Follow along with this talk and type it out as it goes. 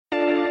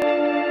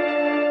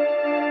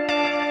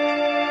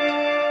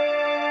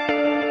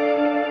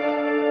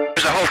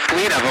There's a whole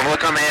fleet of them.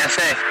 Look on the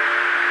ASA.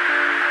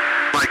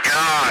 My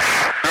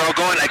gosh. They're all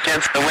going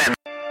against the wind.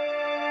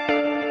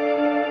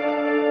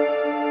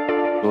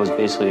 It was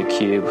basically a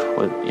cube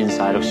with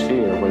inside of a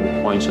sphere where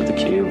the points of the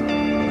cube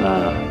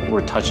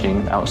were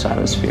touching outside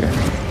of the sphere.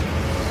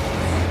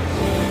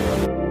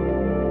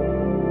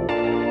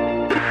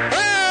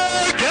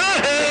 Oh,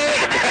 got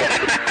it!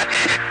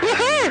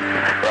 Woohoo!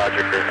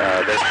 Roger.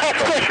 There's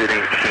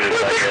shooting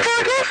right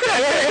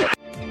here.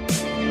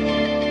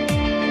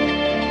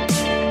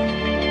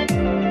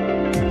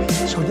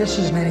 So this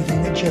isn't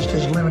anything that just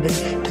is limited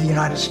to the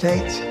United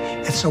States.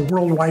 It's a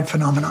worldwide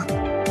phenomenon.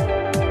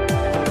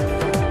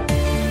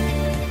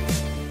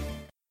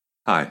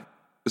 Hi,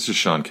 this is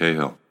Sean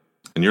Cahill,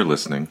 and you're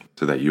listening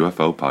to that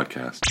UFO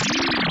podcast.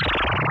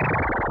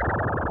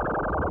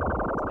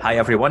 Hi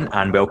everyone,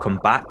 and welcome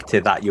back to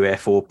that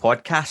UFO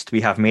podcast.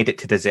 We have made it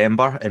to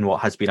December in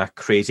what has been a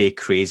crazy,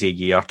 crazy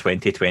year,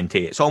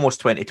 2020. It's almost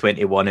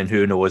 2021, and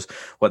who knows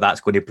what that's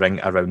going to bring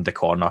around the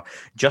corner.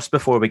 Just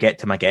before we get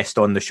to my guest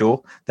on the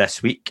show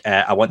this week,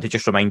 I want to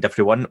just remind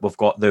everyone we've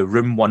got the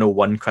Room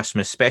 101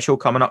 Christmas special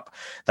coming up.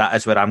 That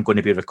is where I'm going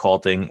to be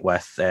recording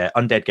with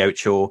Undead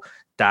Gaucho,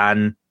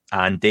 Dan,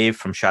 and Dave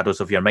from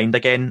Shadows of Your Mind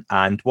again.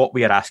 And what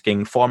we are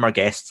asking former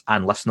guests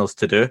and listeners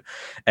to do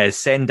is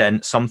send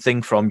in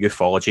something from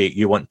ufology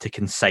you want to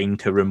consign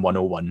to Room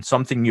 101,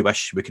 something you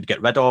wish we could get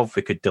rid of,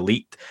 we could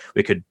delete,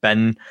 we could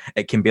bin.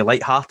 It can be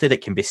lighthearted,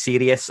 it can be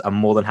serious. I'm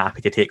more than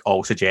happy to take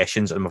all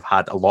suggestions, and we've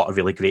had a lot of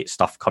really great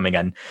stuff coming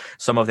in.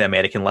 Some of the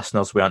American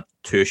listeners weren't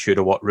too sure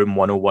of what Room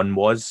 101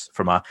 was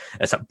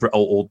it's a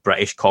old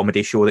British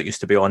comedy show that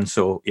used to be on.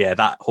 So yeah,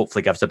 that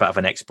hopefully gives a bit of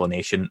an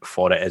explanation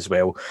for it as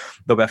well.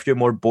 There'll be a few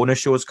more bonus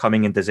shows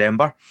coming in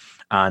December,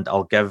 and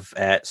I'll give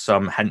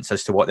some hints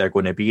as to what they're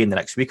going to be in the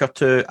next week or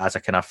two as I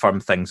kind of firm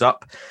things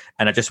up.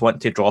 And I just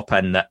want to drop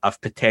in that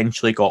I've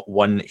potentially got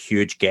one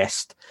huge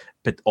guest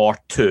or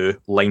two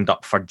lined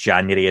up for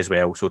January as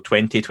well. So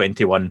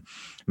 2021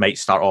 might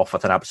start off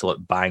with an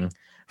absolute bang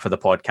for the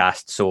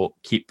podcast, so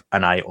keep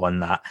an eye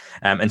on that.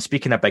 And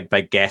speaking of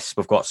big guests,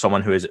 we've got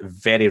someone who is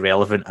very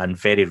relevant and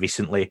very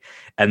recently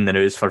in the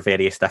news for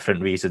various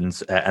different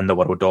reasons in the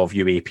world of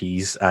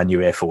UAPs and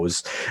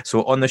UFOs.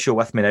 So on the show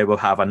with me now, we'll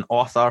have an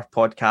author,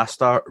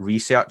 podcaster,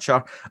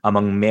 researcher,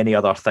 among many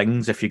other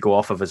things if you go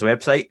off of his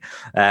website.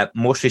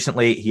 Most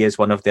recently, he is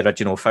one of the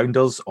original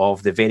founders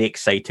of the very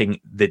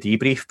exciting The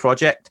Debrief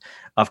project.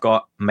 I've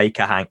got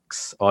Micah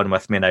Hanks on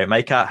with me now.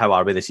 Micah, how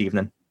are we this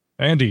evening?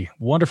 Andy,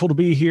 wonderful to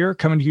be here,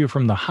 coming to you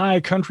from the high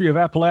country of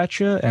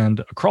Appalachia and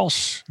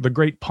across the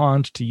Great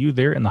Pond to you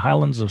there in the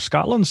Highlands of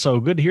Scotland.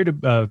 So good here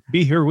to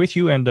be here with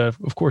you and, of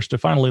course, to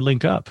finally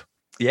link up.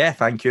 Yeah,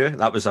 thank you.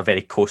 That was a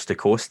very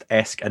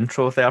coast-to-coast-esque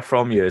intro there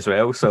from you as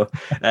well. So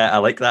I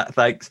like that.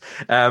 Thanks.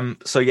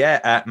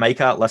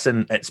 Micah,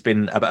 listen, it's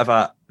been a bit of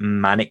a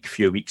manic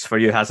few weeks for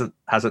you, has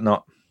it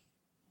not?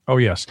 Oh,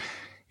 yes.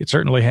 It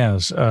certainly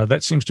has.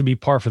 That seems to be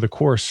par for the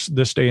course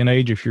this day and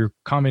age if you're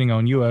commenting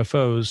on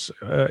UFOs.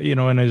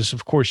 And as,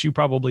 of course, you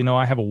probably know,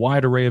 I have a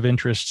wide array of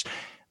interests.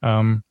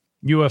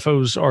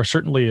 UFOs are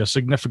certainly a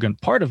significant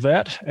part of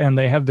that, and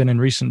they have been in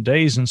recent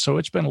days. And so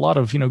it's been a lot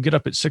of, get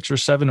up at 6 or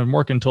 7 and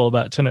work until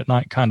about 10 at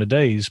night kind of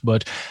days.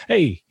 But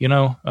hey,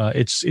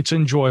 it's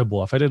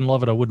enjoyable. If I didn't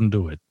love it, I wouldn't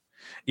do it.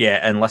 Yeah,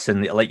 and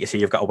listen, like you say,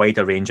 you've got a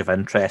wider range of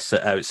interests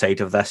outside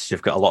of this.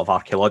 You've got a lot of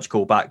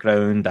archaeological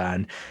background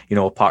and,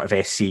 part of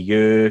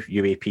SCU,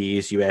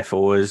 UAPs,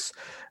 UFOs.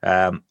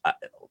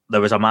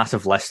 There was a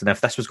massive list, and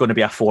if this was going to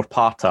be a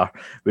 4-parter,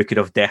 we could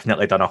have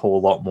definitely done a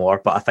whole lot more.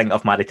 But I think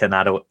I've managed to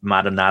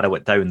narrow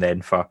it down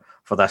then for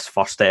this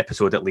first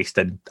episode at least,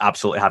 and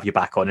absolutely have you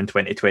back on in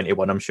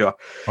 2021, I'm sure.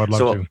 I'd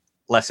love to.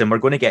 Listen, we're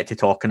going to get to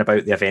talking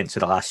about the events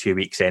of the last few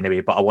weeks anyway,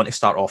 but I want to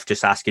start off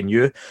just asking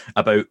you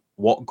about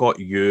what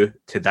got you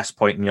to this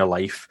point in your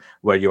life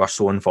where you are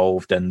so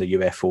involved in the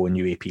UFO and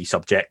UAP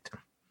subject.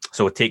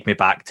 So take me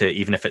back to,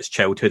 even if it's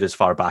childhood, as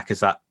far back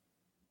as that.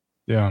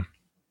 Yeah.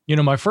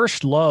 My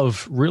first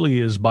love really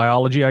is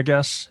biology, I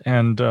guess.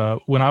 And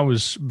when I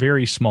was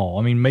very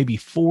small, maybe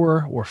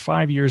 4 or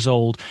 5 years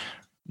old,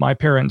 my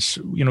parents,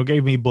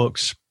 gave me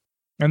books.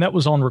 And that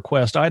was on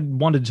request. I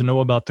wanted to know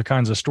about the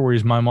kinds of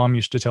stories my mom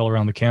used to tell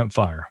around the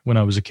campfire when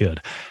I was a kid.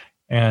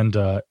 And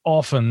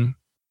often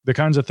the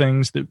kinds of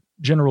things that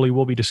generally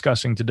we'll be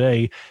discussing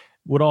today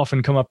would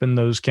often come up in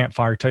those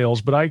campfire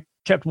tales, but I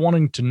kept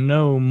wanting to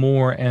know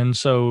more. And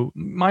so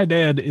my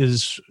dad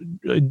is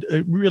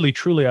really,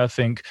 truly, I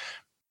think,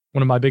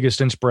 one of my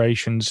biggest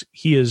inspirations.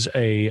 He is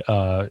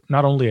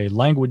not only a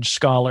language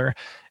scholar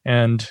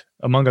and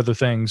among other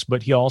things,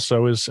 but he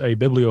also is a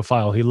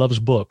bibliophile. He loves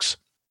books.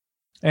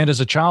 And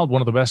as a child,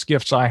 one of the best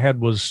gifts I had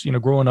was,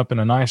 growing up in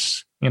a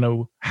nice,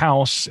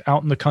 house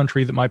out in the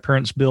country that my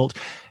parents built,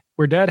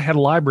 where Dad had a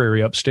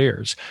library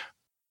upstairs.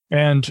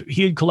 And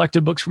he had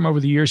collected books from over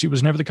the years. He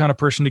was never the kind of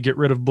person to get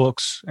rid of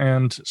books.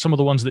 And some of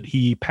the ones that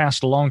he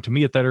passed along to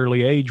me at that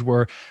early age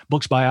were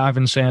books by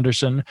Ivan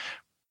Sanderson.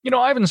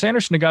 Ivan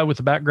Sanderson, a guy with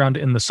a background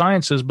in the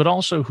sciences, but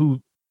also who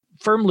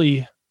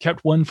firmly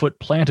kept one foot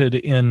planted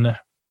in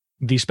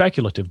the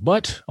speculative,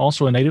 but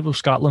also a native of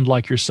Scotland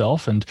like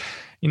yourself. And,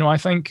 I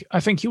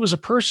think he was a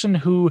person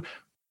who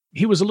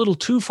he was a little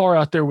too far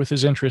out there with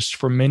his interests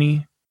for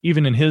many,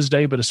 even in his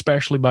day, but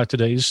especially by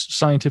today's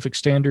scientific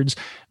standards.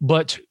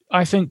 But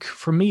I think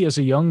for me as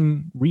a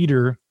young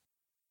reader,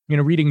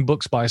 reading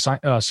books by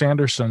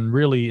Sanderson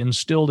really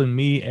instilled in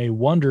me a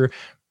wonder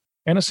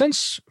and a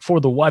sense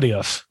for the what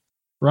if,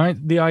 right?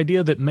 The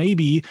idea that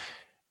maybe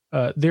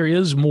there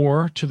is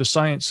more to the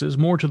sciences,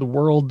 more to the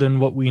world than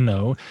what we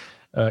know.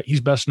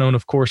 He's best known,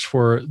 of course,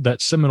 for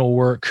that seminal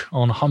work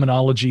on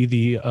hominology,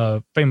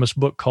 the famous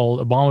book called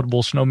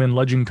Abominable Snowmen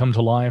Legend Come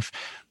to Life.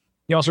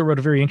 He also wrote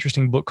a very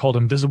interesting book called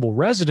Invisible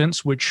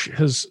Residents, which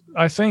has,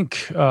 I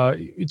think,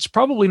 it's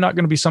probably not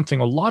going to be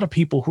something a lot of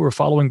people who are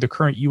following the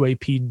current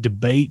UAP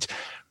debate,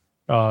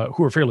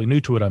 who are fairly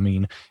new to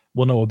it,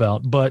 will know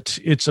about. But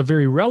it's a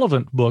very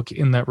relevant book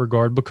in that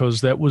regard, because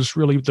that was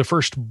really the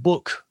first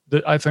book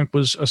that I think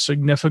was a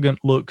significant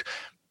look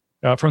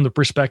from the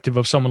perspective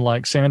of someone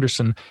like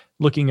Sanderson,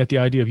 looking at the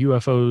idea of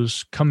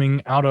UFOs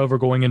coming out of or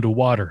going into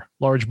water,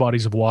 large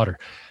bodies of water,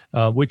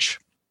 which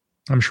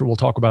I'm sure we'll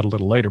talk about a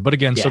little later. But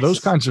again, yes. So those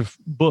kinds of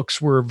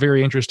books were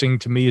very interesting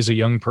to me as a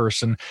young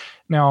person.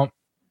 Now,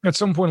 at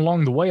some point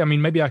along the way,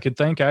 maybe I could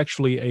thank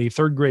actually a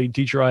third grade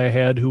teacher I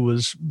had who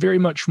was very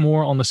much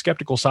more on the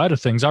skeptical side of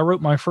things. I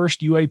wrote my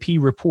first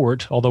UAP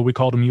report, although we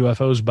called them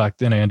UFOs back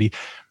then, Andy.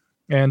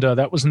 And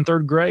that was in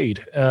third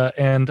grade.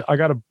 And I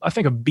got I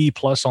think a B+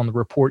 on the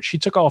report. She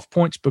took off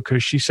points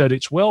because she said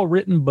it's well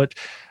written, but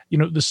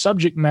the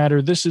subject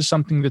matter, this is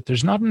something that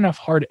there's not enough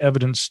hard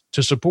evidence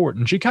to support.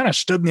 And she kind of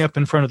stood me up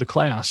in front of the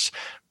class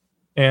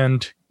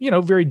and,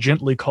 very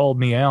gently called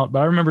me out. But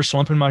I remember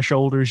slumping my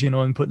shoulders,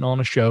 and putting on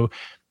a show.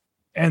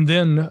 And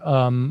then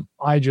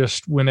I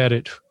just went at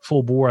it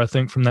full bore, I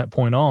think, from that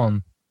point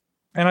on.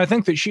 And I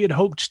think that she had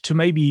hoped to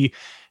maybe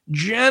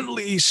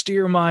gently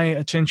steer my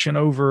attention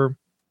over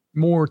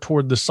more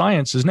toward the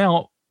sciences.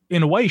 Now,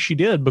 in a way she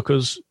did,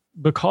 because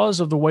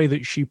of the way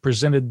that she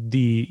presented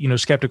the,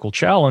 skeptical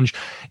challenge,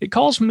 it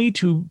caused me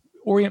to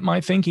orient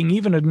my thinking,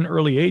 even at an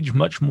early age,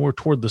 much more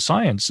toward the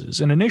sciences.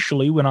 And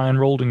initially, when I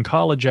enrolled in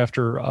college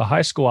after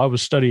high school, I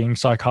was studying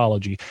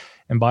psychology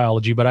and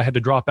biology, but I had to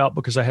drop out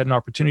because I had an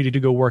opportunity to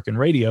go work in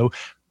radio,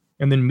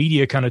 and then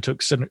media kind of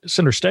took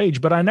center stage.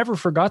 But I never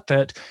forgot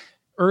that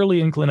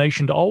early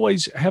inclination to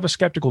always have a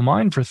skeptical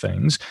mind for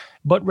things.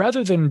 But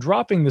rather than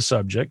dropping the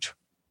subject,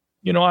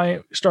 I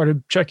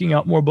started checking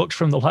out more books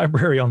from the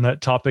library on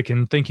that topic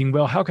and thinking,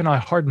 well, how can I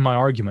harden my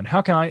argument?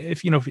 How can I,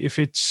 if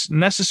it's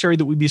necessary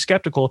that we be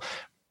skeptical,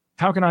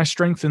 how can I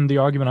strengthen the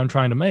argument I'm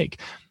trying to make?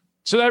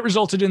 So that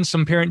resulted in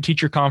some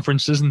parent-teacher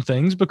conferences and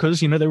things, because,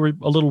 they were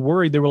a little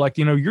worried. They were like,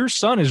 your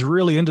son is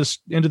really into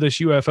this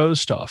UFO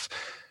stuff.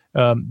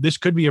 This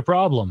could be a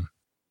problem.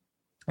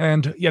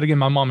 And yet again,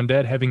 my mom and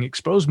dad, having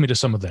exposed me to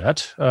some of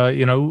that,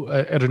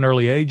 at an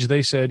early age,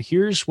 they said,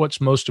 here's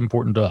what's most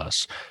important to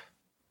us.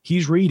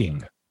 He's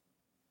reading.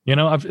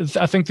 I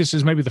think this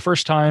is maybe the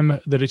first time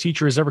that a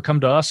teacher has ever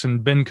come to us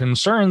and been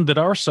concerned that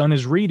our son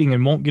is reading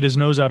and won't get his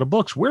nose out of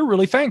books. We're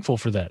really thankful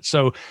for that.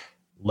 So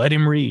let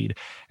him read.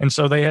 And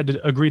so they had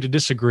to agree to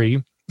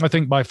disagree. I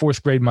think by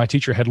fourth grade, my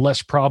teacher had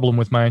less problem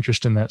with my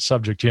interest in that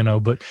subject,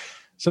 but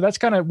so that's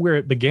kind of where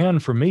it began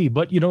for me.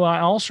 But, I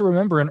also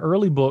remember an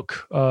early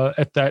book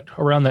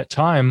around that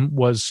time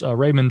was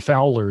Raymond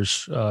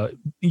Fowler's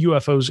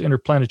UFOs,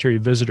 Interplanetary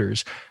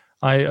Visitors.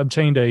 I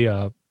obtained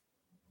a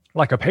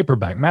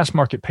paperback, mass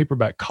market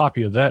paperback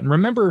copy of that. And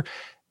remember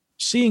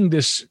seeing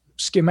this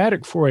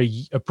schematic for a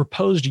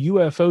proposed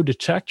UFO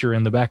detector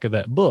in the back of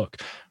that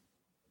book.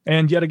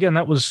 And yet again,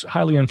 that was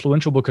highly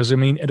influential because,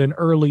 at an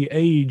early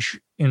age,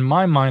 in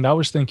my mind, I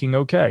was thinking,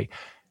 okay,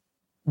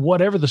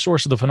 whatever the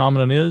source of the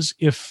phenomenon is,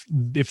 if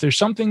there's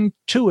something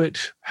to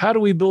it, how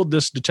do we build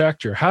this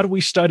detector? How do we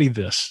study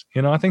this?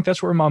 I think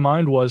that's where my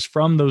mind was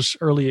from those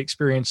early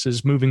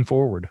experiences moving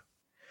forward.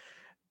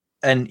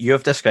 And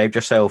you've described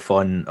yourself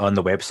on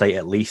the website,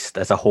 at least,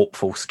 as a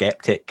hopeful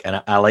skeptic.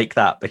 And I like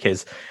that,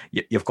 because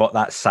you've got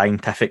that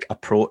scientific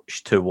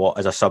approach to what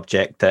is a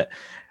subject that,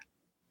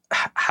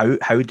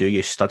 how do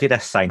you study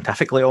this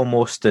scientifically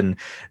almost? And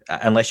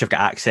unless you've got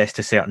access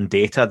to certain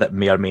data that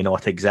may or may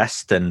not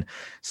exist, and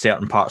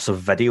certain parts of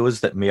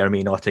videos that may or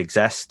may not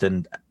exist.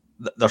 And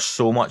there's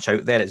so much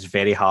out there, it's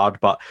very hard,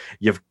 but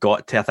you've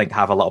got to, I think,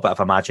 have a little bit of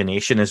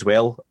imagination as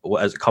well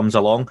as it comes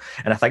along.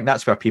 And I think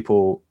that's where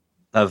people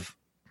have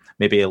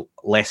maybe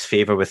less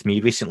favour with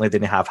me recently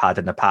than they have had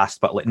in the past.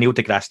 But like Neil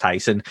deGrasse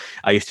Tyson,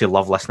 I used to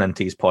love listening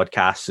to his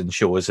podcasts and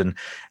shows, and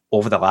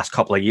over the last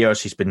couple of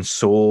years, he's been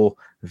so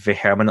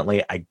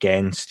vehemently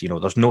against,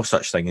 there's no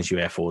such thing as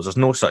UFOs, there's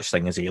no such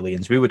thing as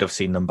aliens. We would have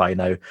seen them by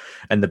now.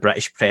 And the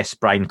British press,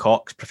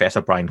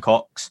 Professor Brian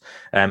Cox,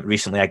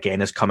 recently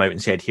again has come out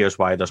and said, here's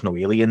why there's no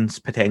aliens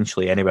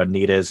potentially anywhere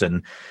near us.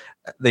 And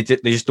they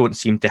just don't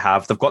seem to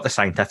have, they've got the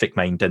scientific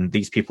mind, and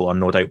these people are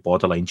no doubt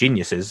borderline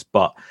geniuses,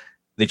 but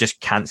they just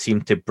can't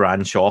seem to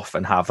branch off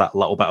and have that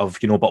little bit of,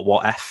 but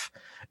what if?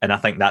 And I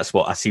think that's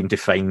what I seem to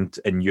find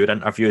in your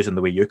interviews and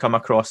the way you come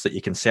across, that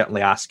you can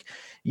certainly ask,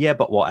 yeah,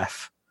 but what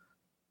if?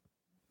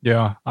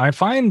 Yeah, I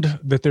find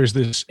that there's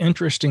this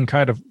interesting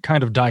kind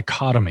of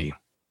dichotomy,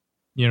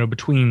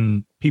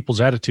 between people's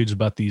attitudes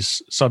about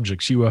these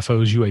subjects,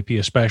 UFOs, UAP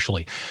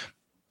especially.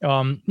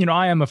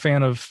 I am a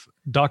fan of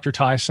Dr.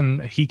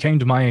 Tyson. He came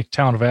to my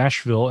town of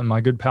Asheville, and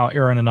my good pal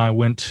Aaron and I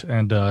went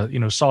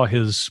and saw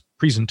his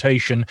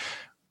presentation,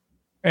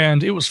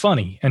 and it was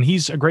funny. And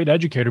he's a great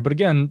educator. But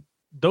again,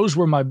 those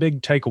were my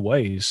big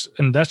takeaways.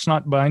 And that's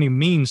not by any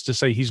means to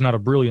say he's not a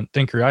brilliant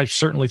thinker. I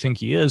certainly think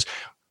he is.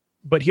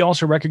 But he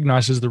also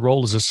recognizes the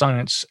role as a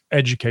science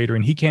educator,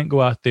 and he can't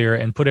go out there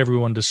and put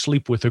everyone to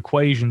sleep with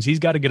equations. He's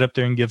got to get up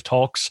there and give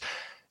talks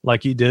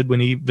like he did when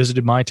he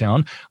visited my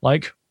town,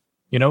 like,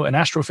 an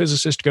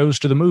astrophysicist goes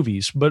to the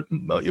movies. But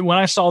when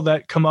I saw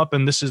that come up,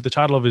 and this is the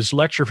title of his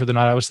lecture for the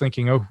night, I was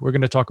thinking, oh, we're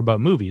going to talk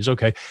about movies.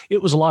 Okay,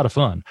 it was a lot of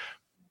fun.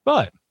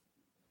 But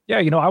yeah,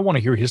 I want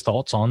to hear his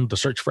thoughts on the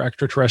search for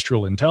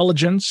extraterrestrial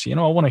intelligence. I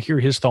want to hear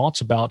his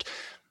thoughts about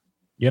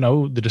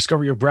the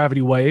discovery of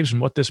gravity waves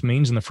and what this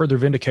means and the further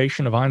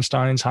vindication of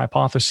Einstein's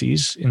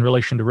hypotheses in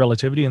relation to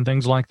relativity and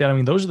things like that. I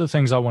mean, those are the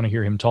things I want to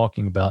hear him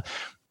talking about.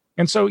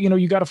 And so,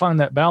 you got to find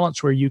that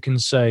balance where you can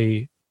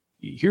say,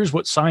 here's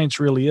what science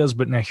really is,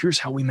 but now here's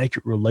how we make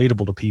it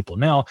relatable to people.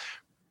 Now,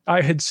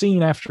 I had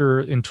seen in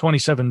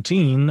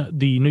 2017,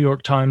 the New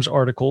York Times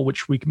article,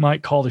 which we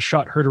might call the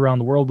shot heard around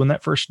the world, when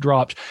that first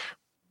dropped,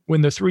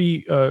 when the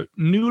three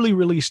newly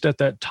released at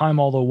that time,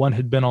 although one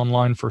had been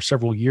online for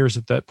several years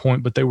at that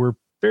point, but they were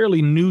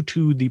fairly new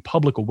to the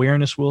public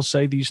awareness, we'll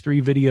say, these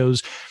three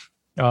videos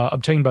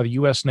obtained by the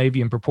U.S.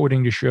 Navy and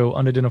purporting to show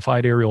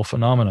unidentified aerial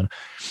phenomenon.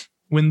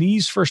 When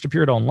these first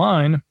appeared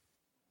online,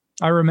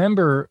 I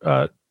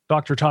remember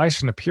Dr.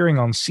 Tyson appearing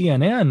on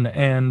CNN,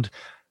 and,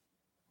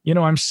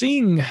 I'm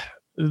seeing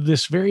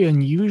this very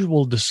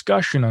unusual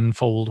discussion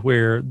unfold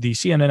where the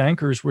CNN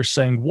anchors were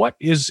saying, what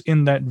is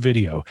in that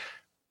video?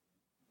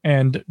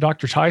 And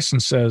Dr. Tyson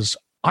says,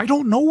 I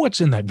don't know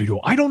what's in that video.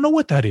 I don't know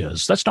what that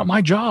is. That's not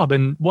my job.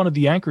 And one of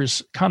the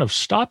anchors kind of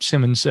stops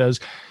him and says,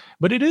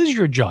 but it is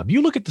your job.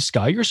 You look at the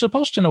sky. You're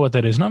supposed to know what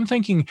that is. And I'm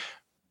thinking,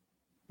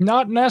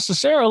 not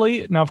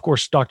necessarily. Now, of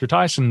course, Dr.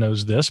 Tyson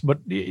knows this, but,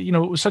 it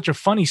was such a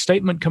funny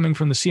statement coming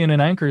from the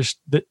CNN anchors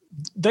that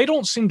they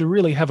don't seem to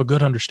really have a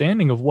good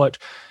understanding of what,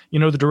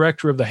 the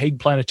director of the Hague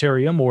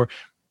Planetarium or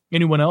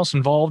anyone else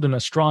involved in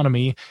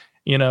astronomy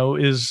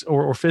is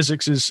or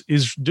physics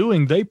is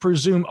doing. They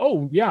presume,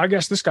 oh yeah, I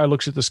guess this guy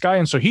looks at the sky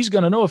and so he's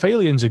going to know if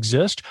aliens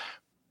exist.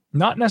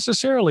 Not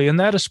necessarily, and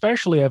that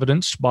especially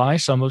evidenced by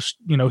some of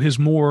his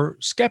more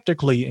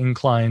skeptically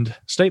inclined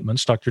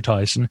statements, Dr.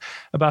 Tyson,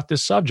 about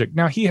this subject.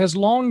 Now, he has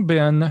long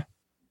been,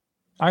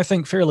 I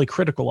think, fairly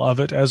critical of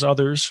it, as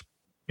others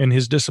in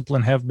his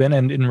discipline have been,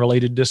 and in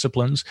related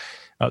disciplines.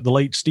 The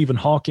late Stephen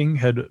Hawking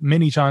had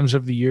many times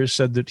over the years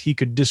said that he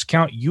could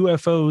discount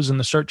UFOs in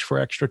the search for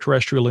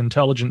extraterrestrial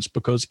intelligence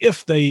because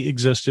if they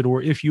existed,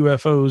 or if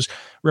UFOs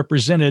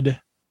represented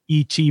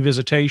ET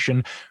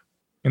visitation,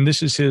 and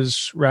this is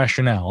his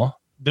rationale,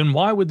 then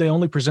why would they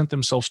only present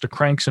themselves to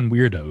cranks and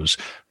weirdos?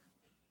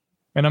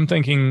 And I'm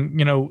thinking,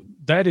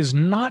 that is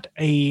not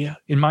in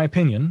my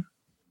opinion,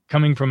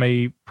 coming from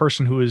a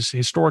person who is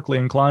historically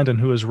inclined and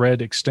who has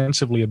read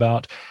extensively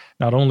about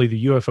not only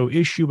the UFO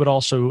issue, but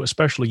also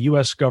especially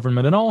U.S.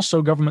 government and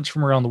also governments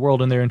from around the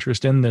world and their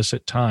interest in this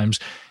at times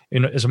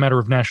as a matter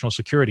of national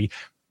security.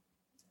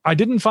 I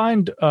didn't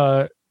find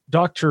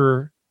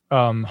Dr.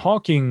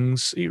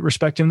 Hawking's,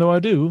 respect him though I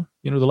do,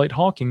 the late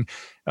Hawking,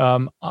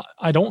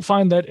 I don't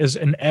find that as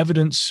an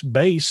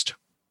evidence-based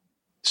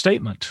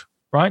statement.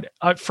 Right.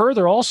 I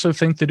further also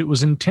think that it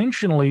was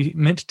intentionally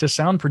meant to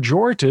sound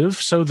pejorative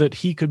so that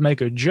he could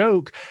make a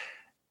joke,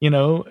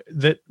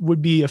 that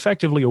would be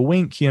effectively a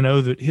wink,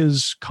 that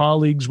his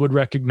colleagues would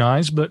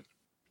recognize. But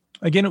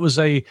again, it was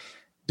a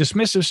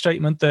dismissive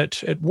statement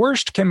that at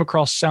worst came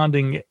across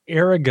sounding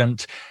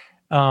arrogant.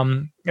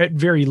 At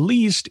very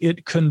least,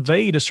 it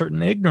conveyed a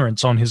certain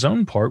ignorance on his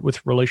own part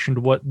with relation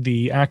to what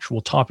the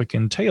actual topic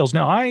entails.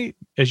 Now, I,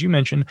 as you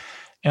mentioned,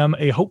 am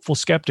a hopeful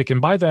skeptic. And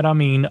by that, I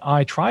mean,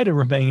 I try to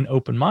remain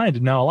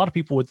open-minded. Now, a lot of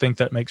people would think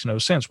that makes no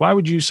sense. Why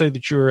would you say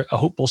that you're a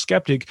hopeful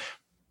skeptic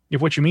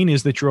if what you mean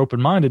is that you're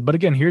open-minded? But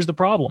again, here's the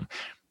problem.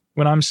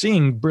 When I'm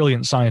seeing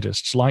brilliant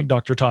scientists like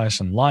Dr.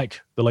 Tyson,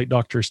 like the late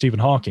Dr. Stephen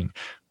Hawking,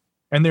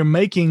 and they're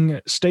making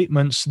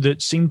statements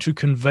that seem to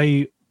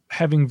convey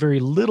having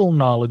very little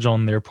knowledge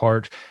on their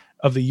part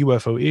of the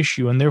UFO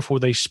issue, and therefore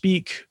they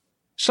speak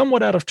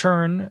somewhat out of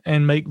turn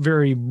and make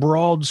very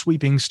broad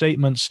sweeping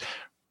statements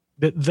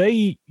that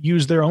they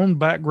use their own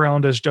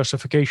background as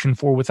justification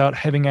for without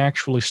having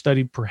actually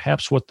studied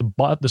perhaps what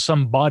the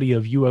some body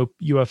of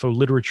UFO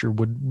literature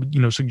would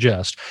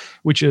suggest,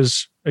 which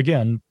is,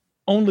 again,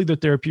 only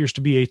that there appears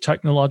to be a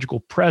technological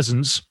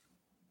presence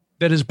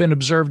that has been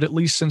observed at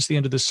least since the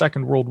end of the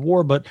Second World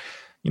War, but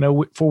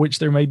for which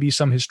there may be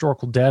some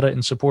historical data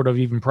in support of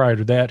even prior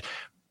to that,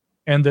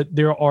 and that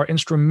there are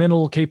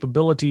instrumental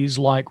capabilities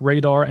like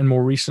radar and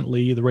more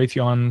recently the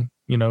Raytheon,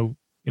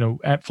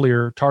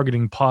 at-FLIR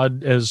targeting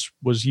pod, as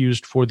was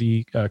used for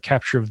the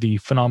capture of the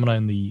phenomena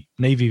in the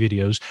Navy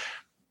videos.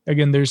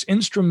 again, there's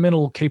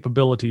instrumental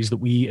capabilities that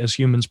we as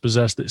humans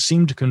possess that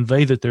seem to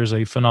convey that there's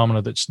a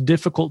phenomena that's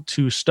difficult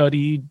to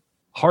study,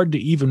 hard to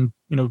even,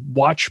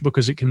 watch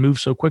because it can move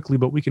so quickly,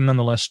 but we can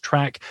nonetheless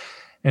track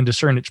and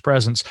discern its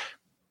presence.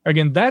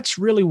 Again, that's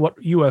really what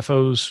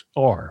UFOs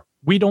are.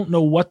 We don't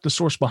know what the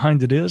source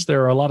behind it is.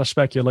 There are a lot of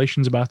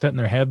speculations about that, and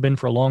there have been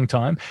for a long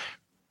time.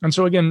 And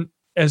so again,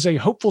 as a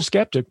hopeful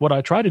skeptic, what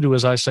I try to do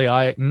is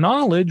I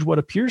acknowledge what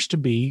appears to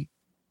be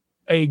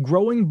a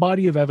growing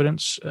body of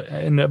evidence,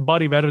 and a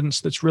body of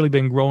evidence that's really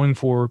been growing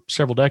for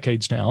several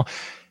decades now.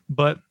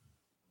 But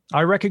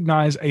I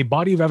recognize a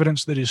body of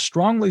evidence that is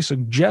strongly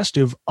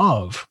suggestive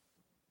of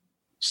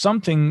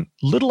something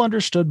little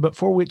understood, but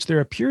for which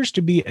there appears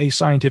to be a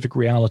scientific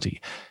reality.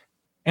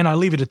 And I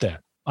leave it at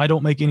that. I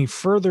don't make any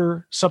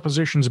further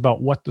suppositions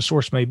about what the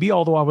source may be,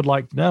 although I would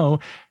like to know.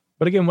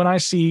 But again, when I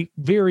see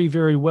very,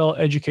 very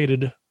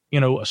well-educated,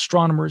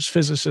 astronomers,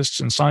 physicists,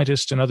 and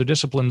scientists in other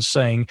disciplines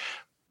saying,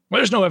 well,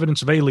 there's no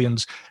evidence of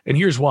aliens, and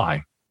here's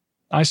why.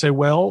 I say,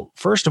 well,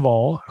 first of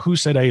all, who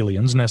said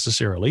aliens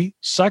necessarily?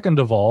 Second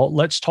of all,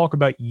 let's talk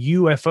about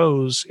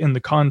UFOs in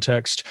the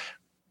context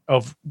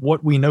of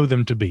what we know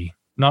them to be,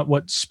 not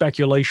what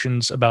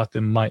speculations about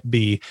them might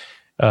be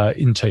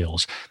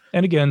entails.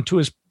 And again, to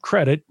his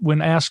credit,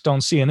 when asked on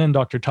CNN,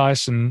 Dr.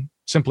 Tyson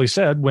simply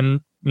said,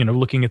 when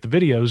looking at the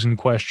videos in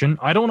question,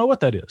 I don't know what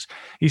that is.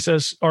 He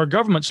says, our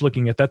government's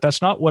looking at that.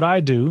 That's not what I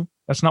do.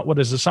 That's not what,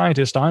 as a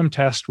scientist, I'm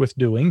tasked with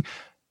doing.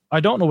 I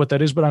don't know what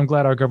that is, but I'm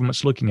glad our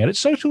government's looking at it.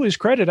 So to his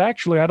credit,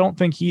 actually, I don't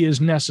think he is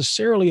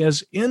necessarily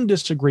as in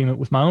disagreement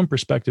with my own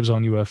perspectives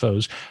on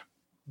UFOs,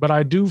 but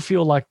I do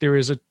feel like there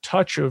is a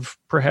touch of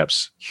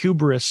perhaps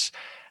hubris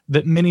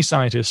that many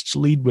scientists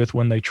lead with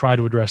when they try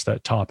to address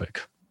that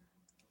topic.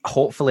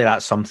 Hopefully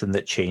that's something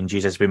that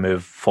changes as we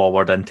move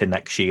forward into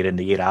next year and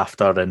the year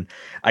after. And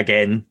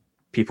again,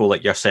 people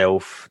like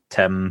yourself,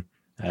 Tim,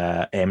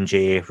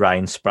 MJ,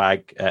 Ryan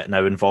Sprague,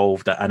 now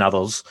involved, and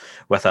others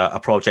with a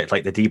project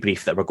like the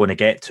debrief that we're going to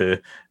get to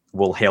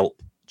will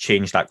help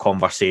change that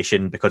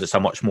conversation, because it's a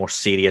much more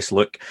serious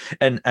look.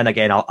 And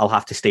again, I'll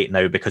have to state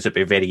now, because it'd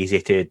be very easy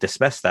to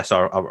dismiss this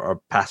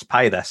or pass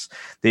by this.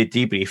 The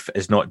debrief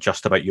is not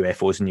just about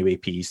UFOs and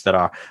UAPs. There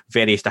are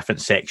various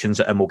different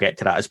sections, and we'll get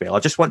to that as well. I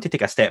just want to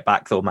take a step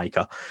back though,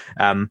 Micah.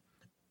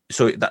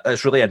 So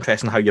that's really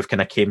interesting how you've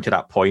kind of came to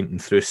that point, and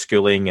through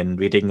schooling and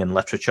reading and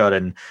literature,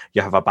 and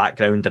you have a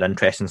background and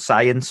interest in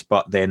science,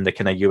 but then the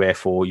kind of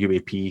UFO,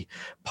 UAP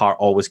part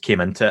always came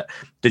into it.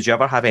 Did you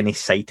ever have any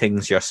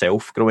sightings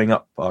yourself growing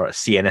up, or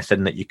see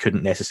anything that you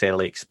couldn't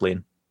necessarily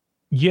explain?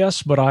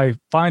 Yes, but I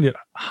find it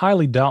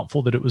highly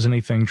doubtful that it was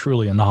anything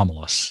truly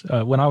anomalous.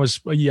 When I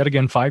was, yet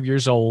again, 5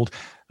 years old,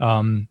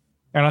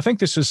 and I think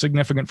this is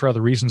significant for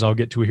other reasons I'll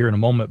get to here in a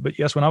moment. But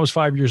yes, when I was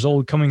 5 years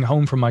old, coming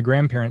home from my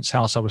grandparents'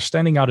 house, I was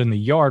standing out in the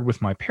yard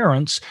with my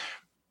parents,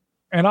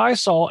 and I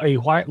saw a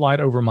white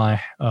light over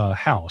my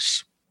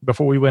house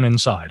before we went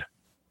inside.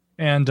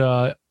 And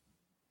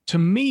to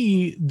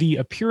me, the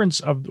appearance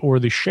of, or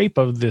the shape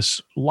of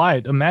this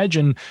light,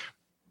 imagine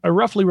a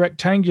roughly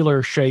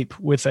rectangular shape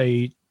with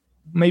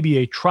maybe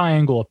a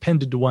triangle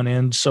appended to one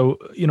end. So,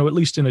 at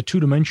least in a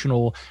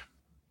two-dimensional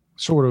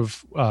sort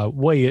of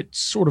way, it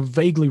sort of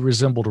vaguely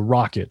resembled a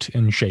rocket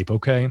in shape,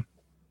 okay?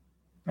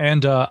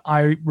 And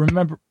I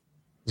remember,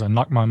 as I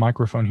knocked my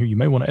microphone here, you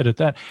may want to edit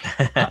that.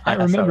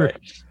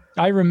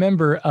 I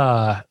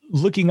remember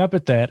looking up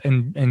at that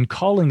and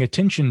calling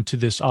attention to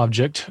this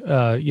object,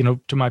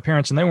 to my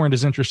parents, and they weren't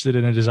as interested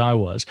in it as I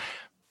was.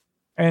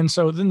 And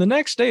so then the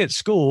next day at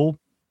school,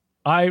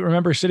 I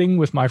remember sitting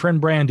with my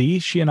friend Brandy.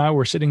 She and I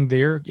were sitting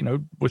there,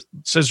 with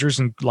scissors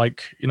and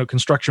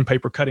construction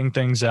paper, cutting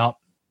things out.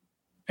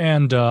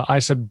 And I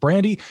said,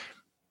 Brandy,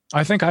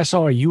 I think I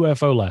saw a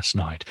UFO last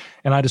night.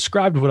 And I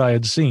described what I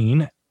had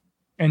seen.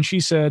 And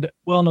she said,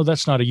 well, no,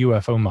 that's not a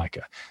UFO,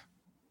 Micah.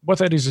 What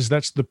that is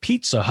that's the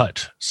Pizza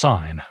Hut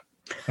sign.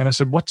 And I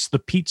said, what's the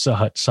Pizza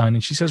Hut sign?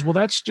 And she says, well,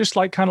 that's just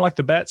kind of like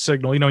the bat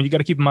signal. You got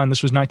to keep in mind,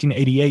 this was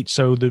 1988.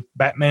 So the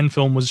Batman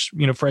film was,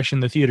 fresh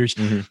in the theaters.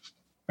 Mm-hmm.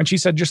 And she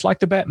said, just like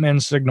the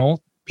Batman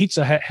signal,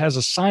 Pizza Hut has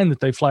a sign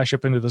that they flash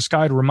up into the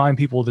sky to remind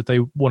people that they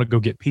want to go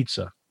get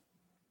pizza.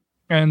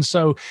 And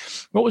so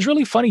what was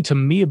really funny to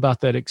me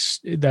about that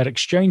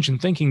exchange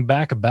and thinking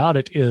back about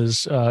it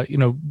is,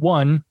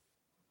 one,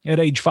 at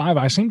age 5,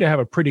 I seemed to have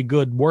a pretty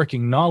good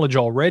working knowledge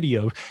already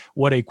of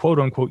what a quote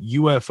unquote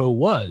UFO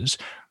was,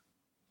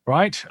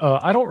 right?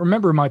 I don't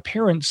remember my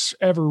parents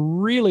ever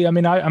really, I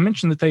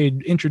mentioned that they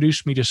had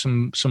introduced me to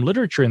some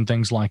literature and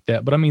things like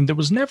that, but there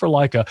was never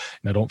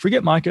now don't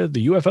forget, Micah,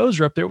 the UFOs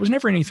are up there. It was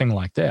never anything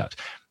like that.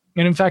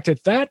 And in fact,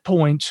 at that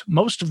point,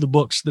 most of the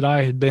books that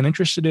I had been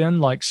interested in,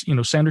 like,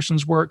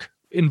 Sanderson's work,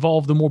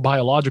 involved the more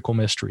biological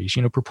mysteries,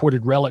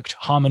 purported relict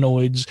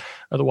hominoids,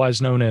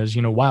 otherwise known as,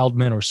 wild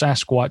men or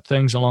Sasquatch,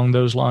 things along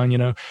those lines,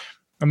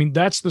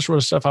 that's the sort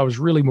of stuff I was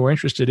really more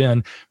interested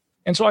in.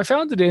 And so I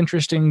found it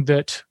interesting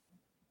that,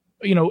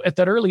 at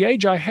that early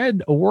age, I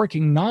had a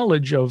working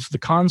knowledge of the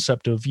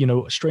concept of,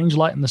 a strange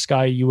light in the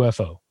sky,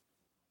 UFO.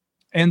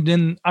 And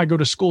then I go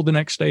to school the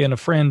next day and a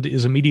friend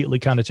is immediately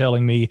kind of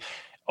telling me,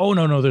 Oh,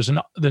 no, there's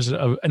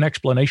an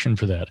explanation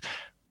for that.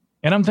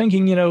 And I'm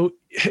thinking,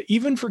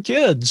 even for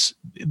kids,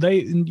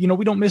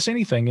 we don't miss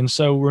anything. And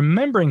so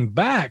remembering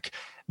back,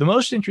 the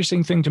most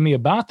interesting thing to me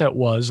about that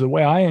was the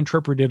way I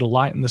interpreted a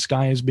light in the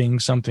sky as being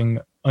something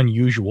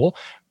unusual.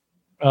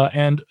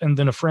 And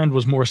then a friend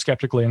was more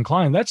skeptically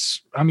inclined.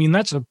 That's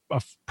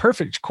a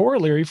perfect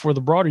corollary for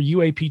the broader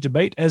UAP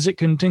debate as it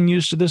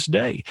continues to this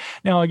day.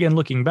 Now, again,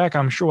 looking back,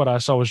 I'm sure what I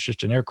saw was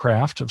just an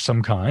aircraft of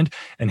some kind,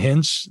 and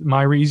hence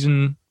my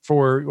reason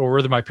or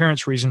rather my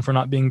parents' reason for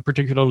not being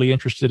particularly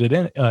interested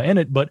in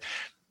it. But,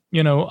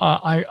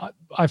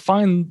 I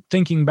find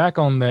thinking back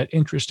on that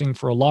interesting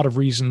for a lot of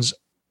reasons,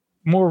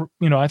 more,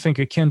 I think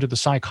akin to the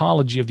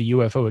psychology of the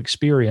UFO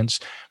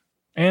experience,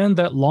 and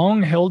that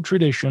long-held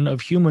tradition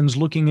of humans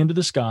looking into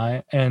the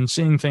sky and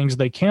seeing things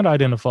they can't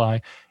identify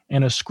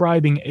and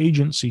ascribing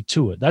agency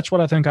to it. That's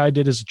what I think I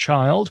did as a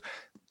child.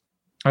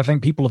 I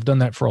think people have done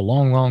that for a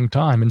long, long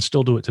time and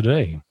still do it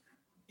today.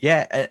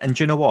 Yeah, and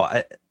do you know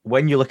what?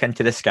 When you look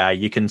into the sky,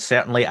 you can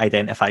certainly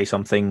identify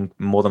something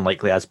more than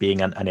likely as being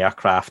an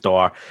aircraft.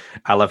 Or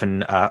I live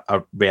in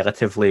a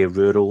relatively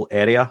rural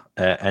area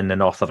in the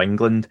north of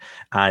England,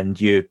 and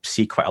you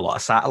see quite a lot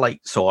of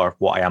satellites, or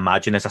what I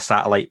imagine is a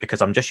satellite,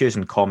 because I'm just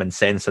using common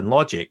sense and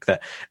logic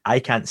that I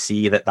can't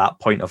see that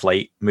point of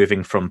light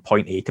moving from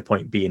point A to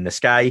point B in the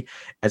sky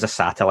is a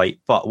satellite.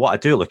 But what I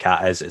do look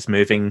at is it's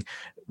moving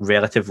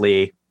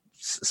relatively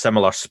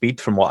similar speed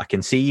from what I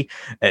can see.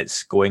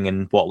 It's going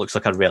in what looks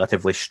like a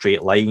relatively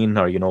straight line,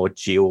 or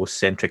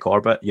geocentric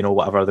orbit,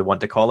 whatever they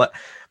want to call it.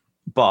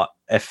 But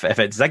if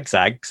it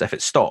zigzags, if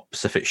it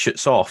stops, if it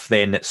shoots off,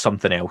 then it's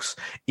something else.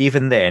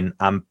 Even then,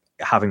 I'm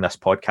having this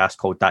podcast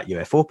called That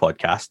UFO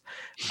Podcast.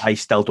 I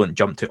still don't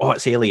jump to,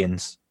 it's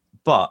aliens.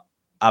 But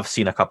I've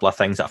seen a couple of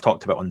things that I've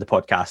talked about on the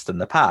podcast in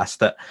the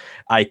past that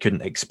I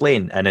couldn't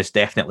explain, and it's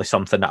definitely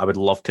something that I would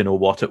love to know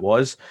what it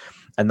was.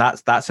 And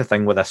that's the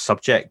thing with this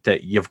subject,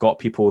 that you've got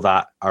people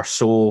that are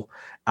so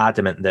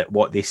adamant that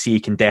what they see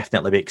can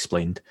definitely be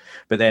explained.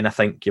 But then I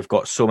think you've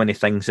got so many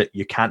things that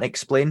you can't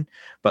explain.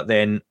 But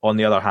then on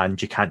the other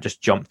hand, you can't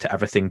just jump to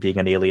everything being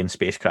an alien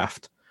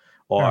spacecraft.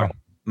 Or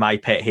my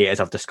pet hate, as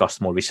I've discussed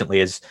more recently,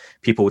 is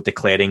people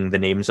declaring the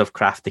names of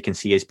craft they can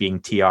see as being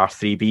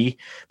TR-3B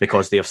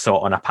because they have saw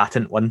it on a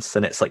patent once.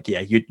 And it's like,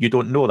 yeah, you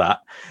don't know that.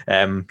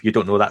 You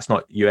don't know that's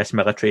not US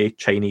military,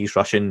 Chinese,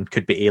 Russian,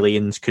 could be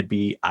aliens, could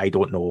be, I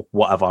don't know,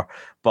 whatever.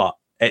 But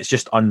it's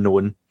just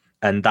unknown.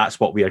 And that's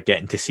what we are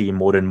getting to see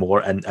more and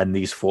more in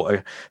these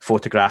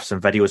photographs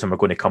and videos. And we're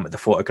going to come at the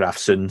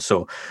photographs soon.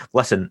 So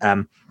listen,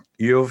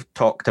 you've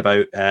talked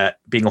about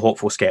being a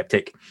hopeful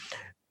skeptic.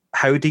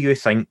 How do you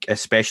think,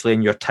 especially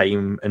in your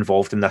time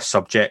involved in this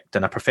subject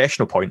and a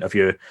professional point of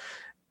view,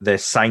 the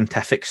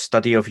scientific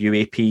study of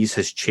UAPs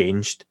has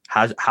changed?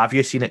 Have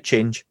you seen it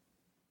change?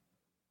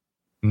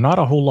 Not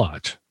a whole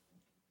lot.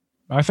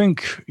 I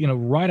think,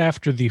 right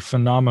after the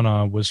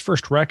phenomena was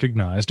first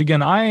recognized,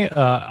 again,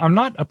 I'm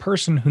not a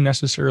person who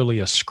necessarily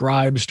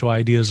ascribes to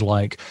ideas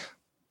like,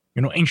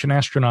 ancient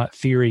astronaut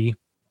theory.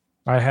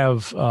 I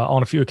have,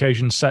 on a few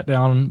occasions, sat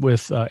down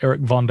with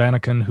Eric von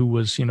Daniken, who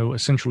was,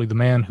 essentially the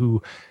man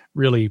who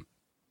really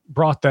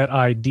brought that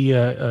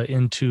idea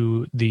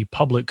into the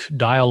public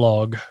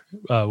dialogue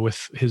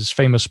with his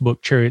famous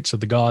book, Chariots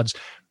of the Gods.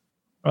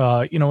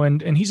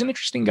 And he's an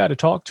interesting guy to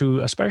talk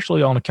to,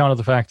 especially on account of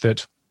the fact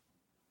that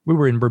we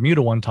were in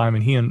Bermuda one time,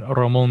 and he and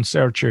Ramon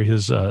Sercher,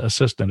 his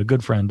assistant, a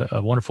good friend,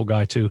 a wonderful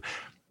guy too,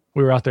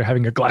 we were out there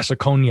having a glass of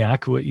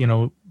cognac.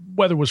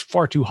 Weather was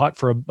far too hot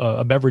for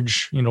a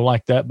beverage,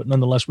 like that, but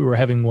nonetheless, we were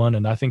having one,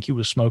 and I think he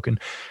was smoking.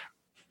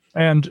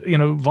 And,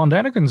 von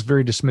Daniken's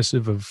very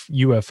dismissive of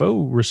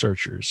UFO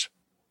researchers.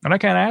 And I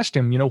kind of asked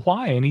him,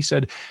 why? And he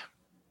said,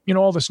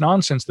 all this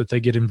nonsense that they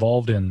get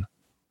involved in,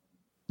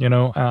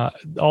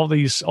 all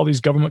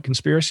these government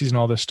conspiracies and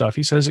all this stuff.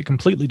 He says it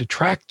completely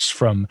detracts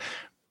from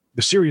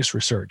the serious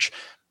research.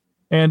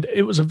 And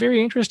it was a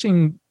very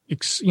interesting,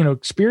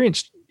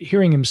 experience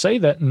hearing him say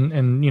that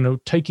and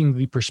taking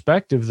the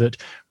perspective that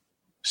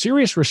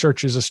serious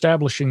research is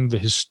establishing the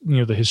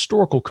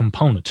historical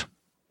component.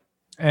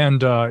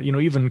 And,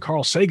 even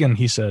Carl Sagan,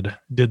 he said,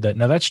 did that.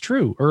 Now, that's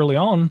true. Early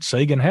on,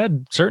 Sagan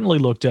had certainly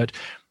looked at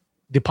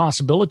the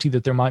possibility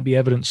that there might be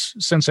evidence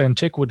since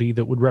antiquity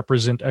that would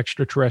represent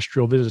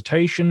extraterrestrial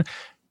visitation.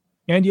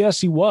 And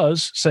yes, he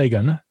was,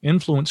 Sagan,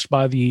 influenced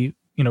by the,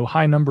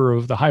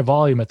 high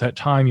volume at that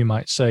time, you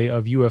might say,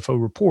 of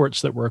UFO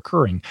reports that were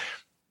occurring.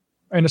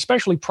 And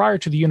especially prior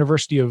to the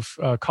University of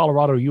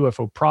Colorado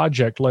UFO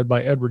project led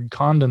by Edward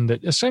Condon,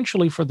 that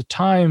essentially for the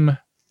time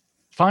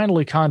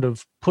finally kind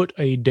of put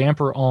a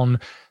damper on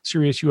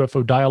serious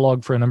UFO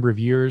dialogue for a number of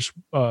years,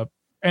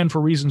 and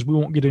for reasons we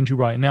won't get into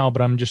right now,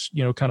 but I'm just,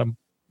 kind of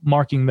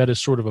marking that as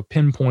sort of a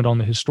pinpoint on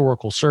the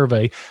historical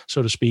survey,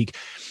 so to speak.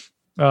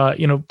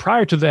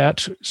 Prior to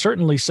that,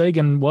 certainly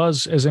Sagan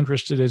was as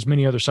interested as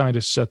many other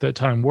scientists at that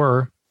time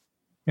were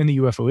in the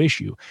UFO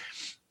issue.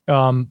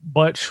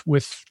 But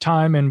with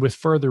time and with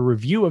further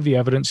review of the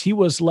evidence, he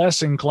was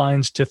less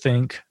inclined to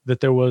think that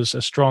there was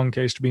a strong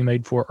case to be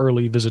made for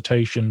early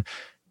visitation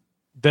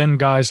than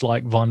guys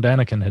like von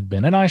Daniken had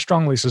been. And I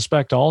strongly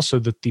suspect also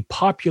that the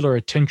popular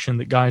attention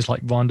that guys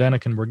like von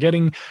Daniken were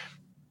getting,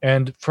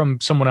 and from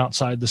someone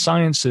outside the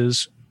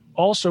sciences,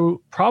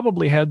 also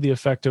probably had the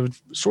effect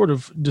of sort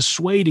of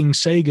dissuading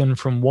Sagan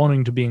from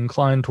wanting to be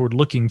inclined toward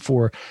looking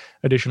for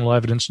additional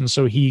evidence. And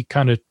so he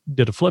kind of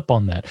did a flip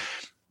on that.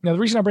 Now, the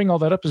reason I bring all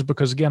that up is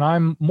because, again,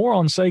 I'm more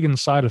on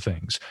Sagan's side of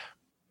things.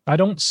 I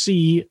don't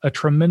see a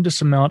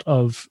tremendous amount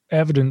of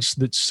evidence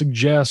that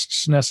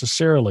suggests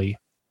necessarily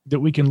that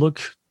we can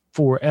look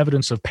for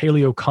evidence of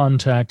paleo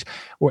contact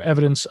or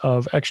evidence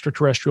of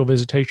extraterrestrial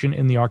visitation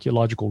in the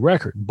archaeological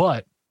record.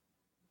 But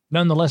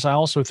nonetheless, I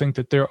also think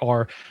that there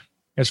are,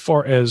 as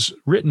far as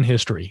written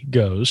history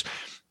goes,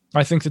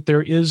 I think that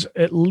there is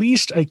at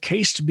least a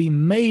case to be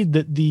made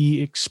that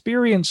the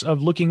experience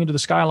of looking into the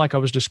sky, like I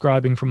was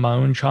describing from my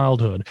own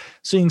childhood,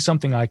 seeing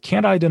something I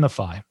can't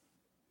identify,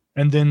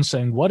 and then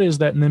saying, what is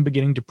that? And then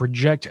beginning to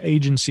project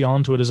agency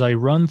onto it as I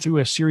run through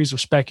a series of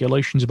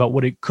speculations about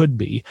what it could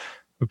be.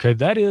 Okay,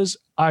 that is,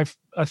 I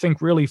think,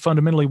 really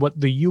fundamentally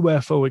what the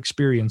UFO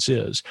experience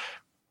is.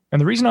 And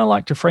the reason I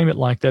like to frame it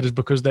like that is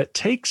because that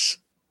takes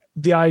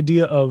the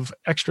idea of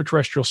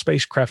extraterrestrial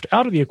spacecraft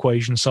out of the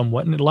equation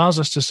somewhat, and it allows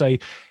us to say,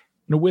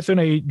 within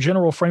a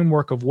general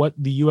framework of what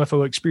the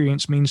UFO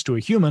experience means to a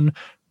human,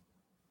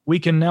 we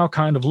can now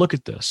kind of look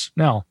at this.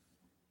 Now,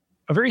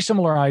 a very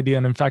similar idea,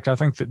 and in fact, I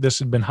think that this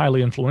had been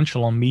highly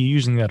influential on me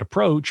using that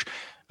approach,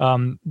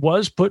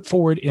 was put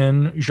forward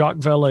in Jacques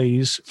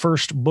Vallée's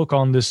first book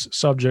on this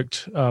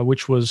subject,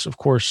 which was, of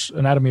course,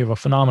 Anatomy of a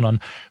Phenomenon.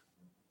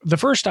 The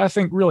first, I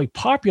think, really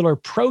popular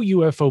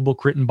pro-UFO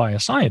book written by a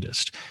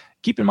scientist.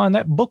 Keep in mind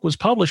that book was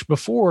published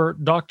before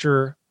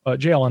Dr.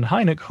 J. Allen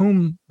Hynek,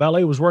 whom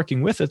Vallée was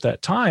working with at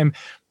that time,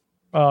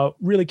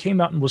 really came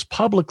out and was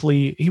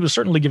publicly, he was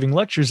certainly giving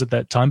lectures at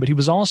that time, but he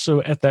was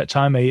also at that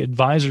time a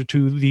advisor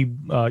to the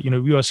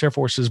U.S. Air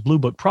Force's Blue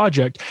Book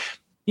project.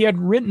 He had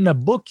written a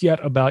book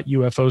yet about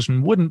UFOs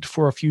and wouldn't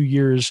for a few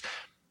years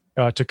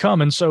to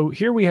come. And so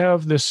here we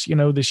have this,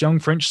 this young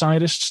French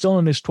scientist, still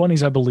in his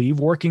 20s, I believe,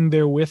 working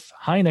there with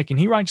Hynek, and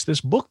he writes this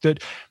book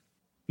that,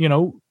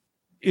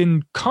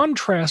 in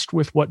contrast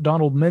with what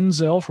Donald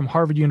Menzel from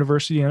Harvard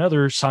University and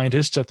other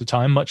scientists at the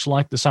time, much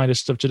like the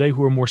scientists of today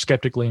who are more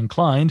skeptically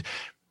inclined,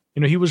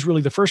 he was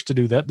really the first to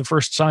do that, the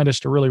first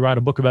scientist to really write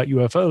a book about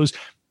UFOs.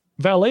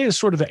 Vallée is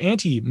sort of the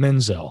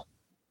anti-Menzel.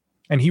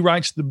 And he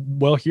writes,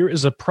 here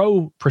is a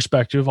pro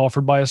perspective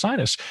offered by a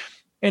scientist.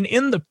 And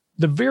in the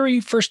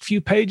very first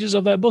few pages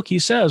of that book, he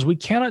says, we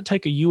cannot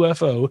take a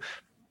UFO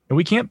and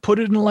we can't put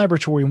it in a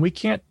laboratory and we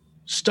can't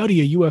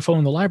study a UFO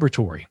in the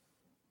laboratory.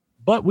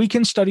 But we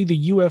can study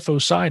the UFO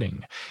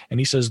sighting. And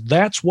he says,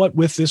 that's what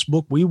with this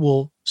book we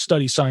will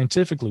study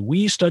scientifically.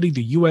 We study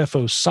the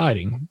UFO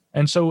sighting.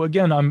 And so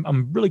again,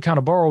 I'm really kind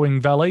of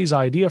borrowing Vallée's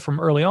idea from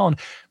early on.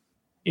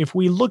 If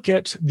we look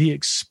at the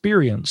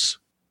experience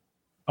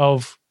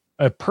of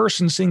a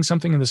person seeing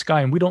something in the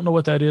sky and we don't know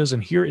what that is,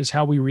 and here is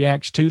how we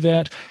react to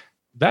that,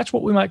 that's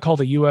what we might call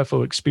the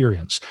UFO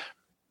experience.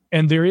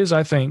 And there is,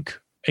 I think,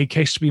 a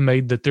case to be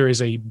made that there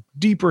is a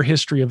deeper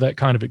history of that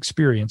kind of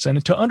experience.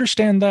 And to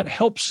understand that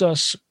helps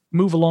us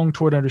move along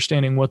toward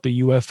understanding what the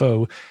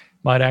UFO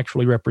might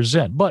actually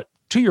represent. But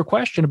to your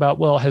question about,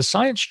 has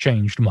science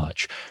changed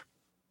much?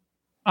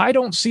 I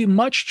don't see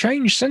much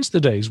change since the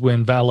days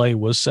when Vallée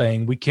was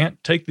saying, we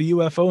can't take the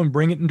UFO and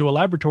bring it into a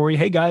laboratory.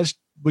 Hey guys,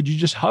 would you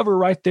just hover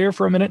right there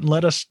for a minute and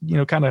let us,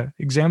 kind of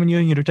examine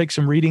you, take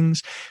some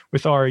readings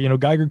with our,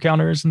 Geiger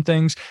counters and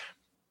things?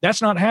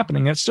 That's not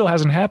happening. That still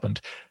hasn't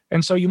happened.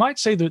 And so you might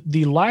say that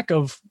the lack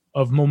of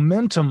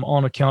momentum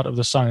on account of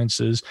the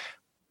sciences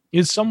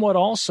is somewhat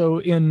also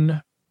in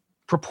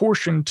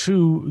proportion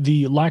to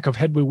the lack of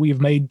headway we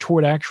have made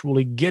toward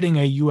actually getting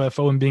a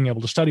UFO and being able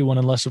to study one,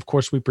 unless, of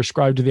course, we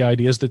prescribe to the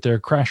ideas that they're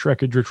crash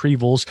wreckage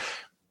retrievals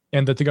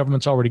and that the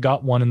government's already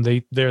got one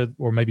and they're,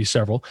 or maybe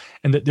several,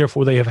 and that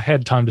therefore they have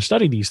had time to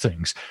study these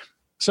things.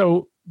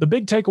 So the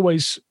big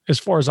takeaways, as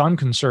far as I'm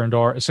concerned,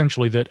 are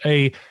essentially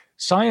that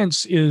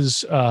science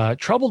is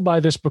troubled by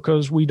this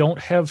because we don't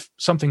have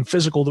something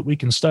physical that we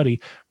can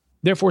study.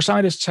 Therefore,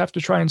 scientists have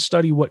to try and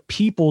study what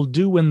people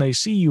do when they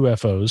see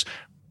UFOs.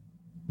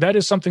 That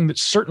is something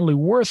that's certainly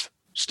worth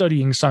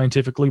studying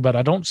scientifically, but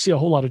I don't see a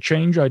whole lot of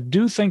change. I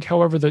do think,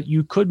 however, that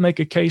you could make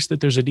a case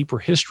that there's a deeper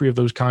history of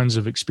those kinds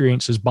of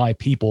experiences by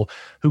people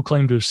who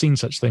claim to have seen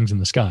such things in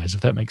the skies,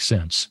 if that makes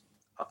sense.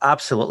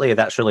 Absolutely,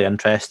 that's really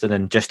interesting.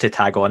 And just to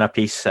tag on a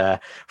piece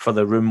for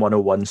the Room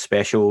 101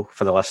 special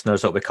for the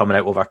listeners that will be coming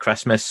out over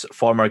Christmas,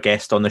 former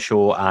guest on the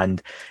show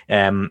and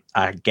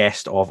a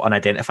guest of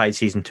Unidentified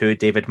Season 2,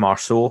 David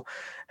Marceau,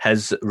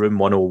 his Room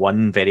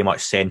 101 very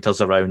much centres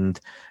around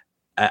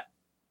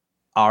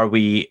are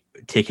we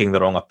taking the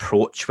wrong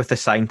approach with the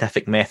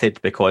scientific method?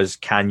 Because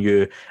can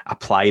you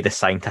apply the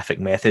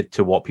scientific method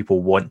to what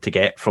people want to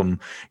get from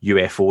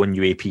UFO and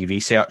UAP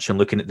research and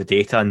looking at the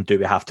data, and do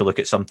we have to look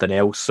at something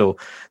else? So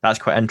that's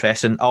quite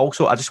interesting.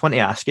 Also, I just want to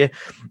ask you,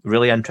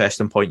 really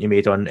interesting point you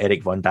made on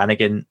Eric von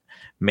Daniken,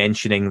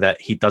 mentioning that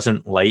he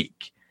doesn't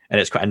like And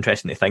it's quite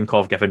interesting to think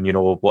of, given,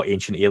 what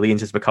Ancient Aliens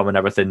has become and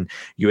everything,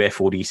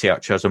 UFO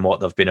researchers and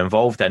what they've been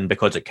involved in,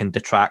 because it can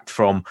detract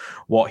from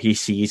what he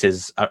sees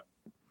as a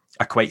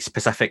quite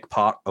specific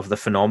part of the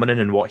phenomenon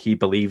and what he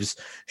believes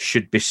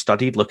should be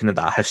studied, looking at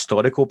that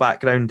historical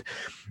background.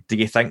 Do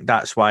you think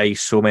that's why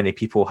so many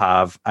people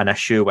have an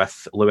issue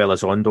with Lou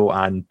Elizondo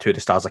and To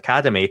the Stars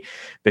Academy?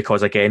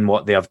 Because, again,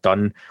 what they have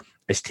done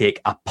is take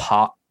a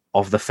part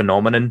of the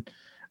phenomenon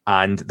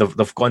and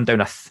they've gone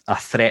down a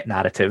threat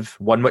narrative,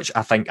 one which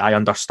I think I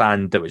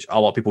understand, that which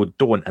a lot of people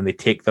don't, and they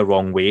take the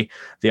wrong way.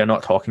 They are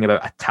not talking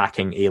about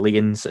attacking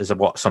aliens, as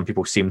what some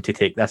people seem to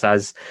take this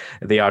as.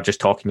 They are just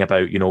talking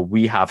about,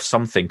 we have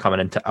something coming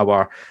into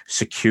our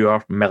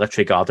secure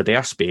military guarded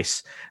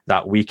airspace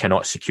that we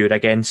cannot secure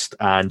against.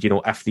 And,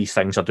 if these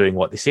things are doing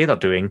what they say they're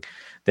doing,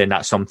 then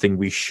that's something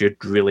we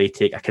should really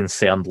take a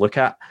concerned look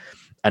at.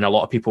 And a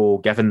lot of people,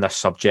 given this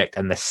subject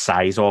and the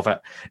size of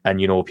it, and,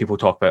 people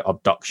talk about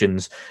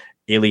abductions,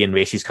 alien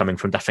races coming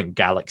from different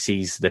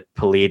galaxies, the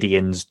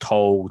Palladians,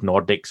 tall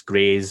Nordics,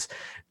 Greys,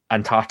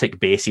 Antarctic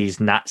bases,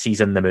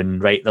 Nazis in the moon,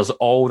 right? There's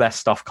all this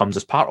stuff comes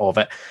as part of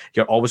it.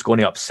 You're always going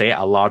to upset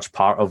a large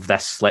part of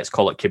this, let's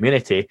call it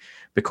community,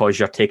 because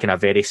you're taking a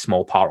very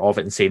small part of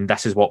it and saying,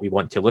 this is what we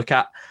want to look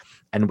at.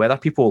 And whether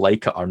people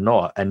like it or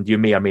not, and you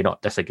may or may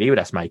not disagree with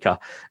this, Micah,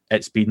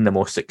 it's been the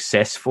most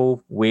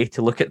successful way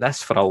to look at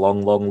this for a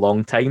long, long,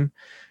 long time,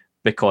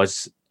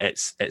 because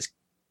it's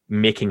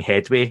making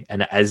headway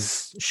and it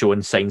is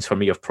showing signs for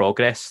me of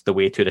progress, the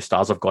way To the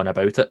Stars have gone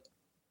about it.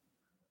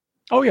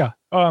 Oh, yeah.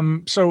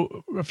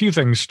 So a few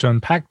things to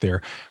unpack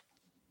there.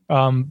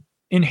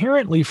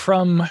 Inherently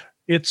from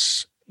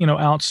its,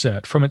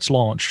 outset, from its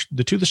launch,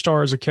 the To the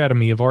Stars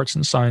Academy of Arts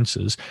and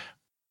Sciences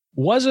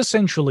was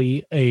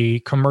essentially a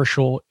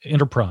commercial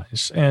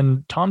enterprise,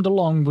 and Tom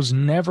DeLonge was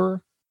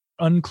never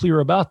unclear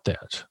about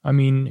that. I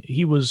mean,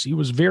 he was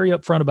very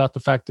upfront about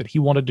the fact that he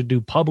wanted to do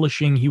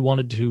publishing. He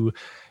wanted to,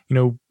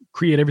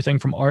 create everything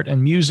from art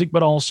and music,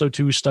 but also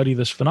to study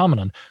this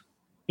phenomenon.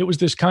 It was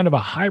this kind of a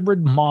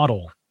hybrid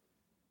model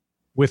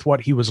with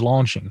what he was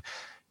launching,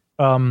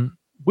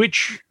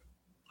 which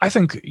I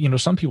think,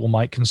 some people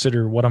might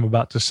consider what I'm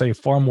about to say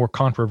far more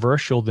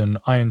controversial than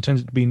I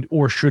intended to be,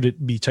 or should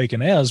it be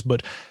taken as,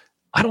 but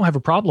I don't have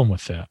a problem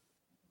with that.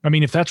 I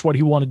mean, if that's what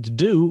he wanted to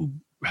do,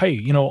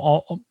 hey,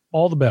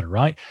 all the better,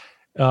 right?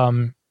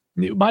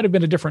 It might have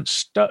been a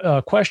different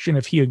question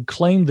if he had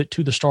claimed that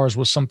To the Stars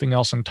was something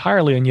else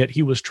entirely, and yet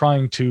he was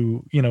trying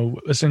to,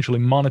 essentially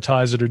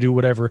monetize it or do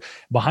whatever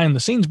behind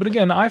the scenes. But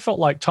again, I felt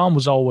like Tom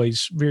was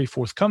always very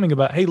forthcoming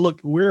about, hey,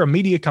 look, we're a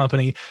media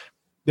company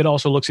that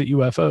also looks at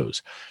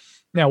UFOs.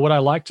 Now, would I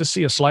like to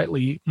see a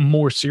slightly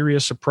more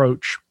serious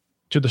approach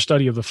to the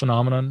study of the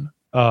phenomenon?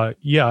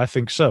 Yeah, I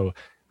think so.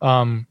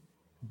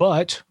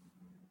 But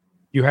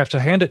you have to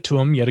hand it to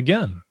him yet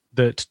again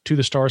that To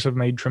the Stars have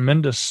made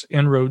tremendous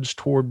inroads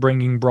toward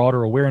bringing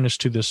broader awareness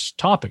to this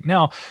topic.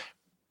 Now,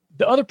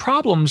 the other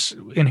problems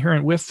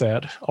inherent with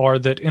that are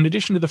that, in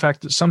addition to the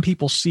fact that some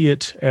people see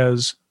it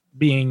as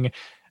being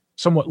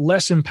somewhat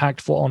less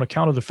impactful on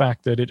account of the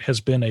fact that it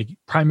has been a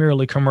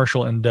primarily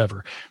commercial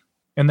endeavor,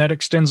 and that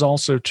extends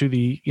also to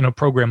the,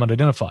 program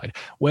Unidentified.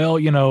 Well,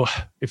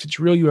 if it's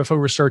real UFO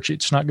research,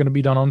 it's not going to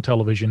be done on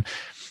television.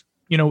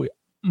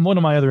 One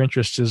of my other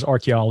interests is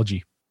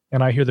archaeology.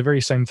 And I hear the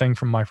very same thing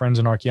from my friends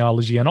in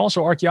archaeology, and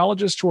also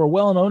archaeologists who are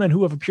well-known and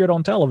who have appeared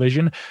on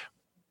television.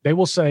 They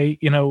will say,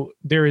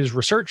 there is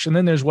research and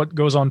then there's what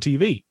goes on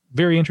TV.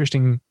 Very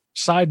interesting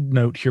side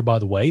note here, by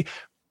the way.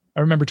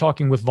 I remember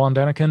talking with Von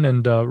Daniken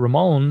and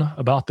Ramon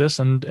about this,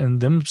 and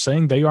them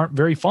saying they aren't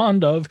very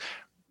fond of,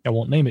 I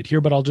won't name it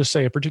here, but I'll just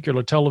say a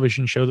particular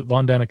television show that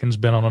Von Daniken's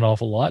been on an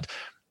awful lot.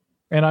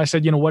 And I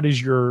said, what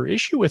is your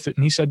issue with it?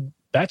 And he said,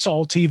 that's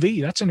all TV.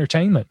 That's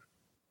entertainment.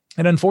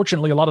 And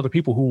unfortunately, a lot of the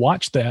people who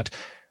watch that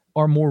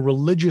are more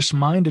religious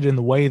minded in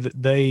the way that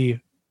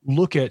they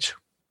look at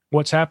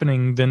what's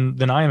happening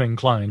than I am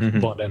inclined,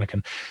 Von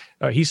Daniken.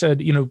 He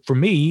said, for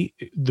me,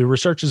 the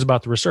research is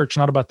about the research,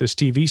 not about this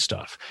TV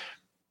stuff.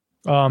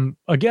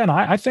 Again,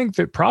 I think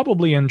that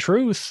probably in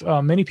truth,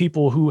 many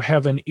people who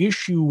have an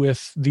issue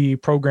with the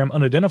program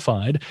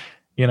Unidentified,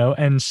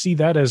 and see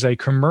that as a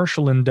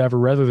commercial endeavor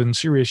rather than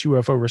serious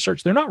UFO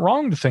research, they're not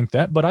wrong to think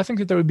that, but I think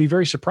that they would be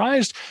very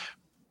surprised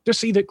to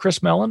see that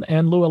Chris Mellon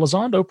and Lou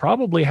Elizondo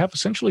probably have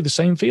essentially the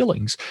same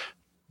feelings.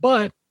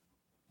 But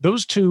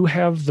those two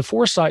have the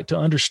foresight to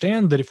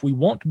understand that if we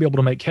want to be able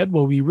to make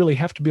headway, we really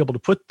have to be able to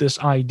put this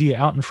idea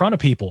out in front of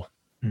people.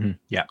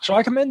 Yeah. So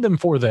I commend them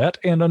for that.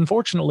 And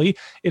unfortunately,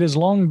 it has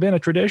long been a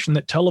tradition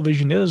that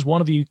television is one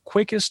of the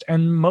quickest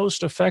and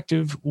most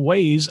effective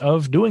ways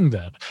of doing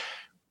that.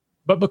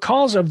 But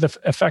because of the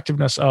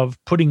effectiveness of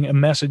putting a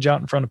message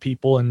out in front of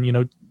people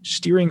and,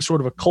 steering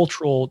sort of a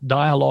cultural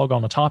dialogue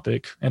on a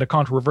topic, and a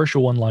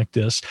controversial one like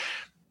this,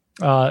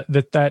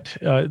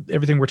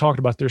 everything we're talking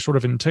about there sort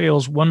of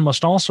entails, one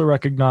must also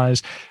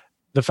recognize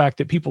the fact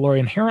that people are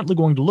inherently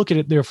going to look at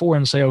it, therefore,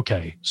 and say,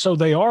 okay, so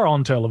they are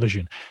on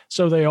television.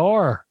 So they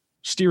are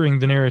steering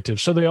the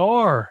narrative. So they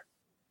are,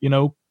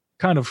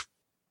 kind of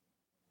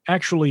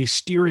actually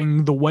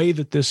steering the way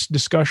that this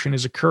discussion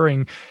is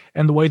occurring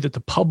and the way that the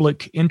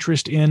public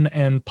interest in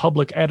and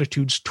public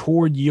attitudes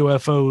toward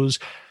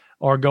UFOs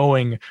are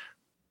going.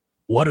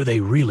 What are they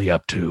really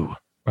up to?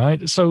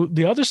 Right. So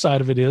the other side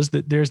of it is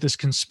that there's this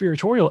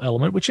conspiratorial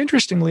element, which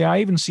interestingly, I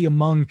even see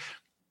among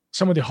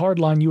some of the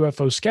hardline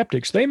UFO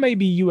skeptics. They may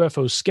be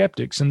UFO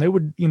skeptics and they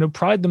would,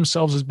 pride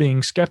themselves as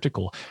being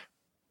skeptical,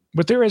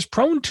 but they're as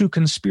prone to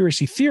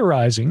conspiracy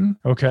theorizing.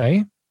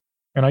 Okay.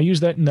 And I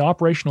use that in the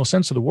operational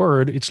sense of the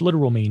word, its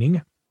literal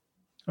meaning.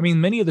 I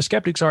mean, many of the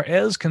skeptics are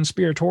as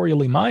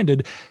conspiratorially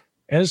minded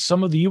as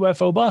some of the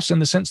UFO buffs in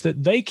the sense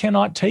that they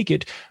cannot take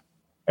it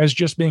as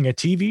just being a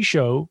TV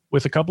show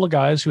with a couple of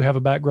guys who have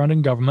a background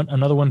in government,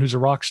 another one who's a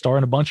rock star,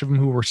 and a bunch of them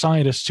who were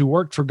scientists who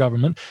worked for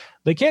government.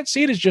 They can't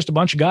see it as just a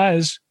bunch of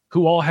guys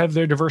who all have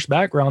their diverse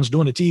backgrounds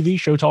doing a TV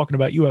show talking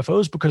about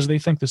UFOs because they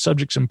think the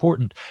subject's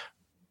important.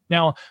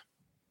 Now,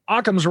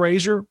 Occam's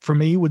razor for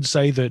me would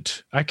say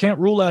that I can't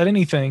rule out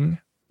anything.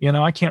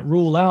 I can't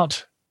rule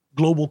out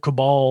global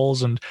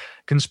cabals and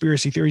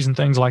conspiracy theories and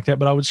things like that.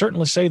 But I would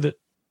certainly say that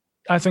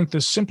I think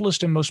the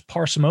simplest and most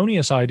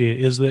parsimonious idea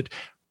is that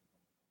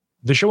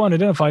the show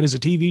Unidentified is a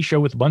TV show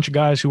with a bunch of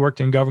guys who worked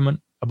in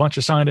government, a bunch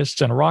of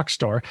scientists, and a rock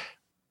star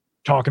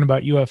talking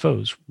about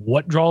UFOs.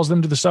 What draws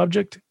them to the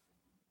subject?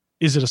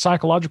 Is it a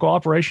psychological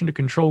operation to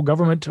control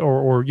government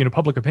or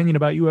public opinion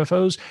about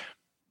UFOs?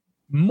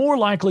 More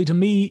likely to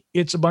me,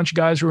 it's a bunch of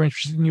guys who are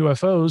interested in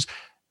UFOs.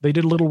 They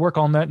did a little work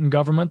on that in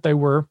government. They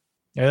were,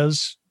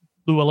 as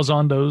Lou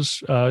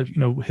Elizondo's,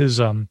 his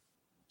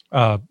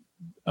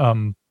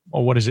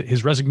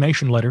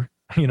resignation letter,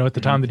 at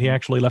the time that he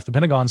actually left the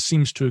Pentagon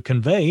seems to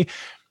convey,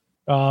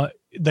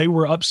 they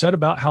were upset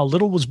about how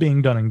little was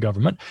being done in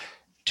government.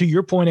 To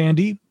your point,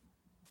 Andy,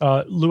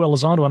 Lou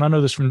Elizondo, and I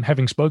know this from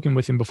having spoken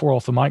with him before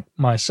off the mic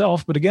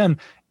myself, but again,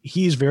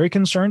 he's very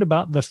concerned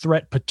about the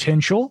threat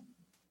potential,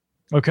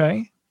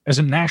 okay, as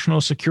a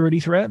national security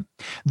threat.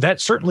 That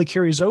certainly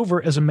carries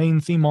over as a main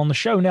theme on the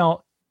show.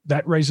 Now,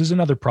 that raises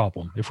another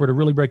problem if we're to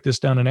really break this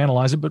down and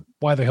analyze it, but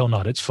why the hell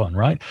not? It's fun,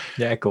 right?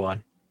 Yeah, go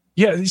on.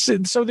 Yeah.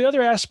 So the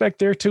other aspect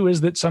there too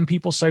is that some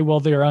people say,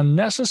 well, they're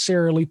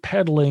unnecessarily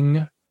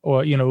peddling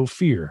or,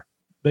 fear.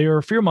 They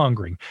are fear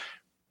mongering.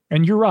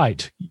 And you're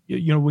right.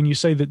 When you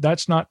say that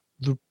that's not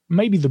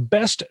maybe the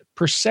best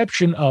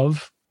perception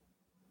of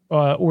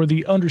or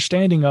the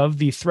understanding of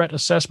the threat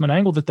assessment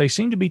angle that they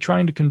seem to be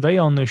trying to convey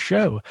on this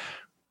show.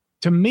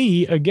 To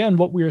me, again,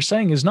 what we are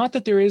saying is not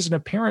that there is an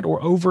apparent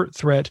or overt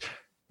threat,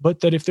 but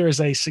that if there is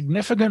a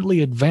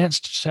significantly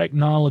advanced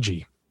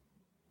technology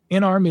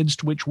in our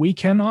midst which we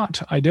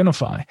cannot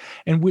identify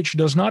and which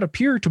does not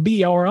appear to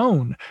be our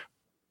own,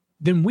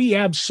 then we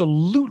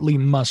absolutely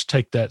must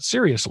take that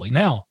seriously.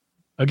 Now,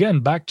 again,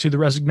 back to the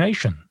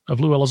resignation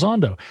of Lou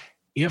Elizondo.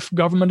 If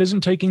government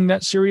isn't taking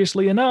that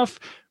seriously enough,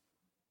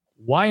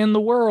 why in the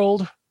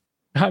world?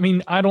 I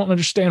mean, I don't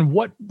understand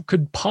what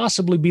could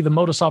possibly be the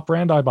modus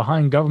operandi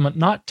behind government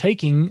not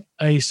taking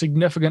a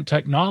significant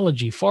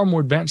technology far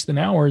more advanced than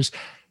ours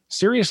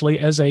seriously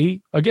as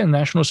again,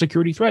 national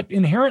security threat.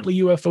 Inherently,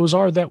 UFOs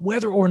are that,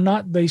 whether or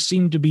not they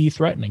seem to be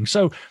threatening.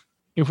 So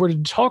if we're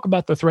to talk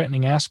about the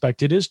threatening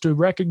aspect, it is to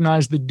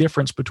recognize the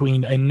difference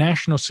between a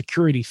national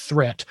security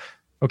threat,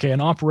 okay,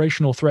 an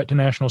operational threat to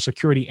national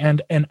security,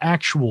 and an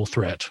actual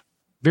threat.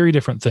 Very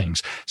different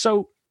things.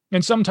 So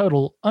in sum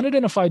total,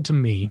 Unidentified to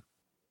me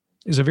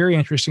is a very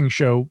interesting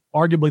show,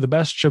 arguably the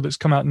best show that's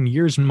come out in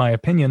years, in my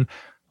opinion,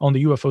 on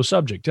the UFO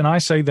subject. And I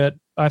say that,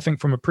 I think,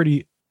 from a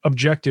pretty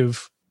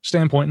objective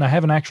standpoint, and I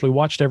haven't actually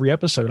watched every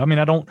episode. I mean,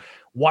 I don't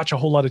watch a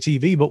whole lot of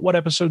TV, but what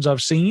episodes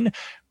I've seen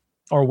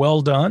are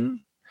well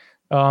done.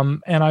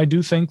 And I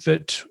do think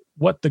that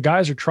what the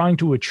guys are trying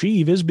to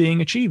achieve is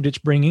being achieved. It's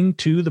bringing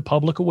to the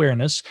public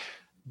awareness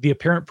the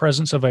apparent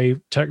presence of a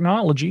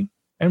technology,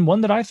 and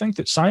one that I think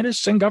that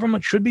scientists and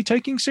government should be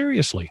taking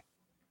seriously.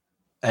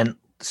 And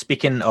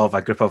speaking of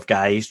a group of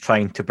guys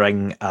trying to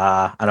bring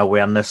an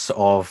awareness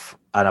of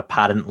an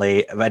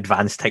apparently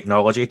advanced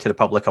technology to the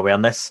public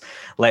awareness,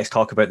 let's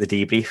talk about the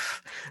debrief.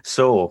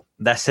 So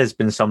this has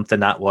been something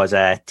that was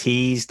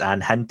teased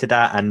and hinted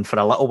at, and for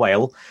a little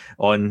while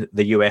on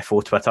the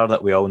UFO Twitter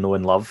that we all know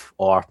and love,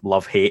 or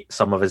love-hate.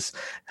 Some of us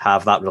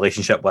have that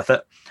relationship with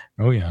it.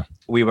 Oh, yeah.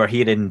 We were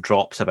hearing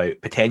drops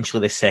about potentially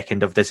the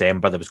 2nd of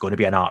December, there was going to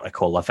be an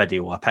article, a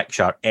video, a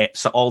picture.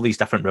 So all these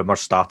different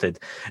rumours started.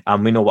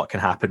 And we know what can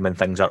happen when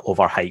things are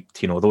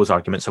overhyped. Those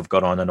arguments have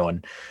gone on and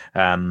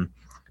on.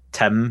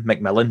 Tim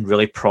McMillan,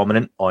 really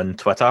prominent on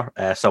Twitter.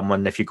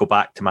 Someone, if you go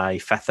back to my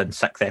 5th and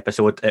 6th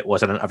episode, it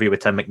was an interview with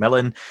Tim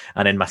McMillan.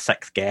 And then my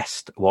 6th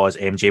guest was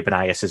MJ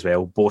Benias as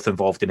well, both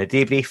involved in a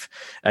debrief,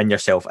 and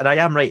yourself. And I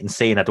am right in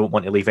saying, I don't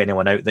want to leave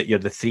anyone out, that you're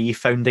the 3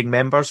 founding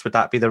members. Would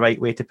that be the right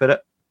way to put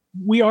it?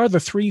 We are the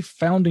 3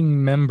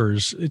 founding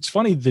members. It's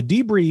funny, the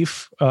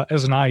debrief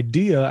as an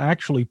idea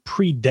actually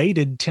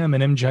predated Tim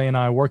and MJ and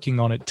I working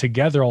on it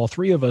together, all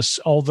 3 of us,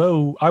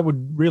 although I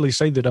would really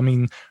say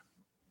that,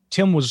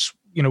 Tim was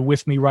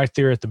with me right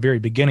there at the very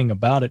beginning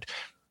about it,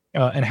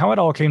 and how it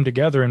all came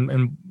together,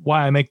 and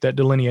why I make that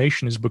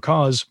delineation is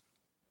because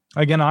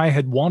again, I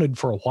had wanted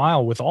for a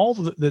while, with all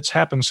that's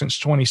happened since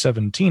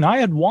 2017, I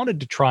had wanted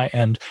to try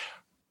and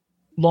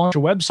launch a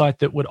website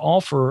that would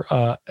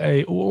offer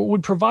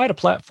would provide a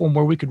platform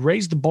where we could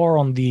raise the bar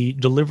on the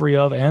delivery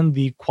of and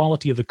the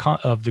quality of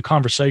the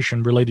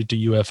conversation related to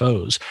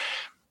UFOs.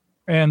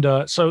 And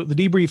so the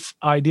debrief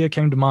idea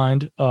came to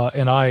mind,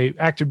 and I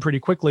acted pretty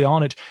quickly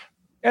on it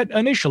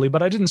initially,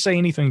 but I didn't say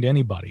anything to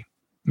anybody.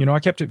 I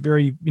kept it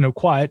very,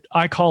 quiet.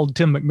 I called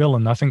Tim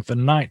McMillan, I think the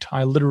night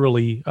I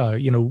literally,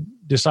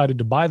 decided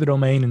to buy the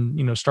domain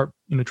and, start,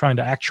 trying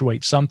to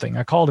actuate something.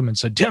 I called him and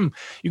said, Tim,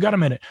 you got a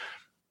minute?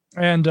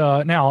 And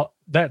now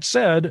that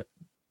said,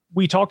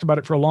 we talked about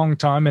it for a long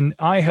time, and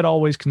I had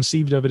always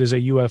conceived of it as a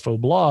UFO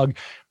blog.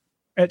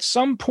 At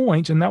some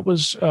point, and that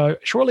was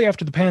shortly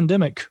after the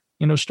pandemic,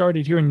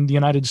 started here in the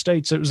United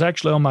States. It was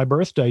actually on my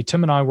birthday.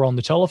 Tim and I were on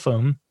the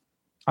telephone.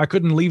 I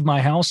couldn't leave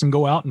my house and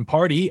go out and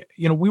party.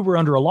 We were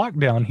under a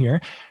lockdown here.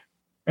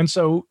 And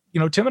so,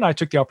 Tim and I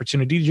took the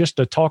opportunity just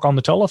to talk on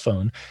the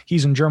telephone.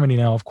 He's in Germany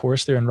now, of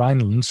course, they're in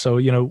Rhineland. So,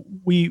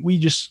 we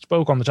just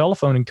spoke on the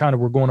telephone and kind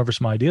of were going over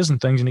some ideas and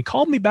things. And he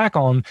called me back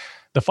on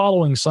the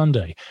following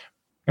Sunday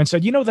and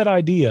said, that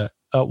idea,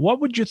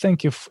 what would you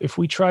think if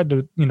we tried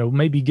to,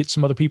 maybe get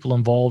some other people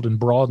involved and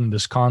broaden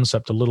this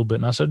concept a little bit?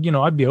 And I said,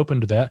 I'd be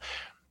open to that.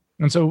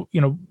 And so,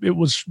 it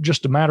was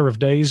just a matter of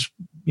days,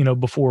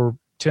 before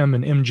Tim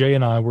and MJ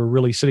and I were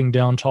really sitting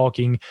down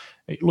talking,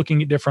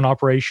 looking at different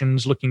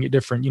operations, looking at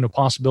different,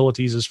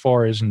 possibilities as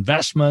far as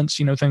investments,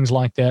 things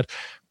like that.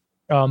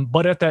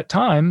 But at that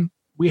time,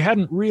 we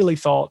hadn't really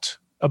thought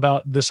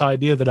about this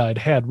idea that I'd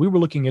had. We were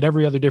looking at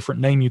every other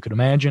different name you could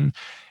imagine.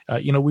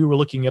 We were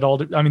looking at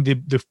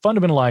the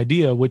fundamental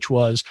idea, which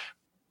was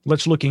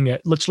let's look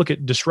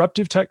at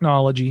disruptive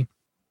technology.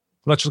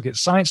 Let's look at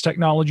science,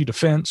 technology,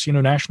 defense,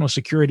 national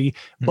security,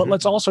 but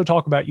let's also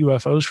talk about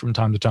UFOs from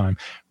time to time.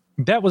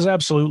 That was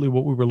absolutely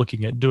what we were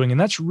looking at doing. And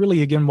that's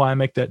really, again, why I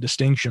make that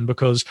distinction,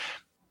 because,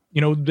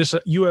 this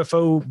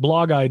UFO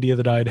blog idea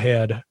that I'd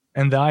had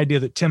and the idea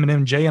that Tim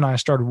and MJ and I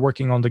started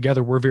working on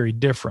together were very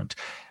different.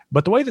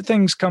 But the way that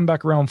things come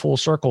back around full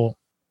circle,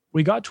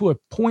 we got to a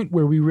point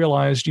where we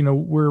realized,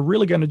 we're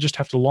really going to just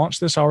have to launch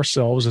this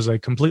ourselves as a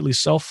completely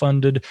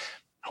self-funded,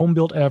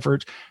 home-built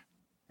effort.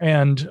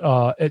 And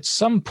at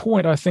some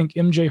point, I think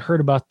MJ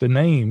heard about the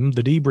name,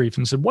 the debrief,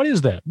 and said, what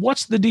is that?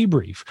 What's the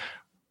debrief?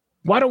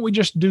 Why don't we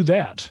just do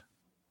that?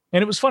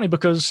 And it was funny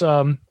because,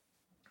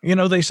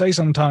 they say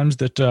sometimes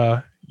that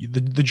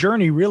the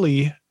journey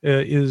really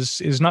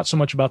is not so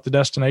much about the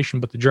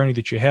destination, but the journey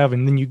that you have.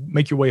 And then you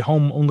make your way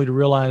home only to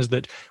realize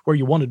that where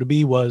you wanted to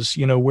be was,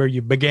 where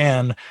you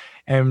began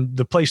and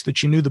the place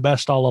that you knew the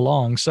best all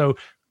along. So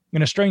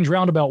in a strange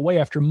roundabout way,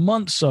 after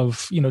months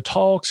of,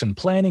 talks and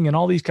planning and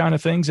all these kind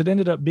of things, it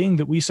ended up being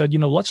that we said,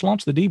 let's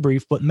launch the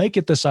debrief, but make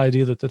it this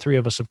idea that the three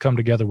of us have come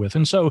together with.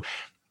 And so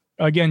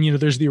again,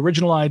 there's the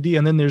original idea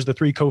and then there's the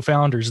three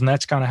co-founders, and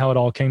that's kind of how it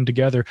all came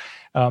together.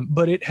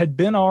 But it had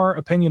been our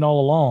opinion all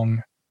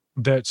along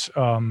that,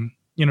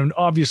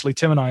 obviously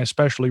Tim and I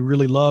especially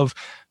really love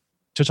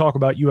to talk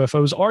about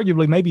UFOs,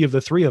 arguably maybe of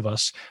the three of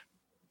us.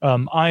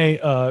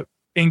 I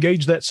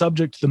engage that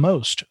subject the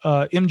most.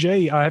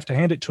 MJ, I have to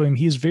hand it to him.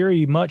 He's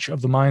very much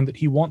of the mind that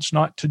he wants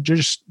not to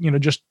just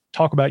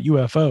talk about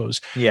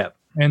UFOs. Yeah.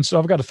 And so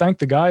I've got to thank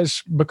the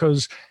guys,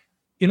 because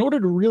in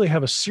order to really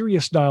have a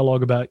serious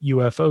dialogue about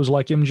UFOs,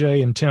 like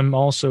MJ and Tim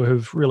also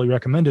have really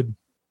recommended,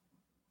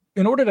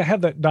 in order to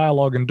have that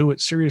dialogue and do it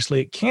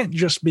seriously, it can't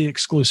just be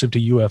exclusive to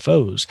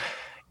UFOs.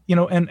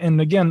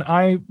 And again,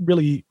 I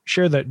really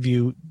share that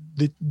view.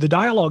 The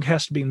dialogue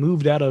has to be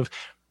moved out of,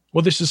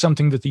 well, this is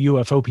something that the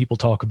UFO people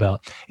talk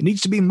about. It needs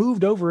to be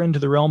moved over into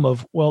the realm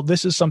of, well,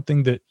 this is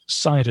something that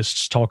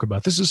scientists talk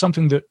about. This is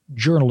something that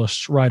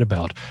journalists write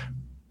about.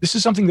 This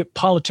is something that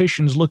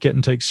politicians look at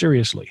and take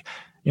seriously.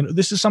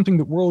 This is something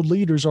that world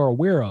leaders are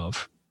aware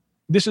of.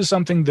 This is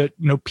something that,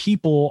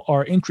 people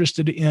are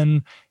interested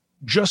in,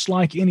 just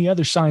like any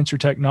other science or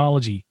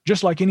technology,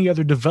 just like any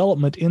other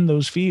development in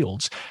those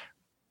fields.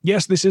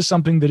 Yes, this is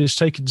something that is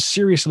taken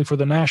seriously for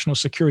the national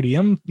security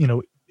and,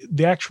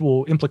 the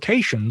actual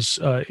implications,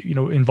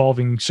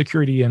 involving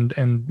security and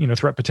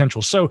threat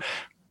potential. So,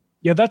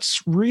 yeah,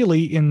 that's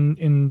really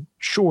in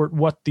short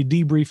what the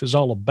debrief is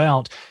all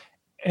about.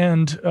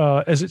 And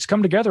as it's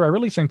come together, I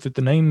really think that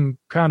the name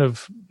kind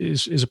of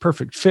is a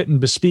perfect fit and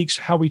bespeaks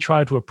how we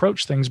try to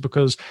approach things,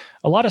 because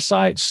a lot of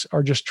sites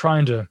are just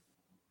trying to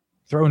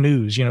throw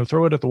news,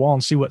 throw it at the wall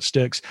and see what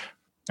sticks.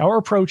 Our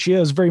approach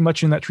is very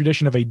much in that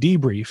tradition of a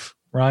debrief,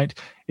 right?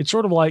 It's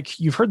sort of like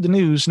you've heard the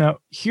news. Now,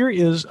 here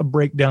is a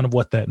breakdown of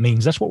what that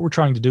means. That's what we're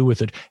trying to do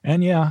with it.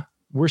 And yeah,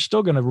 we're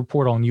still going to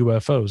report on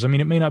UFOs. I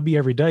mean, it may not be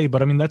every day,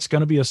 but I mean, that's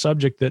going to be a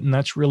subject and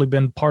that's really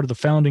been part of the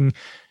founding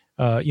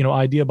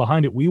idea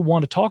behind it. We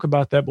want to talk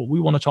about that, but we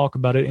want to talk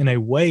about it in a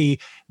way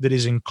that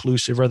is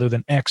inclusive rather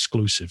than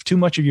exclusive. Too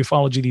much of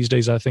ufology these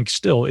days, I think,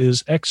 still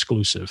is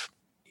exclusive.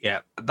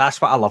 Yeah,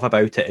 that's what I love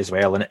about it as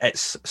well. And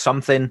it's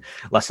something,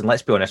 listen,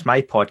 let's be honest,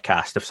 my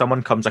podcast, if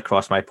someone comes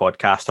across my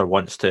podcast or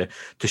wants to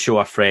show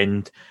a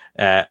friend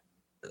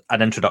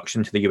an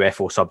introduction to the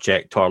UFO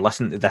subject, or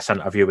listen to this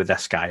interview with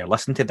this guy, or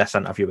listen to this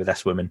interview with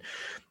this woman,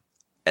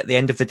 at the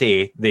end of the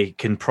day, they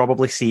can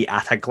probably see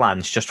at a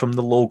glance, just from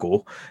the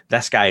logo,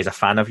 this guy is a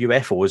fan of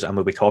UFOs, and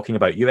we'll be talking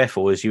about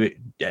UFOs,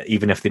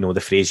 even if they know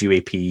the phrase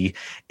UAP,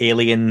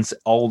 aliens,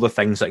 all the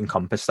things that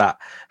encompass that.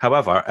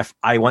 However, if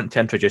I want to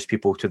introduce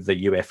people to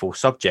the UFO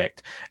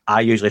subject,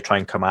 I usually try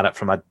and come at it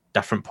from a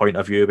different point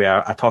of view,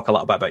 where I talk a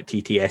little bit about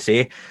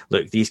TTSA.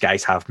 Look, these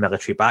guys have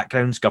military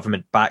backgrounds,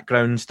 government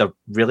backgrounds. They're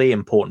really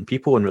important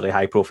people in really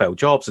high profile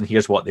jobs, and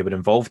here's what they were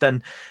involved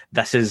in.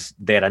 This is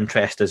their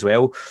interest as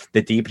well.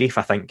 The debrief,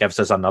 I think,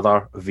 gives us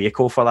another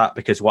vehicle for that,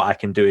 because what I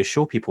can do is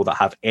show people that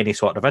have any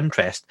sort of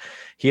interest.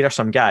 Here are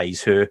some guys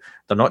who,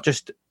 they're not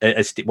just,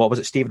 what was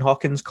it Stephen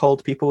Hawkins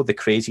called people? The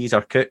crazies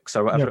or kooks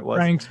or whatever it was.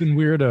 Cranks and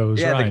weirdos,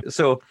 yeah, right.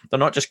 So they're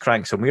not just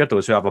cranks and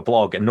weirdos who have a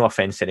blog, and no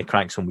offense to any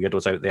cranks and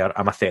weirdos out there.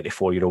 I'm a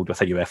 34-year-old with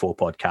a UFO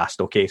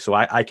podcast, okay? So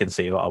I can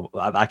say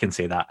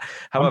that.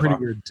 However, I'm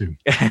pretty weird too.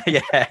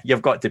 Yeah,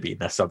 you've got to be in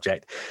this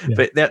subject.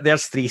 Yeah. But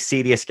there's three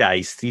serious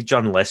guys, three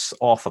journalists,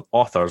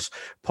 authors,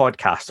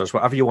 podcasters,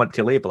 whatever you want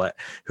to label it,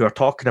 who are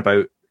talking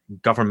about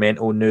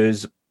governmental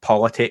news,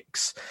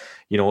 politics,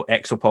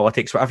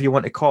 exopolitics, whatever you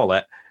want to call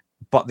it.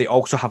 But they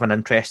also have an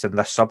interest in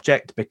this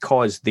subject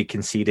because they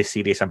can see the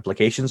serious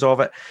implications of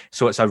it.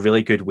 So it's a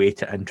really good way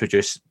to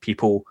introduce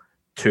people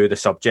to the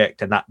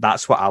subject, and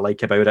that's what I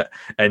like about it.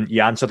 And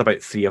you answered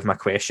about 3 of my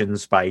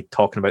questions by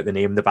talking about the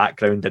name, the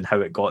background, and how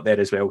it got there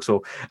as well.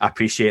 So I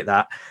appreciate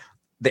that.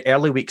 The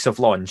early weeks of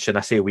launch, and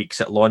I say weeks,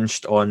 it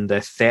launched on the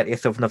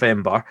 30th of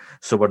November,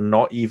 so we're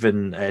not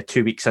even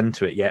 2 weeks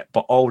into it yet,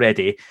 but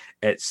already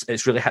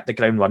it's really hit the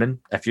ground running.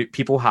 If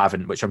people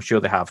haven't, which I'm sure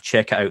they have,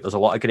 check it out. There's a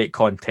lot of great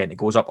content. It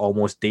goes up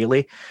almost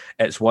daily.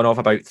 It's one of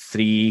about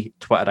 3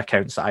 Twitter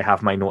accounts that I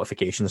have my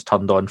notifications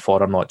turned on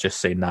for. I'm not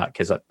just saying that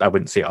because I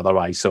wouldn't say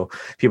otherwise, so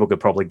people could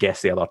probably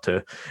guess the other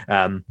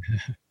 2.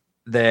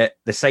 The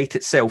site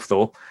itself,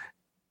 though,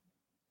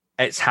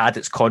 it's had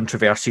its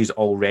controversies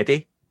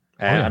already.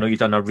 I know you've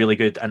done a really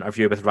good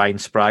interview with Ryan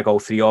Sprague, all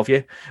 3 of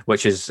you,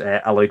 which has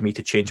allowed me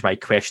to change my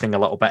questioning a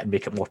little bit and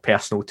make it more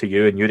personal to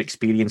you and your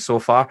experience so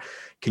far.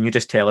 Can you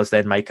just tell us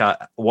then,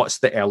 Micah, what's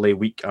the early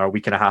week or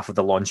week and a half of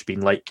the launch been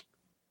like?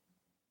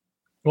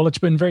 Well, it's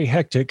been very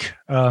hectic.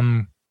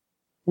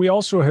 We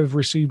also have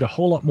received a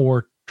whole lot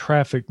more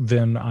traffic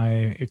than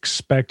I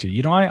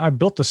expected. I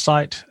built the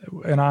site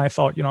and I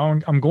thought,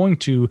 I'm going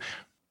to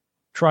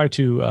try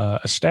to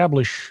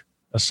establish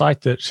a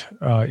site that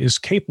is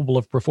capable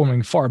of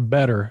performing far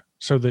better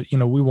so that,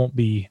 we won't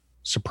be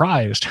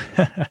surprised.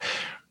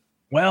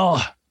 Well,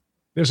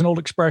 there's an old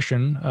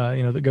expression,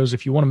 that goes,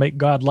 if you want to make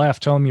God laugh,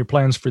 tell him your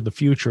plans for the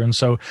future. And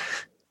so,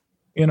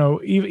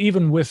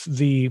 even with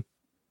the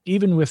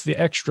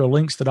extra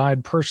links that I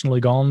had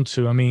personally gone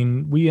to,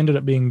 we ended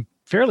up being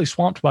fairly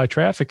swamped by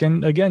traffic.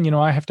 And again,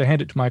 I have to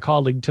hand it to my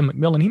colleague, Tim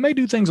McMillan. He may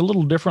do things a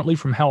little differently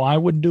from how I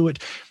would do it.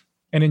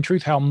 And in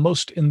truth, how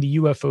most in the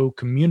UFO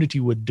community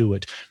would do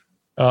it.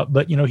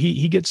 But,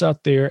 he gets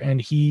out there and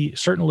he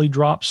certainly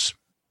drops,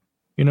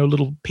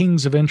 little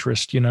pings of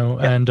interest,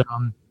 and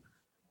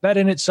that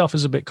in itself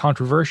is a bit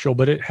controversial,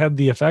 but it had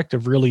the effect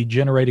of really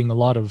generating a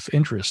lot of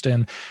interest.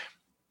 And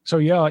so,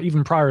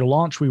 even prior to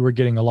launch, we were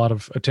getting a lot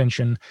of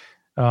attention.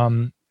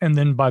 And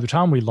then by the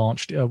time we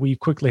launched, we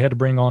quickly had to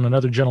bring on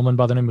another gentleman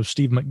by the name of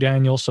Steve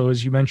McDaniel. So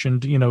as you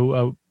mentioned, Tim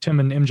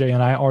and MJ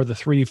and I are the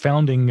 3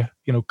 founding,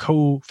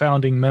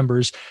 co-founding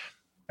members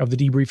of the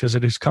debrief as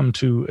it has come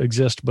to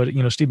exist. But,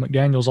 Steve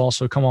McDaniel's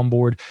also come on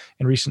board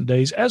in recent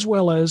days, as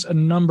well as a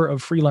number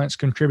of freelance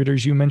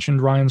contributors. You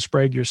mentioned Ryan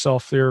Sprague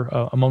yourself there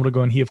a moment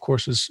ago, and he, of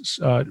course, has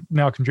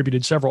now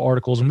contributed several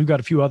articles, and we've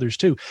got a few others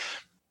too.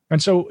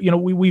 And so,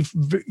 we've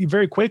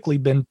very quickly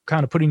been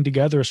kind of putting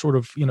together a sort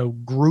of,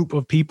 group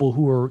of people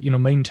who are,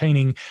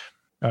 maintaining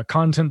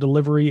content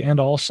delivery and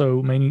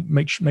also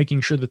making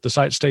sure that the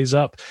site stays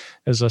up,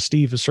 as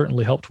Steve has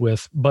certainly helped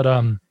with. But,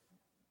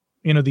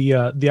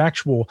 the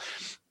actual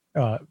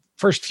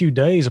first few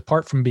days,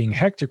 apart from being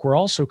hectic, were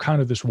also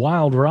kind of this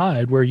wild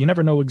ride where you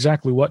never know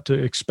exactly what to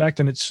expect.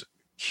 And it's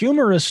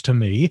humorous to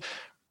me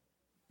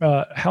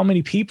how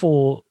many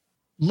people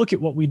look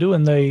at what we do.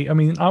 And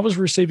I was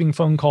receiving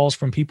phone calls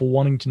from people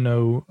wanting to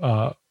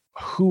know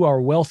who our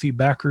wealthy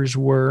backers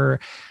were.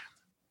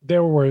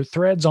 There were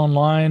threads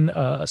online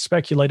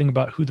speculating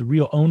about who the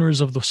real owners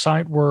of the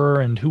site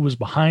were and who was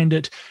behind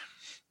it.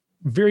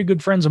 Very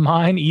good friends of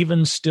mine,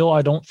 even still,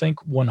 I don't think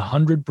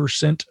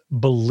 100%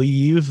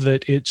 believe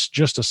that it's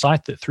just a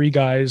site that 3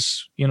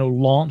 guys,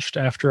 launched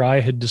after I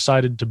had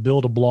decided to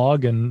build a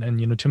blog. And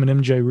Tim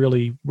and MJ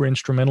really were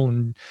instrumental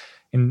in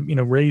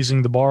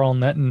raising the bar on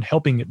that and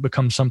helping it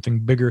become something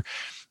bigger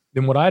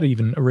than what I'd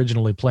even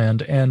originally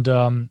planned.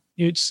 And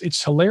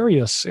it's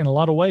hilarious in a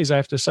lot of ways, I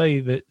have to say,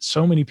 that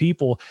so many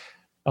people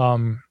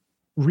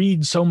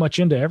read so much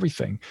into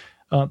everything.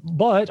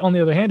 But on the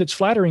other hand, it's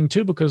flattering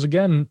too, because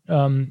again,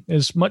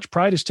 as much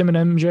pride as Tim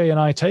and MJ and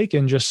I take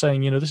in just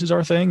saying, this is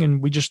our thing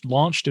and we just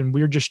launched and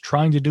we're just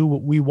trying to do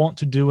what we want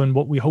to do and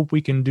what we hope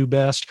we can do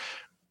best.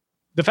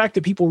 the fact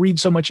that people read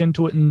so much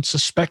into it and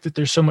suspect that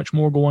there's so much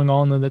more going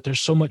on and that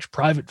there's so much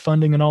private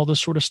funding and all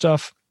this sort of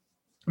stuff,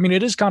 I mean,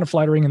 it is kind of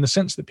flattering in the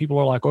sense that people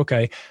are like,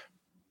 okay,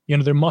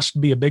 there must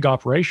be a big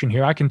operation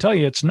here. I can tell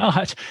you it's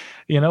not.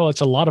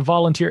 It's a lot of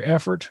volunteer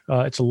effort.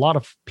 It's a lot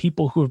of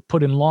people who have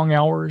put in long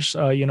hours,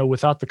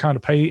 without the kind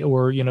of pay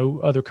or,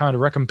 other kind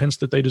of recompense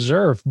that they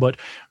deserve. But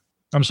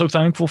I'm so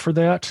thankful for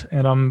that.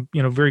 And I'm,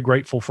 very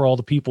grateful for all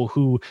the people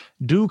who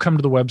do come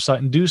to the website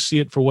and do see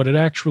it for what it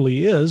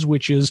actually is,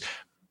 which is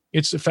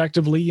it's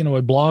effectively,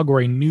 a blog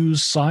or a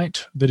news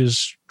site that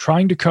is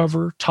trying to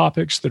cover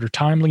topics that are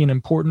timely and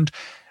important,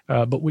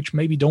 but which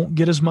maybe don't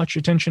get as much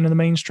attention in the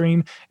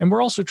mainstream. And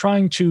we're also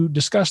trying to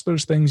discuss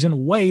those things in a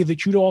way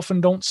that you often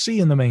don't see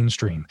in the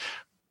mainstream.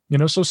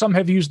 So some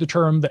have used the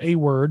term, the A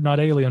word, not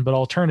alien, but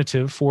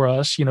alternative for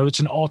us. It's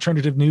an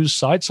alternative news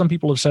site. Some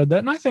people have said that,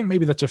 and I think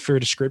maybe that's a fair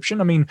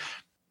description. I mean,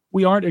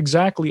 we aren't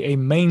exactly a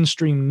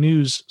mainstream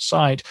news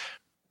site,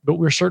 but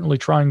we're certainly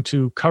trying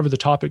to cover the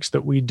topics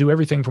that we do,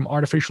 everything from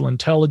artificial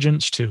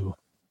intelligence to,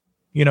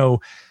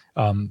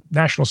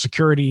 national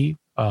security,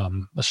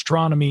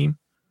 astronomy.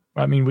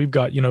 I mean, we've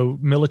got,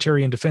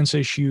 military and defense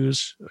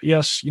issues.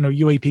 Yes,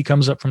 UAP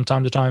comes up from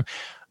time to time,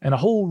 and a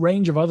whole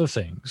range of other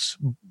things.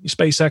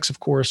 SpaceX, of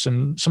course,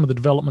 and some of the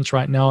developments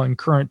right now and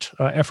current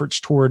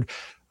efforts toward,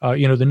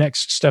 the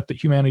next step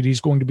that humanity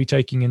is going to be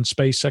taking in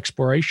space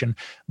exploration.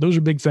 Those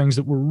are big things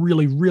that we're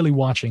really, really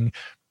watching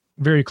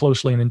very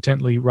closely and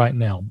intently right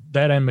now,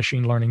 that and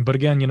machine learning. But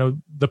again,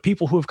 the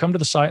people who have come to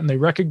the site and they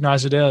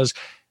recognize it as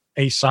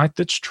a site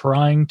that's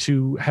trying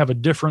to have a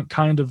different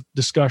kind of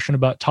discussion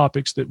about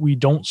topics that we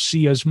don't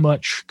see as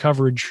much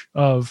coverage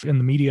of in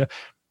the media.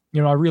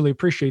 I really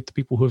appreciate the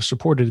people who have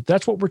supported it.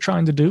 That's what we're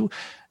trying to do.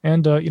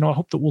 And, I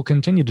hope that we'll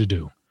continue to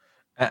do.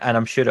 And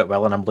I'm sure it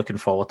will, and I'm looking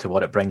forward to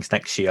what it brings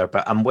next year.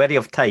 But I'm wary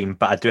of time,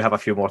 but I do have a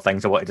few more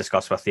things I want to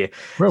discuss with you.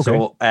 Okay.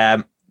 So,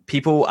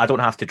 people, I don't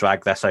have to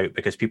drag this out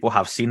because people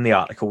have seen the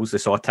articles. They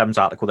saw Tim's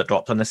article that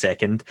dropped on the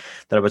 2nd.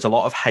 There was a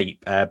lot of hype.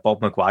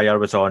 Bob Maguire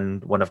was on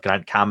one of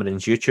Grant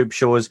Cameron's YouTube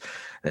shows.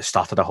 It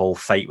started a whole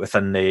fight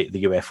within the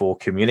UFO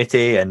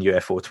community and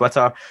UFO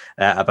Twitter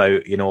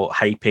about,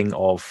 hyping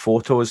of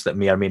photos that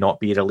may or may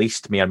not be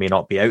released, may or may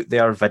not be out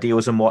there,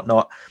 videos and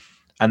whatnot.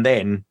 And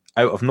then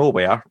out of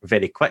nowhere,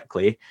 very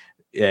quickly,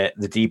 the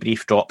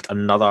debrief dropped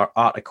another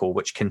article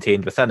which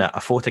contained within it a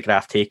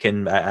photograph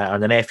taken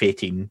on an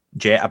F-18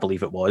 jet, I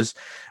believe it was,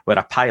 where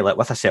a pilot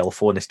with a cell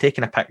phone is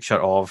taking a picture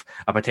of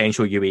a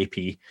potential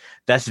UAP.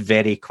 This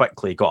very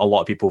quickly got a lot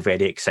of people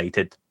very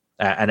excited,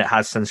 and it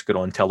has since gone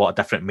on to a lot of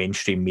different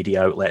mainstream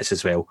media outlets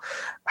as well.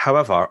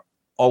 However,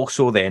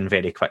 also then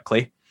very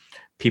quickly,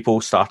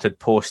 people started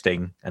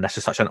posting, and this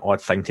is such an odd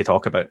thing to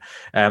talk about,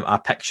 a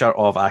picture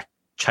of a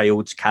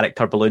child's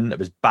character balloon that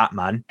was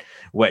Batman,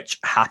 which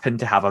happened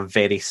to have a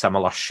very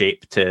similar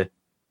shape to,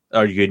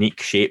 or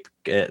unique shape,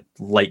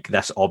 like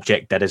this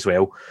object did as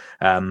well.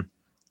 I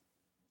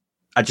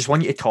just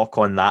want you to talk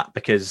on that,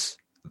 because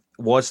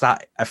was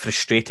that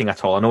frustrating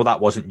at all? I know that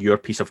wasn't your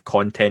piece of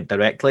content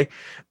directly,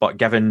 but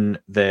given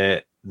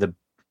the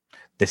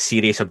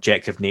serious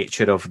objective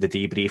nature of the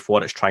debrief,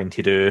 what it's trying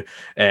to do,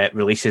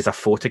 releases a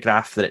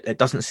photograph that it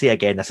doesn't say,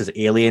 again, this is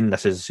alien,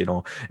 this is,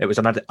 it was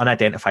an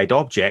unidentified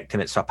object,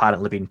 and it's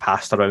apparently been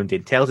passed around the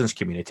intelligence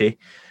community.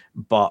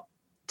 But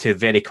to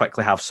very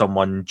quickly have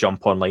someone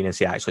jump online and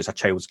say, actually, it's a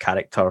child's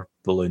character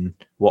balloon.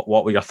 What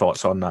were your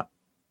thoughts on that?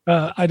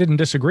 I didn't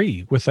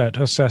disagree with that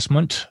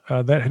assessment.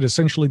 That had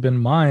essentially been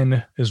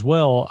mine as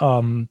well.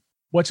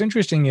 What's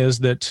interesting is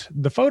that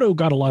the photo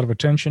got a lot of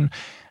attention,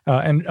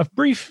 and a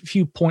brief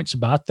few points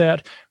about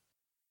that.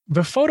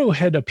 The photo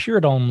had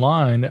appeared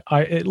online,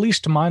 at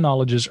least to my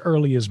knowledge, as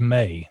early as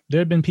May. There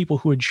had been people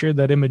who had shared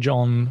that image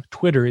on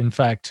Twitter, in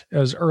fact,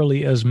 as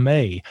early as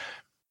May.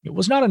 It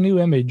was not a new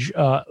image.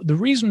 The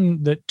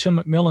reason that Tim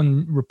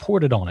McMillan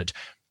reported on it,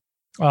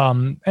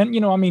 and,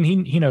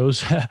 he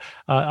knows,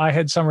 I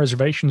had some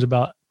reservations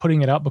about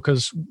putting it out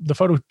because the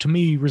photo to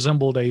me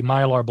resembled a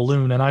Mylar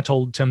balloon. And I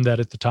told Tim that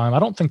at the time. I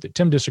don't think that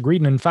Tim disagreed.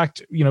 And in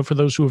fact, for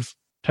those who have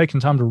taken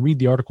time to read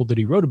the article that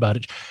he wrote about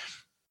it,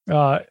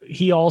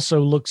 he also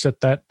looks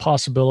at that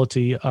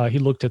possibility. He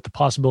looked at the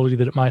possibility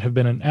that it might have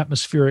been an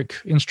atmospheric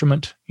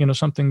instrument,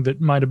 something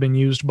that might have been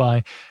used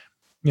by,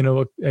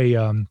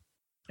 a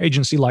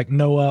agency like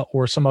NOAA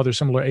or some other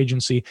similar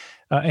agency.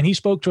 And he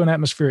spoke to an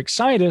atmospheric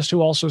scientist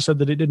who also said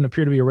that it didn't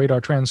appear to be a radar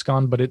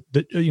transcon, but it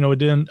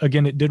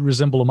did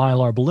resemble a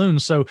Mylar balloon.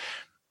 So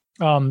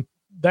the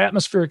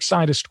atmospheric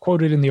scientist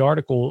quoted in the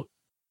article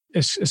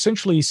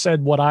essentially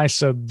said what I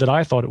said that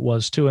I thought it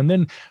was too. And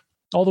then,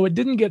 although it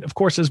didn't get, of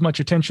course, as much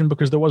attention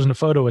because there wasn't a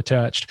photo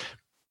attached,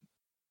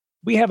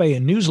 we have a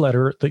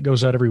newsletter that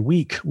goes out every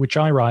week, which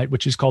I write,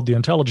 which is called the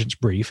Intelligence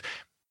Brief.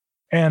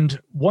 And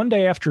one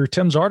day after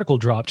Tim's article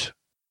dropped,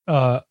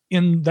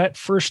 in that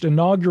first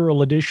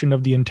inaugural edition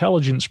of the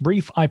Intelligence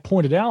Brief, I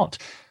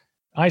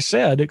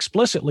said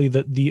explicitly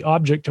that the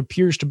object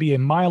appears to be a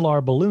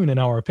Mylar balloon in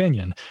our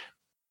opinion.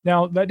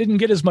 Now, that didn't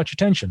get as much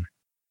attention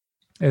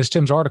as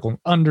Tim's article,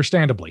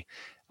 understandably.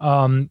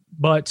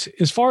 But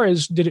as far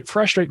as did it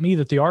frustrate me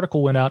that the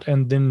article went out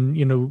and then,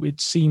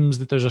 it seems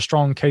that there's a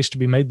strong case to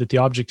be made that the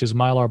object is a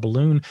Mylar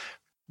balloon,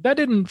 that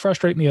didn't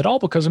frustrate me at all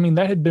because,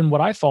 that had been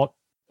what I thought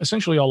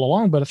essentially all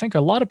along. But I think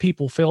a lot of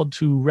people failed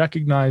to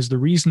recognize the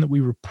reason that we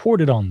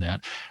reported on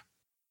that.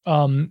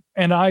 And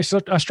I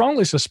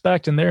strongly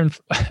suspect, and there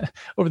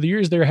over the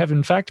years there have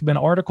in fact been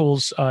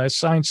articles,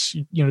 science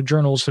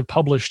journals have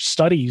published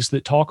studies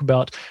that talk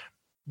about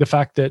the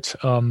fact that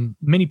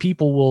many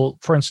people will,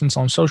 for instance,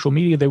 on social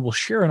media, they will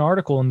share an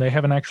article and they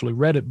haven't actually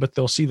read it, but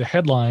they'll see the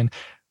headline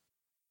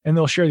and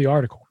they'll share the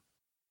article.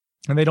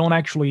 And they don't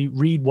actually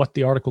read what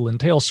the article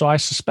entails. So I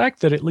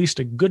suspect that at least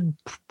a good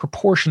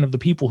proportion of the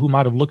people who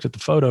might have looked at the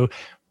photo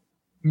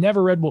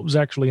never read what was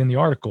actually in the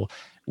article,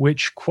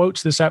 which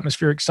quotes this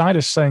atmospheric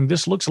scientist saying,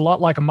 "This looks a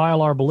lot like a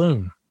Mylar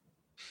balloon."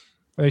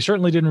 They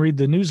certainly didn't read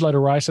the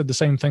newsletter where I said the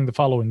same thing the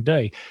following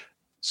day.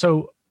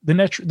 So the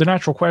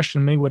natural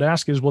question me would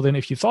ask is, well, then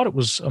if you thought it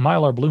was a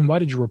Mylar balloon, why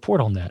did you report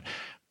on that?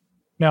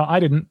 Now, I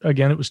didn't.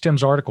 Again, it was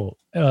Tim's article.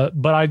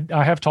 But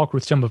I have talked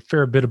with Tim a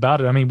fair bit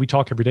about it. We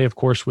talk every day, of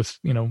course, with,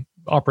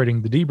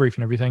 operating the debrief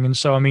and everything. And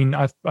so,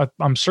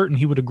 I'm certain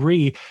he would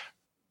agree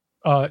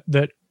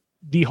that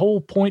the whole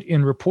point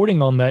in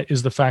reporting on that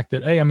is the fact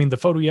that, the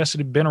photo, yes, it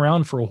had been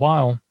around for a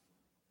while,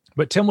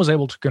 but Tim was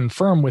able to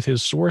confirm with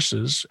his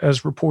sources,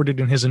 as reported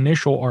in his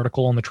initial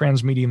article on the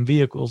transmedium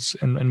vehicles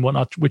and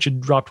whatnot, which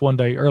had dropped one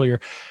day earlier.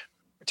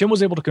 Tim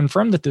was able to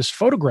confirm that this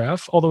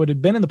photograph, although it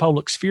had been in the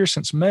public sphere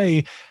since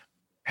May,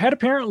 had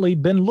apparently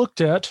been looked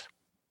at,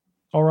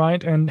 all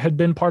right, and had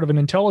been part of an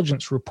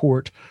intelligence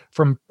report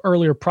from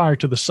earlier prior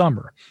to the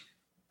summer.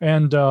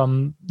 And,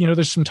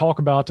 there's some talk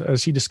about,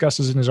 as he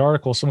discusses in his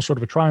article, some sort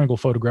of a triangle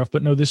photograph.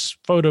 But no, this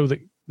photo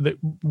that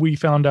we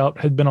found out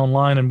had been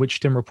online and which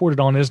Tim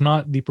reported on is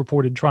not the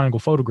purported triangle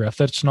photograph.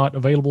 That's not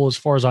available as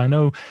far as I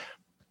know.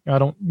 I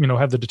don't,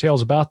 have the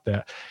details about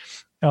that.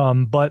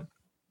 But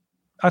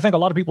I think a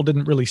lot of people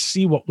didn't really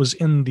see what was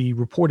in the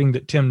reporting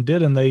that Tim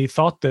did, and they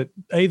thought that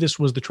A, this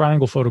was the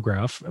triangle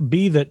photograph,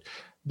 B, that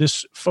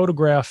this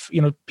photograph,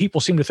 people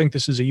seem to think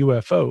this is a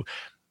UFO.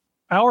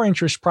 Our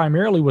interest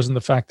primarily was in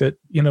the fact that,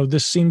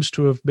 this seems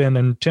to have been,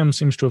 and Tim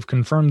seems to have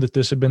confirmed that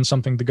this had been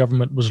something the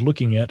government was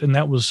looking at, and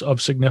that was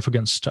of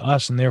significance to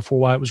us, and therefore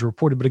why it was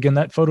reported. But again,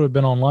 that photo had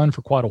been online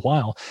for quite a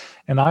while,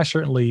 and I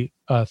certainly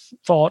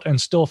thought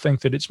and still think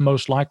that it's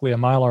most likely a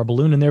Mylar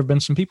balloon, and there have been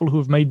some people who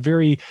have made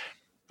very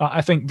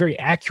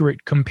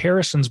accurate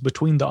comparisons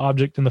between the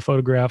object in the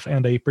photograph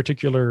and a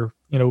particular,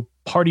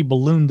 party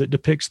balloon that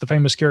depicts the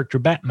famous character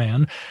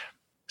Batman.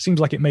 Seems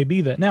like it may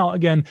be that. Now,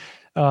 again,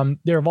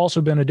 there have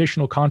also been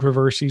additional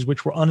controversies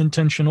which were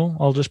unintentional.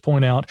 I'll just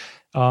point out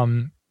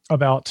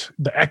about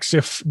the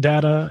EXIF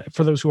data.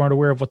 For those who aren't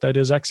aware of what that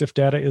is, EXIF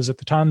data is at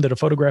the time that a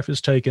photograph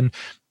is taken,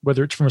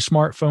 whether it's from a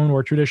smartphone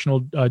or a traditional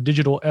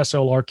digital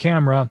SLR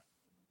camera,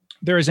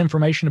 there is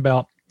information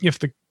about if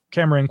the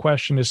camera in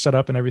question is set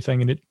up and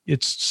everything, and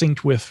it's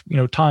synced with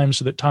time,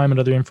 so that time and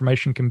other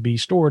information can be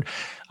stored.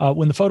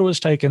 When the photo is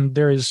taken,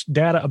 there is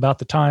data about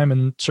the time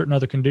and certain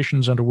other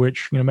conditions under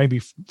which maybe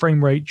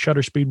frame rate,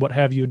 shutter speed, what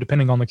have you,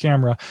 depending on the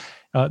camera.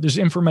 There's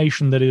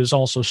information that is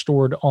also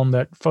stored on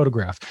that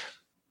photograph.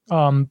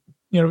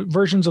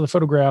 Versions of the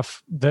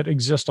photograph that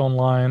exist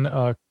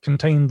online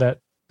contain that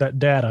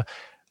data.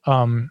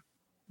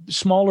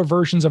 Smaller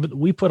versions of it that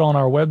we put on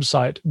our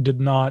website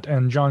did not,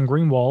 and John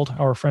Greenwald,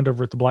 our friend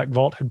over at the Black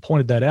Vault, had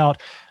pointed that out,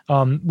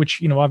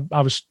 which,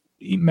 I was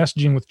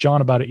messaging with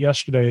John about it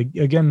yesterday.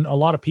 Again, a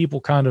lot of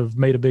people kind of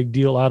made a big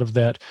deal out of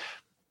that,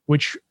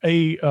 which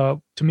A,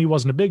 to me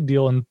wasn't a big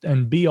deal,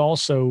 and B,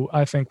 also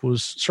I think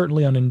was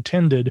certainly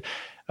unintended.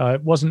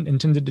 It wasn't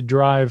intended to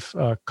drive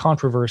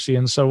controversy.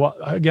 And so,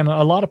 again,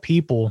 a lot of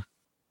people,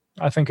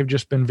 I think, have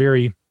just been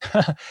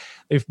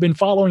they've been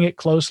following it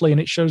closely, and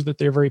it shows that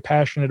they're very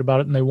passionate about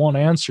it and they want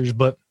answers.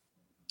 But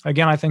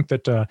again, I think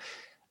that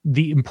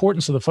the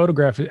importance of the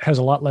photograph has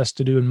a lot less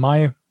to do, in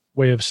my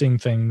way of seeing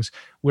things,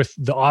 with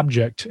the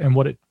object and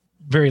what it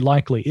very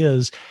likely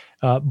is.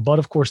 But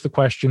of course, the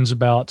questions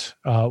about,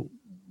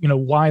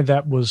 why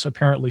that was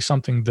apparently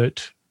something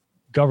that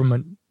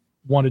government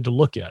wanted to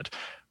look at,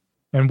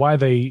 and why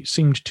they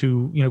seemed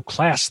to,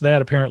 class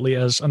that apparently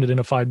as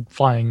unidentified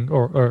flying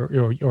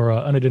or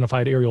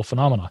unidentified aerial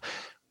phenomena.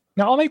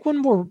 Now, I'll make one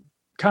more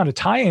kind of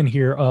tie-in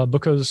here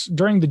because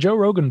during the Joe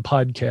Rogan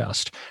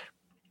podcast,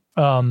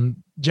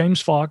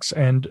 James Fox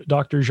and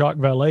Dr. Jacques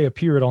Vallée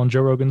appeared on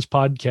Joe Rogan's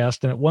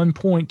podcast, and at one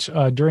point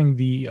during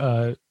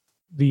the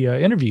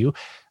interview,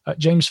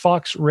 James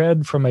Fox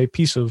read from a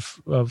piece of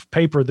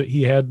paper that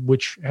he had,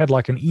 which had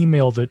like an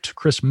email that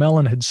Chris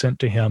Mellon had sent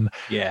to him.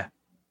 Yeah.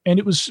 And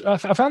it was, I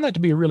found that to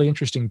be a really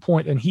interesting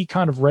point. And he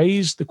kind of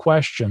raised the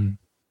question,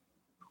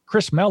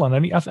 Chris Mellon,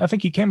 I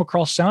think he came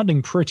across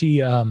sounding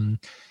pretty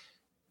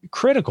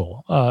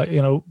critical,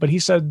 but he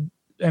said,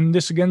 and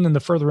this again in the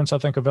furtherance, I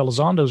think, of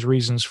Elizondo's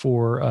reasons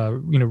for,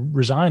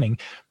 resigning.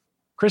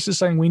 Chris is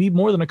saying we need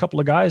more than a couple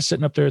of guys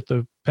sitting up there at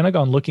the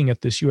Pentagon looking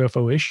at this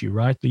UFO issue,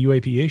 right? The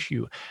UAP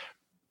issue.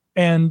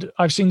 And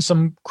I've seen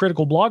some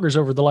critical bloggers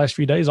over the last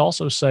few days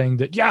also saying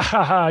that, the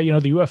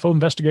UFO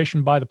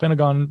investigation by the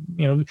Pentagon,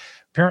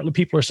 apparently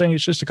people are saying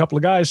it's just a couple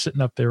of guys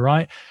sitting up there,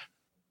 right?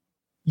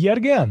 Yet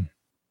again,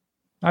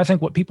 I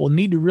think what people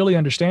need to really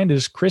understand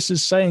is Chris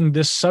is saying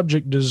this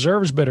subject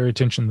deserves better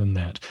attention than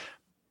that.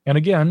 And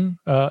again,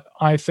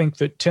 I think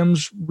that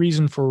Tim's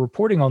reason for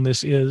reporting on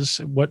this is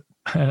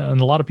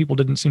and a lot of people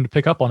didn't seem to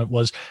pick up on it,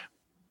 was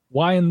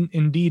why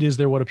indeed is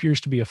there what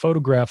appears to be a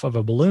photograph of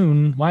a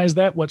balloon? Why is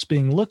that what's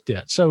being looked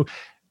at? So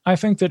I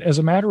think that as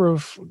a matter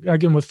of,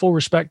 again, with full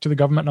respect to the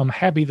government, and I'm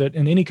happy that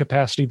in any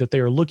capacity that they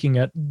are looking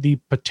at the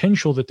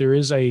potential that there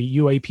is a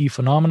UAP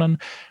phenomenon,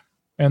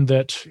 and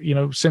that,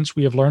 since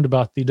we have learned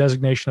about the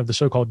designation of the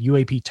so-called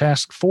UAP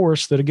task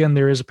force, that again,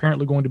 there is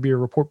apparently going to be a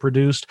report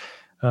produced,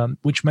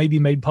 which may be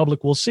made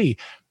public. We'll see.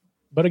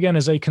 But again,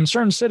 as a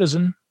concerned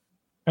citizen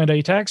and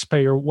a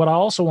taxpayer, what I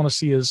also want to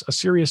see is a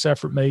serious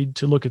effort made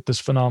to look at this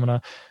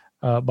phenomena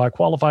by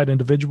qualified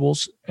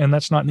individuals. And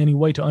that's not in any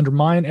way to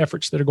undermine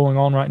efforts that are going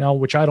on right now,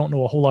 which I don't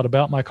know a whole lot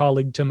about. My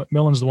colleague, Tim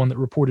McMillan's the one that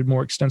reported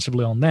more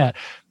extensively on that.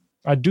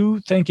 I do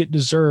think it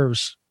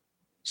deserves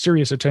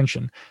serious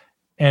attention,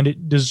 and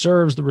it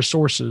deserves the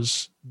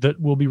resources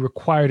that will be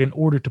required in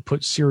order to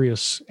put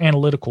serious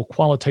analytical,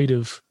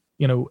 qualitative,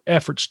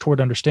 efforts toward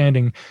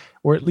understanding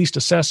or at least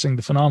assessing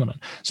the phenomenon.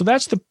 So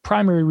that's the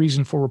primary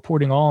reason for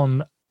reporting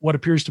on what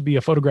appears to be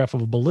a photograph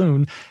of a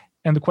balloon,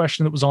 and the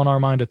question that was on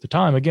our mind at the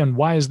time. Again,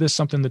 why is this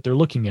something that they're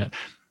looking at?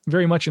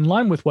 Very much in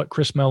line with what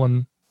Chris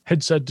Mellon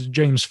had said to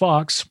James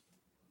Fox.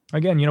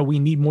 Again, we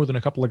need more than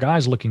a couple of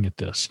guys looking at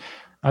this.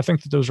 I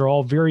think that those are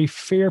all very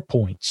fair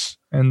points,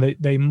 and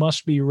they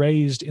must be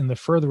raised in the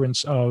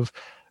furtherance of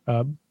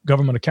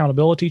government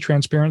accountability,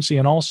 transparency,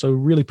 and also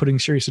really putting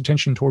serious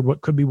attention toward what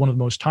could be one of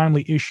the most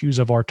timely issues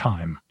of our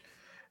time.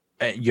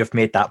 You've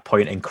made that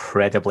point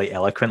incredibly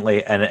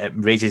eloquently, and it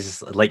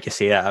raises, like you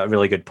say, a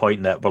really good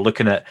point that we're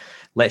looking at,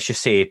 let's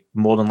just say,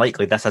 more than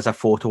likely this is a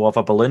photo of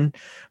a balloon,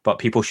 but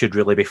people should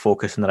really be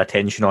focusing their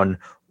attention on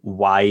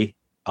why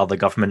are the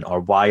government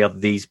or why are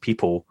these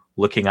people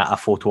looking at a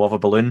photo of a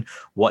balloon?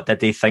 What did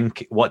they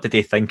think? What did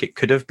they think it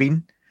could have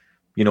been?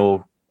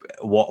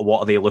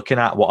 What are they looking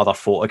at? What other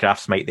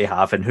photographs might they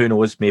have? And who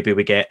knows, maybe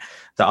we get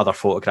the other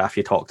photograph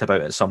you talked about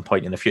at some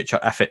point in the future,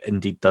 if it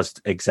indeed does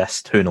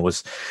exist. Who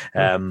knows?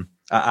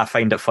 I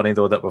find it funny,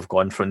 though, that we've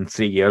gone from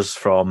 3 years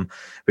from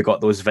we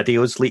got those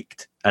videos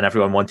leaked and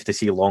everyone wanted to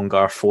see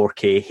longer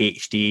 4K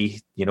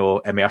HD,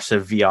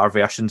 immersive VR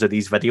versions of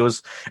these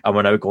videos. And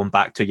we're now going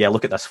back to,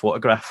 look at this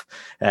photograph.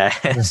 But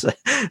that's what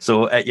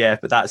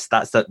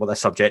the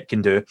subject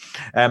can do.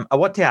 I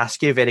want to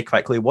ask you very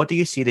quickly, what do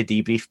you see the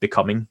debrief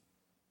becoming?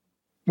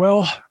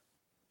 Well,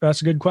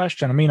 that's a good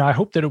question. I mean, I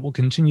hope that it will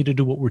continue to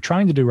do what we're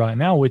trying to do right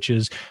now, which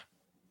is,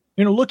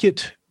 look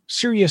at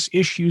serious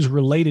issues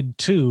related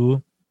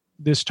to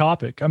this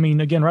topic. I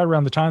mean, again, right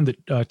around the time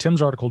that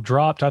Tim's article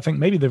dropped, I think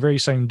maybe the very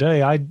same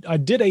day, I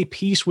did a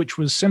piece which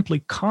was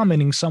simply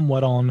commenting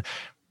somewhat on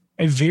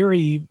a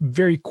very,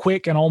 very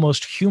quick and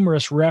almost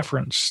humorous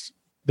reference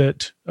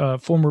that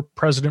former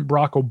President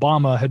Barack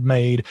Obama had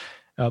made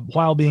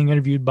while being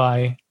interviewed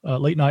by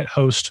late night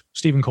host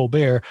Stephen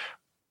Colbert.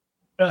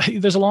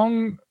 There's a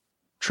long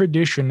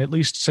tradition, at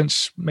least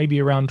since maybe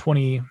around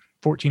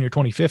 2014 or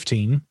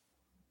 2015,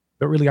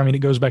 but really, I mean, it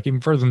goes back even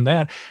further than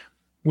that,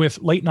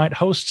 with late night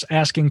hosts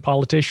asking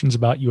politicians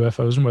about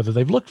UFOs and whether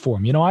they've looked for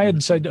them. I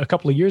had said a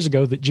couple of years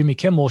ago that Jimmy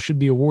Kimmel should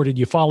be awarded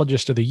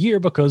Ufologist of the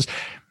Year because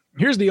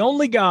here's the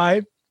only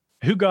guy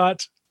who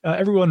got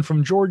everyone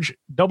from George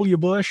W.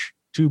 Bush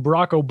to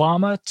Barack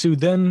Obama to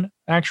then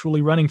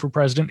actually running for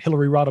president,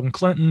 Hillary Rodham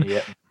Clinton.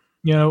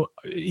 Yeah.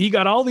 He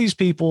got all these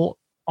people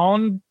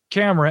on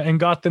camera and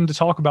got them to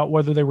talk about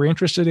whether they were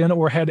interested in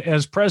or had,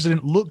 as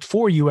president, looked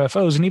for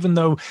UFOs. And even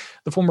though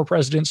the former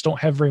presidents don't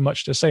have very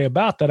much to say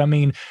about that, I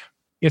mean,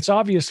 it's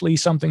obviously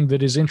something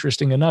that is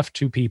interesting enough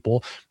to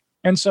people.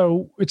 And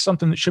so it's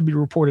something that should be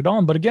reported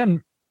on. But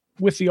again,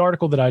 with the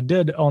article that I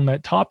did on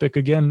that topic,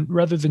 again,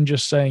 rather than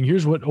just saying,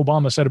 here's what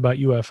Obama said about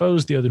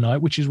UFOs the other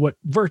night, which is what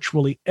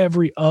virtually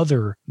every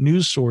other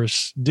news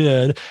source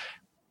did,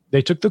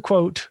 they took the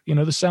quote, the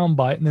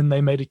soundbite, and then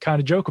they made a kind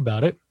of joke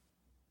about it.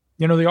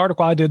 The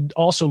article I did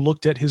also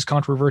looked at his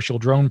controversial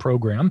drone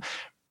program,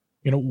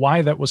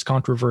 why that was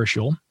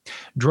controversial.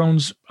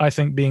 Drones, I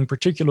think, being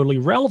particularly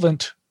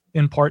relevant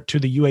in part to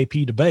the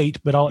UAP debate,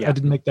 but I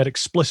didn't make that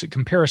explicit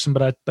comparison,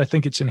 but I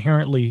think it's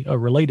inherently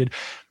related.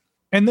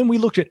 And then we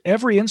looked at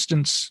every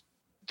instance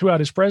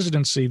throughout his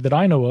presidency that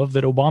I know of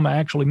that Obama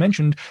actually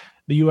mentioned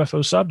the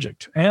UFO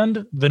subject.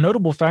 And the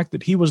notable fact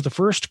that he was the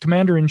first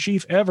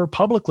commander-in-chief ever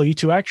publicly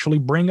to actually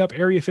bring up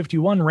Area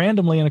 51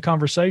 randomly in a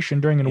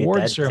conversation during an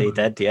awards ceremony. He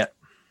did, yeah.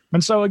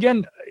 And so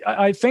again,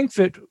 I think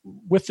that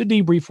with the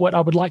debrief, what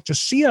I would like to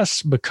see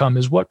us become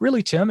is what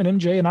really Tim and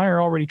MJ and I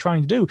are already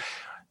trying to do.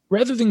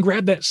 Rather than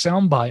grab that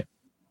soundbite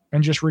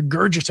and just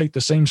regurgitate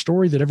the same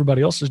story that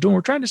everybody else is doing,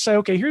 we're trying to say,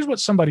 okay, here's what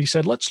somebody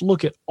said. Let's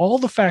look at all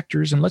the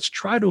factors and let's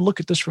try to look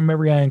at this from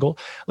every angle.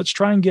 Let's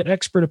try and get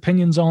expert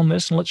opinions on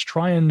this, and let's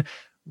try and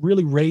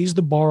really raise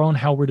the bar on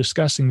how we're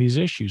discussing these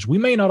issues. We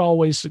may not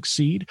always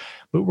succeed,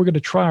 but we're going to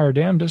try our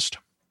damnedest.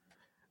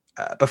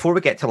 Before we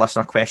get to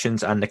listener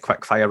questions and the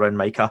quick fire round,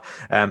 Micah,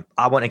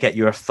 I want to get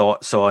your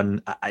thoughts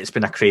on, it's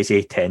been a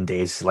crazy 10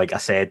 days, like I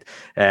said.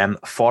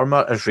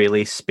 Former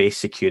Israeli Space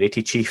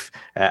Security Chief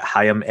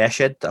Chaim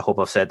Eshed, I hope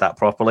I've said that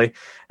properly,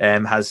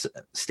 has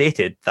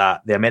stated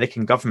that the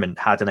American government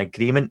had an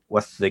agreement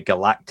with the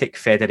Galactic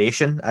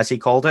Federation, as he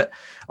called it,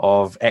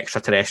 of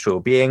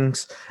extraterrestrial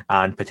beings,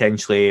 and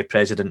potentially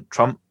President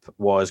Trump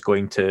was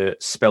going to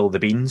spill the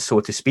beans, so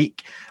to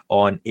speak,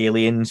 on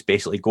aliens,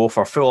 basically go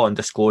for full-on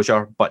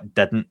disclosure, but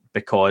didn't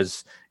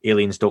because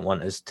aliens don't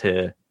want us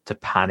to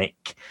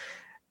panic.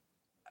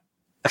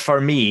 For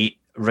me,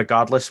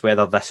 regardless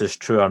whether this is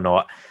true or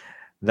not,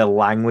 the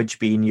language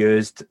being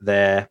used,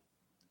 the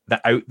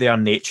out there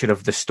nature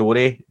of the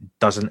story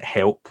doesn't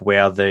help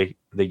where the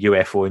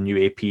UFO and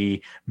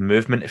UAP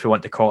movement, if we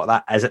want to call it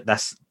that, is at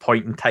this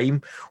point in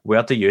time.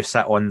 Where do you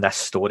sit on this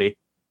story?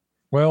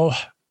 Well,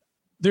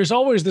 there's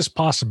always this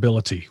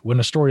possibility when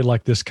a story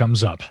like this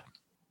comes up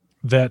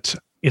that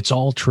it's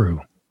all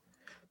true.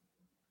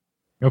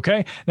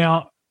 Okay?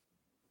 Now,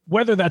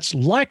 whether that's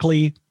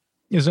likely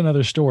is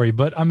another story.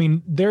 But, I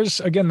mean,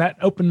 there's, again, that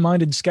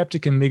open-minded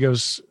skeptic in me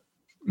goes,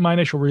 my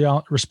initial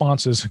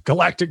response is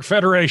Galactic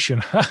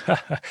Federation.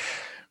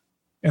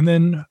 And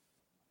then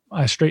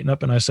I straighten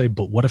up and I say,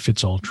 but what if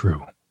it's all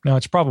true? Now,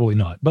 it's probably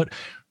not. But,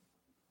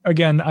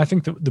 again, I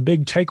think the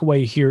big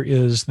takeaway here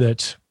is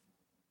that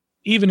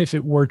even if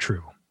it were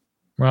true,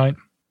 right?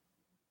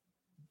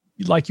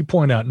 Like you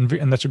point out,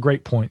 and that's a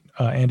great point,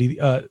 Andy,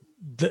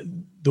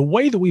 the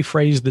way that we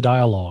phrase the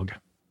dialogue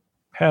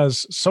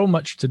has so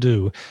much to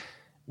do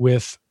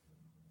with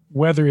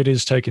whether it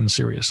is taken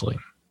seriously.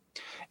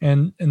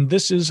 And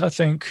this is, I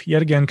think,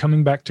 yet again,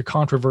 coming back to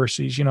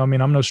controversies. You know, I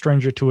mean, I'm no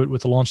stranger to it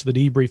with the launch of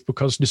the debrief,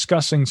 because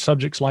discussing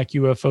subjects like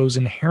UFOs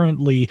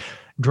inherently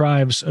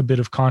drives a bit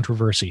of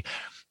controversy.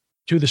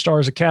 To the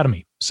Stars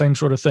Academy, same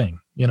sort of thing.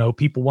 You know,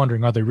 people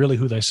wondering, are they really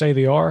who they say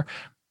they are?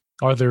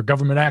 Are there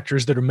government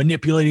actors that are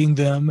manipulating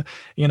them?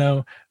 You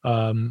know,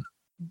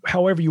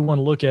 however you want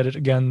to look at it.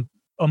 Again,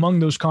 among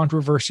those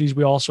controversies,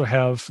 we also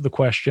have the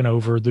question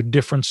over the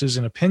differences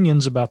in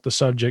opinions about the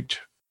subject,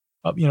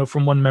 you know,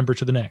 from one member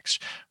to the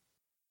next.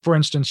 For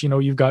instance, you know,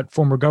 you've got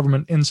former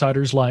government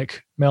insiders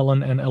like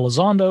Mellon and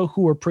Elizondo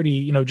who are pretty,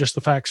 you know, just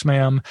the facts,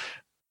 ma'am,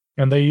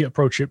 and they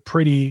approach it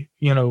pretty,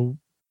 you know,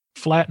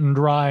 flat and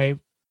dry.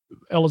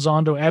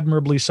 Elizondo,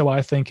 admirably so,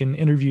 I think, in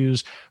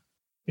interviews,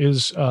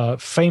 is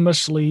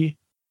famously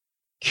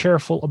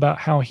careful about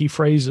how he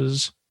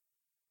phrases,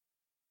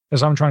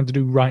 as I'm trying to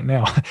do right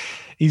now.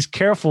 He's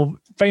careful,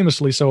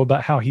 famously so,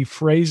 about how he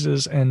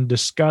phrases and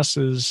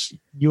discusses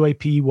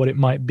UAP, what it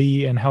might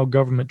be, and how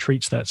government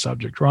treats that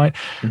subject, right?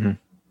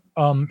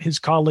 Mm-hmm. His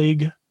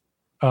colleague,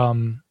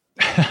 I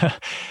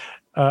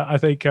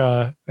think,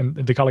 and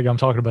the colleague I'm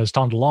talking about is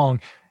Tom DeLonge,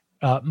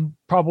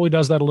 probably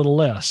does that a little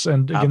less.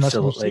 And again,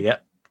 absolutely, yeah.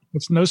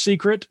 It's no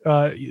secret.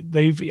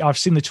 I've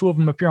seen the two of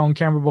them appear on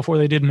camera before.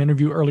 They did an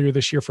interview earlier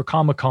this year for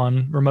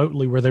Comic-Con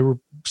remotely where they were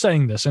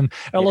saying this. And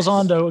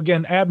Elizondo,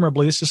 again,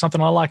 admirably, this is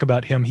something I like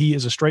about him. He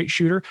is a straight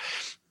shooter.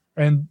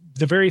 And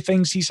the very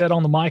things he said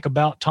on the mic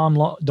about Tom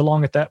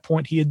DeLonge at that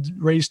point, he had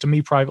raised to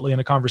me privately in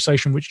a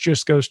conversation, which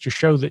just goes to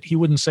show that he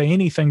wouldn't say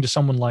anything to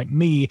someone like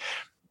me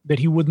that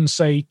he wouldn't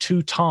say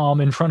to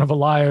Tom in front of a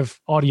live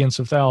audience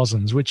of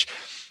thousands, which...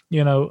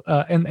 You know,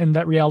 and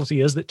that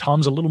reality is that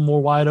Tom's a little more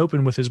wide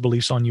open with his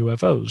beliefs on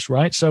UFOs,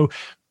 right? So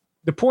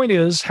the point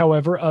is,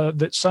 however,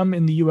 that some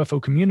in the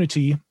UFO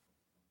community,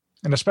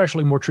 and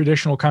especially more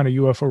traditional kind of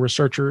UFO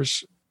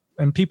researchers,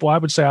 and people, I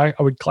would say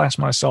I would class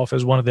myself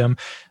as one of them,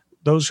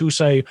 those who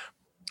say,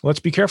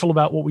 let's be careful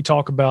about what we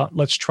talk about.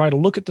 Let's try to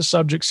look at the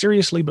subject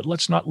seriously, but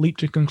let's not leap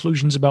to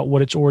conclusions about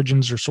what its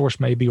origins or source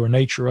may be or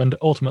nature and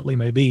ultimately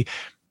may be.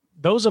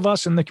 Those of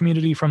us in the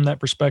community from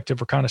that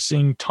perspective are kind of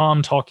seeing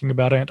Tom talking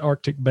about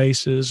Antarctic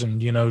bases and,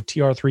 you know,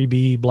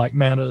 TR-3B, black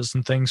mantas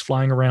and things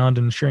flying around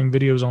and sharing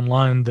videos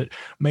online that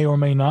may or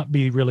may not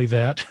be really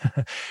that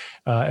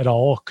at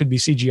all. Could be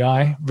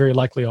CGI, very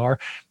likely are.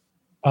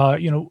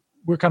 You know,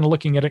 we're kind of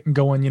looking at it and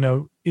going, you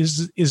know,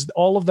 is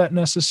all of that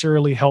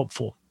necessarily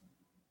helpful?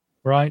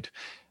 Right?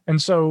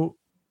 And so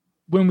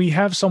when we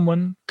have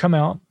someone come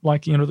out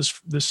like, you know,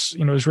 this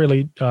you know,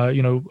 Israeli,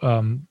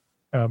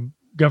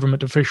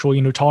 government official,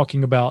 you know,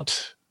 talking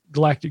about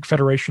galactic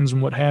federations and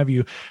what have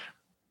you,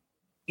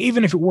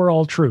 even if it were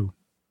all true,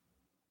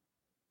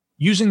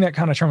 using that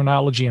kind of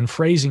terminology and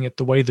phrasing it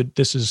the way that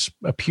this has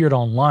appeared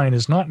online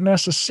is not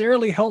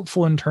necessarily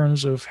helpful in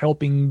terms of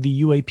helping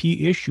the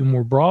UAP issue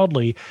more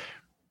broadly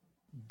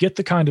get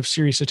the kind of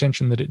serious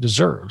attention that it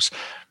deserves.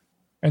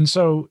 And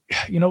so,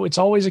 you know, it's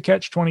always a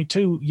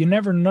catch-22. You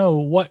never know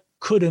what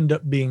could end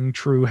up being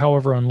true,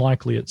 however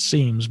unlikely it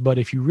seems. But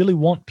if you really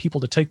want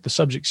people to take the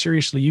subject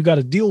seriously, you got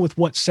to deal with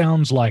what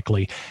sounds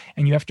likely.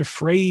 And you have to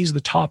phrase the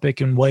topic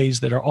in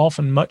ways that are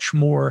often much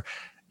more,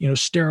 you know,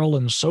 sterile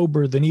and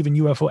sober than even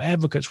UFO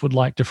advocates would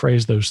like to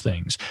phrase those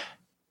things.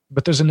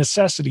 But there's a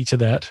necessity to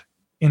that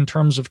in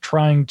terms of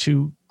trying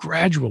to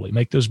gradually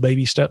make those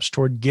baby steps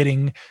toward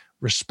getting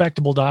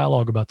respectable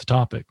dialogue about the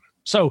topic.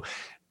 So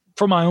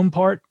for my own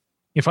part,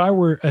 if I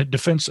were a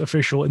defense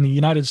official in the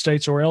United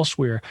States or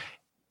elsewhere,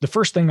 the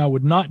first thing I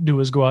would not do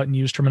is go out and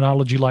use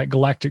terminology like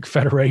Galactic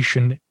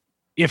Federation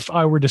if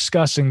I were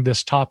discussing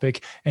this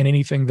topic and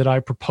anything that I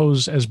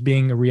propose as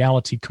being a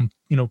reality,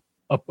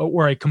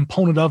 or a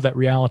component of that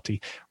reality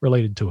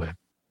related to it.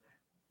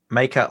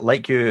 Micah,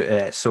 like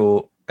you,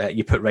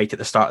 you put right at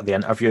the start of the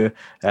interview,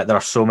 there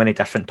are so many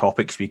different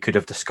topics we could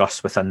have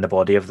discussed within the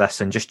body of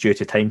this, and just due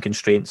to time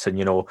constraints and,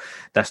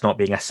 this not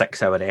being a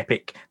 6-hour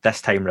epic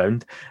this time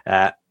round,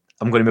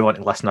 I'm going to move on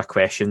to listener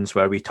questions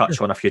where we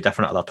touch on a few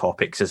different other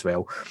topics as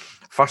well.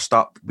 First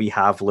up, we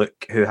have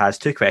Luke, who has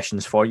 2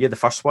 questions for you. The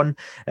first one,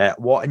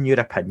 what, in your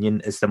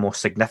opinion, is the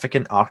most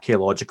significant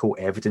archaeological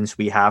evidence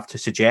we have to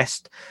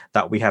suggest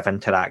that we have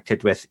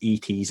interacted with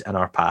ETs in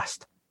our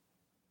past?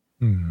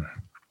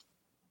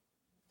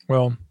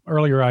 Well,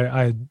 earlier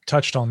I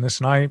touched on this,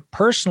 and I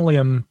personally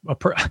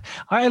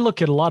I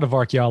look at a lot of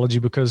archaeology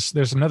because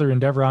there's another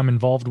endeavor I'm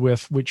involved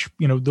with, which,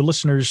 the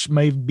listeners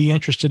may be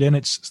interested in.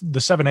 It's the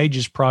 7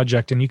 Ages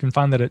Project, and you can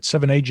find that at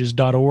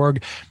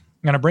 7ages.org.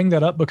 And I bring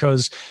that up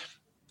because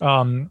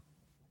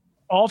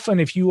often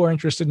if you are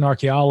interested in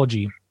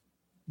archaeology,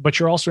 but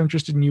you're also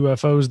interested in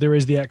UFOs, there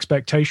is the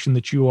expectation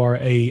that you are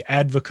a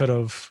advocate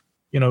of,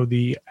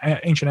 the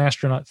ancient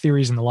astronaut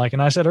theories and the like.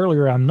 And I said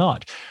earlier, I'm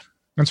not.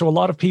 And so a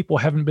lot of people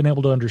haven't been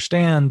able to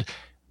understand,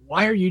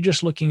 why are you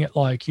just looking at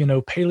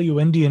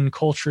Paleo-Indian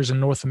cultures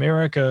in North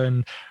America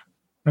and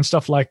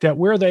stuff like that?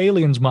 Where are the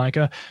aliens,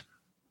 Micah?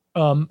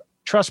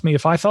 Trust me,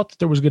 if I thought that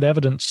there was good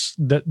evidence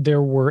that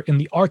there were in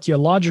the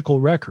archaeological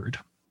record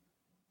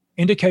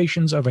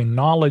indications of a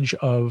knowledge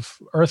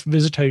of Earth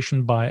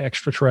visitation by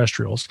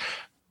extraterrestrials,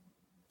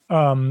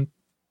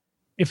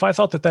 if I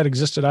thought that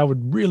existed, I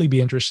would really be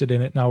interested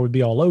in it and I would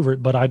be all over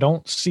it, but I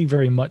don't see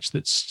very much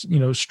that,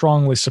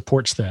 strongly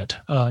supports that.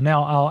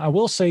 Now, I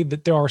will say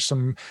that there are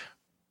some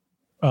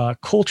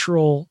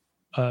cultural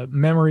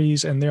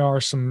memories and there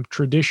are some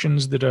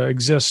traditions that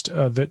exist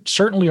that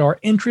certainly are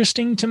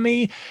interesting to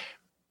me,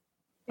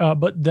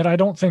 but that I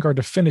don't think are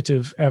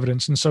definitive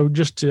evidence. And so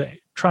just to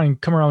try and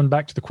come around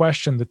back to the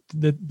question that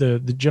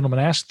the gentleman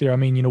asked there,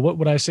 what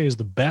would I say is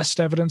the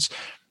best evidence?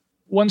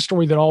 One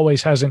story that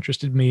always has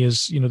interested me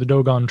is, the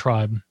Dogon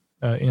tribe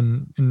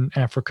in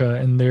Africa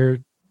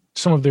and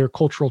some of their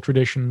cultural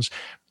traditions,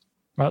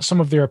 some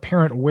of their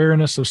apparent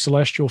awareness of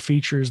celestial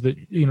features that,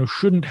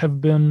 shouldn't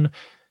have been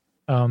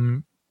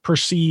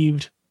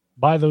perceived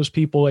by those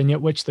people, and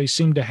yet which they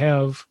seem to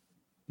have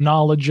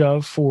knowledge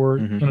of for,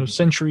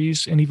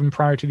 centuries, and even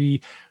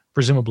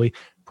presumably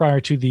prior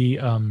to the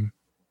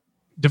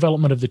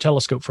development of the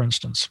telescope, for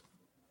instance.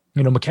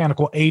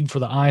 Mechanical aid for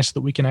the eye so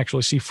that we can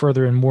actually see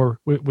further and more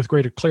with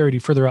greater clarity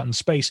further out in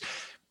space.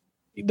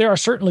 There are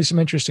certainly some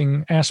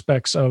interesting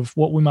aspects of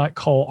what we might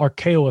call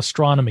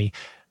archaeoastronomy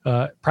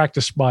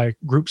practiced by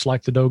groups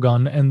like the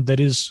Dogon, and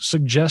that is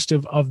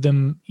suggestive of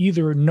them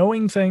either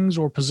knowing things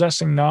or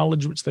possessing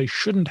knowledge which they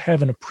shouldn't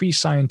have in a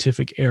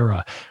pre-scientific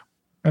era.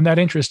 And that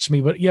interests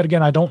me. But yet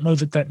again, I don't know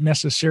that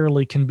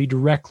necessarily can be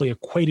directly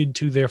equated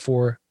to,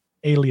 therefore,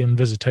 alien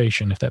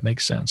visitation, if that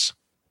makes sense.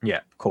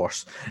 Yeah, of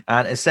course.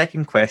 And a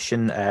second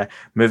question,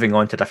 moving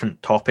on to a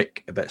different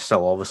topic, but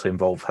still obviously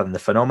involved in the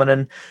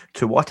phenomenon.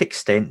 To what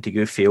extent do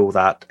you feel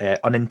that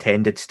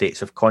unintended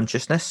states of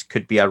consciousness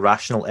could be a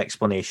rational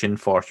explanation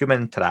for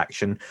human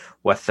interaction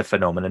with the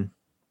phenomenon?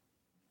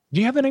 Do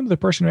you have the name of the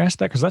person who asked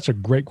that? Because that's a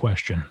great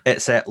question.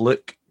 It's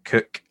Luke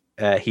Cook.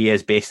 He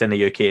is based in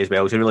the UK as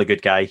well. He's a really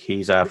good guy.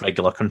 He's a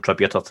regular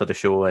contributor to the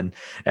show, and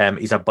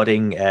he's a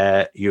budding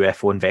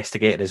UFO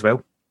investigator as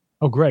well.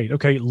 Oh, great.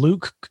 Okay,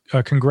 Luke,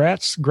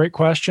 congrats. Great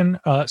question.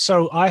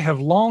 So I have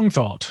long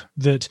thought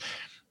that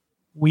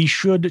we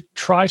should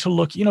try to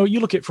look, you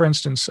look at, for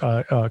instance,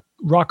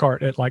 rock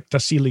art at like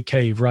Tassili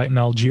Cave, right, in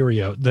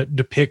Algeria, that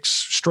depicts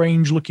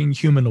strange-looking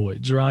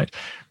humanoids, right?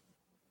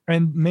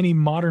 And many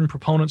modern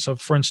proponents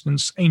of, for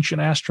instance,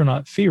 ancient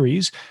astronaut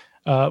theories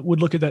would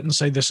look at that and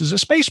say, this is a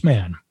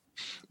spaceman.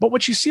 But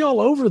what you see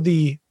all over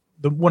the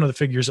one of the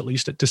figures, at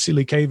least at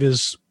Tassili Cave,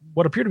 is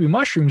what appear to be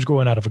mushrooms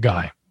growing out of a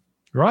guy,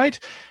 right?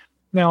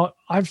 Now,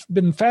 I've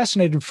been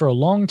fascinated for a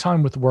long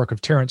time with the work of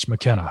Terence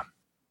McKenna.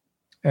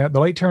 The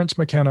late Terence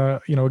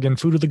McKenna, again,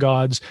 Food of the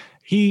Gods,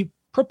 he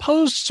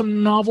proposed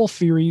some novel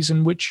theories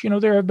in which,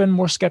 there have been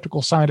more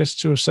skeptical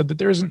scientists who have said that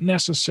there isn't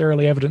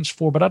necessarily evidence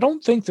for, but I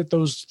don't think that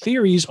those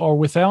theories are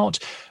without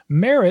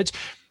merit,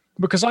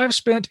 because I've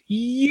spent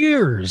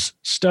years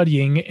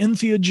studying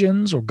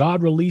entheogens, or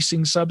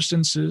God-releasing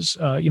substances,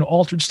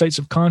 altered states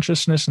of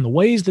consciousness, and the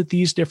ways that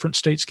these different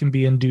states can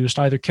be induced,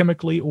 either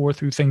chemically or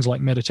through things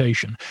like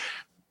meditation.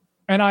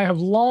 And I have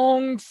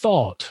long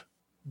thought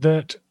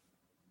that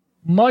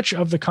much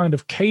of the kind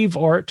of cave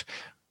art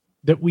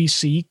that we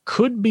see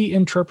could be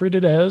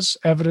interpreted as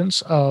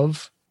evidence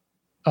of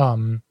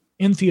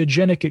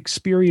entheogenic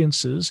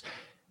experiences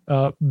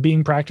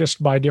being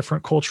practiced by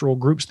different cultural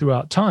groups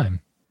throughout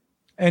time.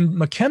 And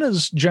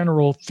McKenna's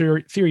general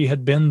theory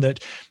had been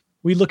that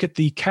we look at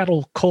the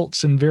cattle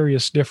cults in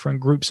various different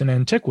groups in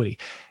antiquity.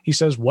 He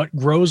says, what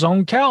grows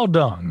on cow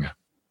dung?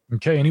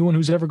 Okay, anyone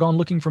who's ever gone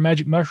looking for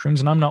magic mushrooms,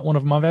 and I'm not one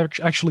of them, I've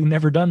actually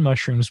never done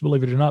mushrooms,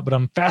 believe it or not, but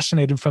I'm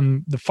fascinated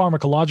from the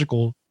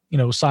pharmacological,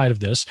 side of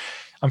this.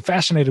 I'm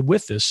fascinated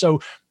with this. So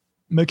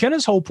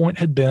McKenna's whole point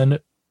had been,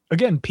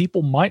 again,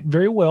 people might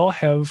very well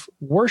have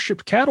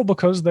worshipped cattle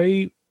because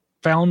they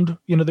found,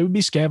 they would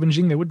be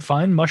scavenging, they would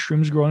find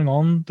mushrooms growing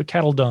on the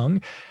cattle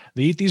dung.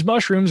 They eat these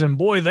mushrooms, and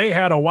boy, they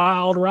had a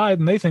wild ride,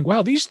 and they think,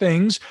 wow, these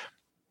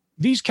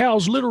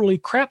cows literally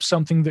crap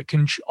something that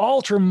can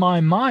alter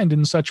my mind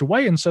in such a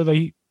way. And so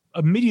they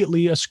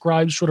immediately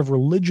ascribe sort of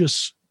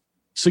religious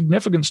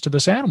significance to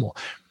this animal.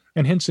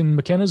 And hence, in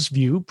McKenna's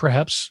view,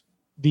 perhaps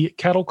the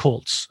cattle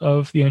cults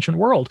of the ancient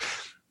world.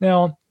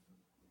 Now,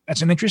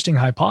 that's an interesting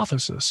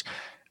hypothesis.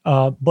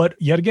 But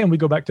yet again, we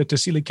go back to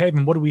Tassili Cave,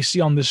 and what do we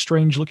see on this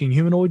strange-looking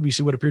humanoid? We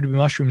see what appear to be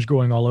mushrooms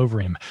growing all over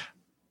him.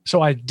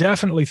 So I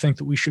definitely think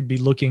that we should be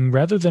looking,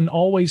 rather than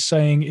always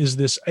saying, is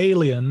this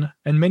alien?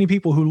 And many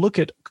people who look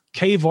at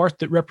cave art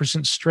that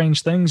represents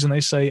strange things and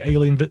they say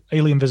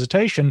alien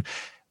visitation,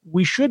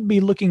 we should be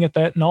looking at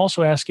that and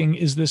also asking,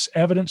 is this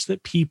evidence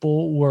that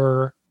people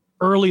were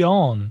early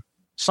on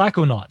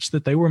psychonauts,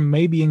 that they were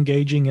maybe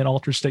engaging in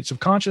altered states of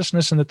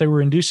consciousness and that they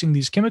were inducing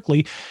these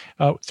chemically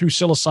through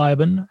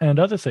psilocybin and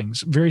other things,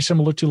 very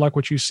similar to like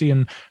what you see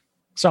in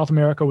South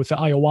America with the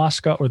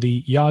ayahuasca or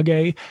the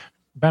yage.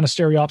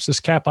 Banisteriopsis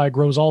caapi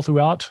grows all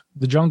throughout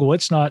the jungle.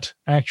 It's not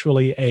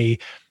actually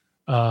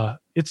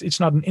it's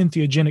not an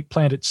entheogenic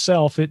plant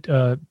itself.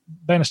 Banisteriopsis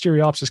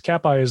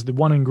caapi is the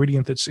one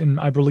ingredient that's in,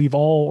 I believe,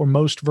 all or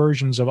most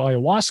versions of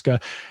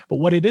ayahuasca. But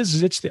what it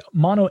is it's the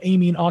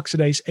monoamine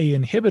oxidase A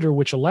inhibitor,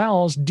 which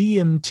allows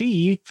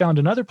DMT found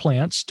in other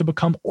plants to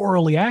become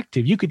orally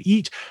active. You could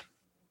eat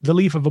the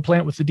leaf of a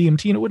plant with the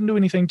DMT and it wouldn't do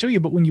anything to you.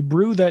 But when you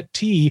brew that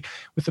tea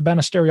with the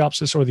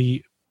Banisteriopsis, or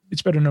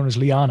it's better known as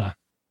liana,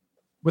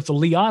 with the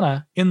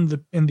liana in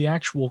the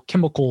actual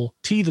chemical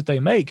tea that they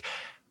make,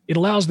 it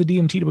allows the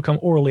DMT to become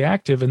orally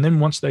active. And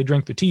then once they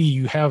drink the tea,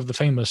 you have the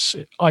famous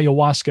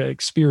ayahuasca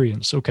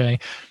experience, okay,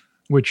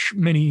 which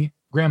many,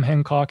 Graham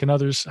Hancock and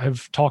others,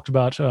 have talked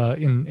about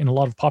in a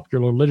lot of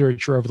popular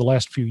literature over the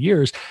last few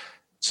years.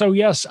 So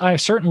yes, I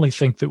certainly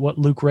think that what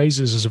Luke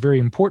raises is a very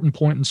important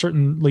point, and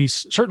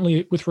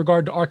certainly with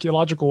regard to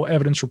archaeological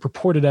evidence or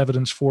purported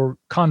evidence for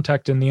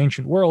contact in the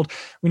ancient world,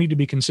 we need to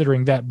be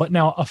considering that. But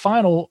now a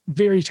final,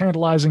 very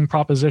tantalizing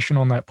proposition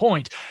on that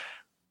point.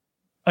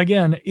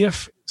 Again,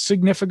 if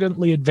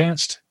significantly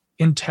advanced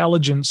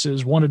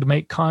intelligences wanted to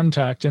make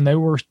contact and they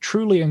were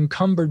truly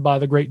encumbered by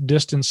the great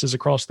distances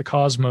across the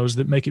cosmos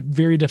that make it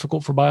very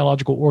difficult for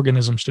biological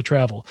organisms to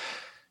travel,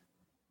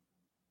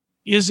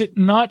 is it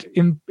not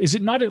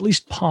at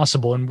least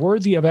possible and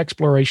worthy of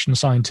exploration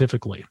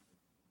scientifically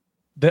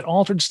that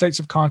altered states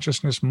of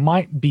consciousness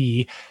might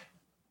be,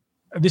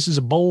 this is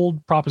a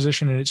bold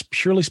proposition and it's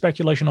purely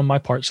speculation on my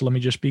part, so let me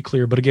just be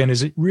clear, but again,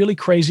 is it really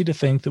crazy to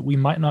think that we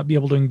might not be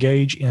able to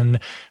engage in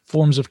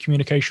forms of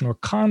communication or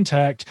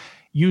contact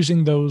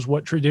using those,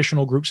 what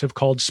traditional groups have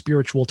called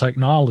spiritual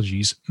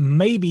technologies?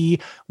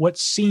 Maybe what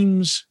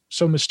seems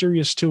so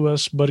mysterious to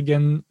us, but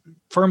again,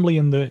 firmly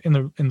in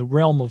the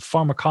realm of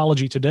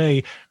pharmacology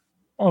today,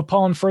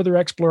 upon further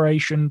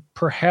exploration,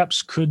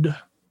 perhaps could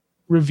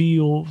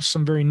reveal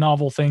some very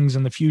novel things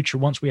in the future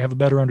once we have a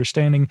better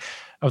understanding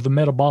of the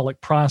metabolic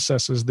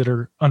processes that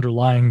are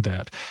underlying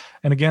that.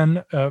 And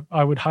again,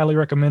 I would highly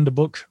recommend a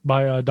book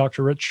by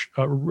Dr. Rick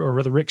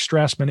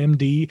Strassman,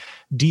 MD,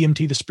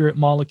 DMT, the Spirit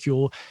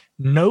Molecule.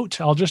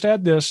 I'll just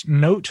add this,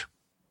 note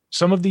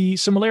some of the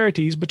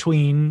similarities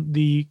between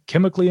the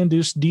chemically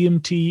induced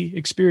DMT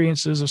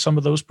experiences of some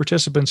of those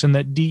participants in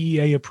that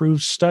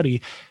DEA-approved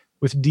study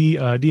with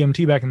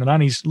DMT back in the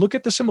 90s. Look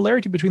at the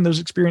similarity between those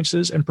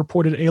experiences and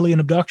purported alien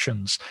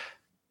abductions.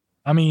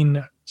 I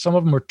mean, some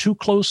of them are too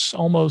close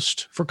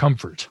almost for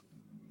comfort.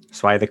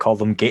 That's why they call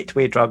them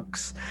gateway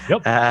drugs.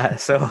 Yep.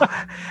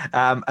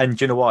 And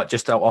you know what?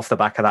 Just off the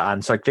back of that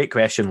answer, great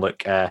question.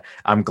 Look,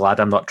 I'm glad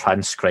I'm not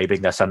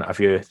transcribing this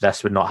interview.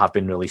 This would not have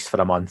been released for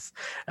a month.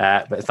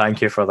 But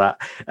thank you for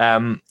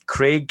that.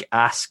 Craig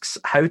asks,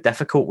 how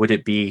difficult would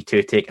it be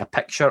to take a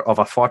picture of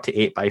a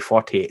 48 by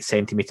 48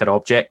 centimetre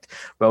object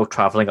while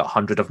travelling at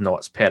 100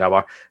 knots per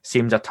hour?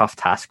 Seems a tough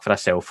task for a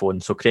cell phone.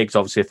 So Craig's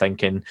obviously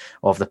thinking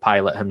of the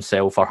pilot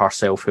himself or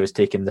herself who's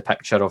taking the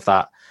picture of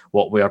that.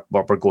 What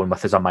we're going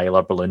with is a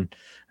Mylar balloon.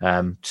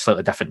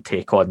 Slightly different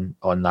take on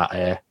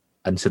that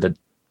incident.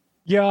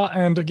 Yeah,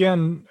 and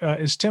again,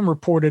 as Tim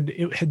reported,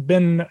 it had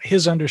been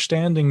his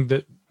understanding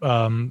that,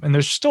 and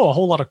there's still a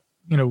whole lot of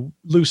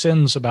loose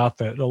ends about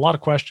that. A lot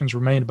of questions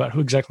remain about who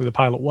exactly the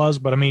pilot was.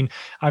 But I mean,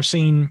 I've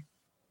seen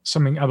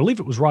something. I believe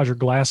it was Roger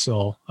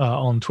Glassell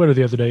on Twitter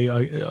the other day,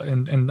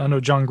 and I know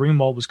John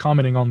Greenwald was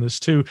commenting on this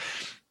too.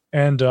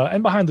 And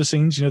behind the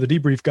scenes, the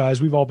debrief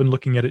guys, we've all been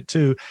looking at it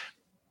too.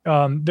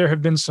 There's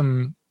been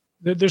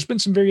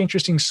some very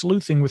interesting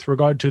sleuthing with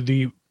regard to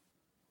the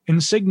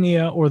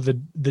insignia or the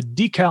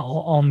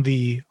decal on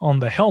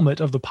the helmet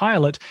of the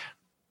pilot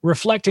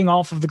reflecting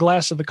off of the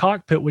glass of the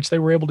cockpit, which they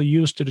were able to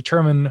use to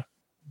determine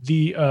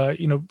the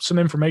some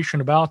information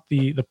about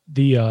the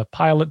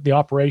pilot, the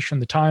operation,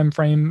 the time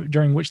frame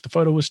during which the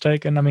photo was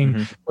taken. I mean,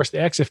 of course, the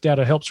EXIF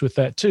data helps with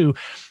that too.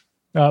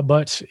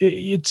 But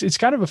it's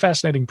kind of a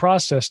fascinating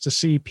process to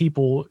see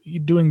people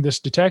doing this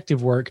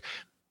detective work.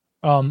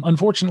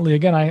 Unfortunately,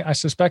 again, I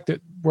suspect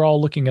that we're all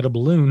looking at a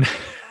balloon,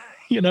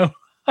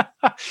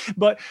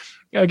 But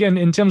again,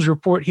 in Tim's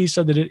report, he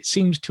said that it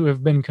seems to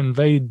have been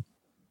conveyed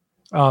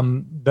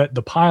that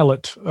the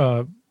pilot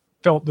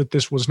felt that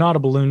this was not a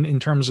balloon in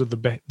terms of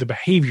the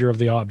behavior of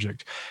the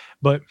object.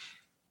 But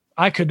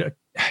I could,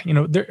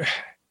 there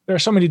are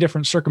so many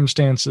different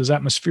circumstances,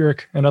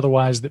 atmospheric and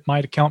otherwise, that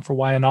might account for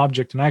why an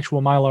object, an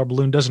actual Mylar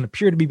balloon, doesn't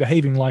appear to be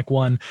behaving like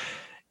one,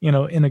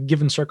 in a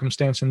given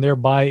circumstance, and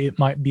thereby it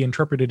might be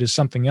interpreted as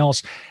something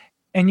else.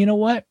 And you know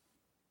what?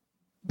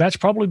 That's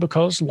probably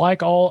because,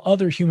 like all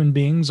other human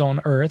beings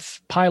on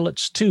Earth,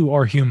 pilots too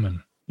are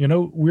human.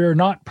 We're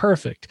not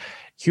perfect.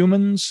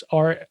 Humans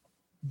are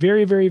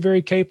very, very,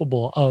 very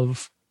capable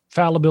of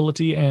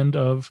fallibility and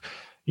of,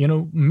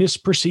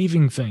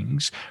 misperceiving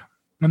things.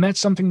 And that's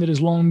something that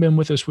has long been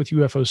with us with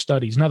UFO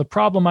studies. Now, the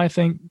problem, I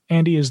think,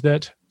 Andy, is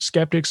that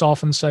skeptics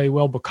often say,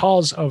 well,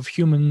 because of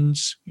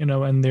humans,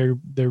 and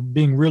they're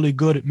being really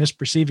good at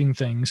misperceiving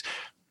things,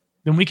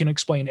 then we can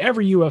explain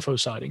every UFO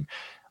sighting.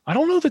 I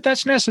don't know that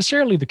that's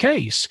necessarily the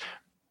case.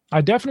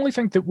 I definitely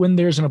think that when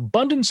there's an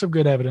abundance of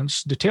good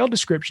evidence, detailed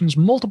descriptions,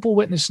 multiple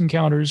witness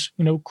encounters,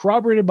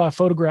 corroborated by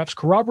photographs,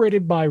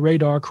 corroborated by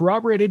radar,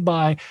 corroborated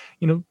by,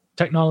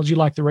 technology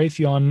like the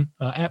Raytheon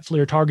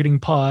at-FLIR targeting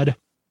pod,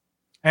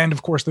 and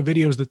of course the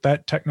videos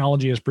that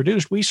technology has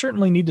produced, we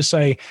certainly need to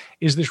say,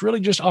 is this really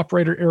just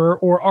operator error,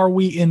 or are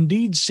we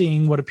indeed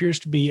seeing what appears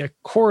to be a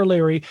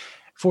corollary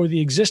for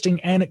the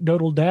existing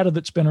anecdotal data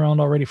that's been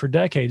around already for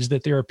decades,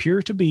 that there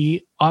appear to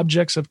be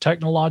objects of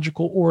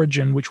technological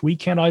origin which we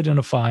can't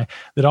identify,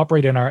 that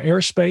operate in our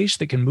airspace,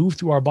 that can move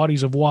through our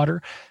bodies of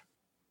water,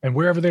 and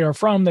wherever they are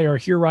from, they are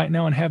here right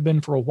now and have been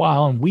for a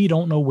while, and we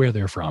don't know where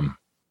they're from.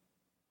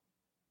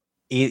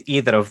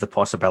 Either of the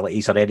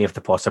possibilities or any of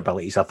the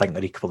possibilities, I think,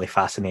 are equally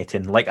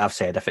fascinating. Like I've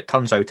said, if it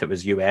turns out it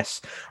was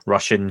US,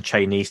 Russian,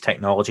 Chinese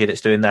technology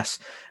that's doing this,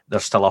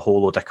 there's still a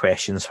whole load of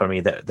questions for me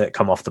that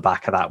come off the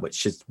back of that,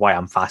 which is why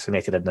I'm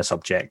fascinated in the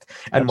subject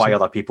and why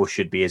other people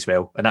should be as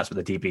well. And that's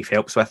what the debrief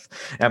helps with.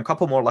 A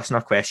couple more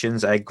listener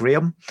questions.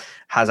 Graham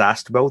has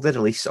asked, will the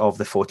release of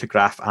the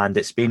photograph and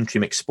its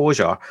mainstream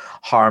exposure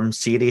harm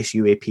serious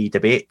UAP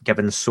debate,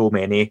 given so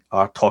many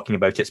are talking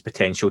about its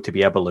potential to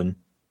be a balloon?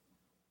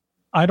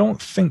 I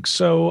don't think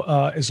so.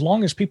 As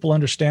long as people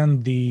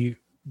understand the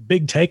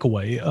big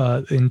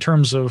takeaway in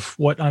terms of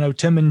what I know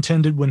Tim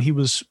intended when he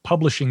was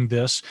publishing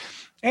this,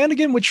 and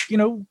again, which,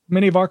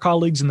 many of our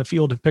colleagues in the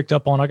field have picked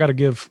up on. I got to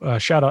give a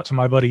shout out to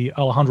my buddy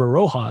Alejandro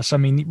Rojas. I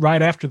mean,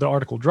 right after the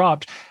article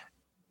dropped,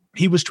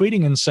 he was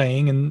tweeting and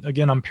saying, and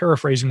again, I'm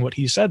paraphrasing what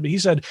he said, but he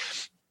said,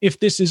 if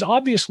this is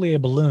obviously a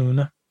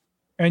balloon,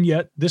 and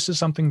yet this is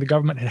something the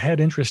government had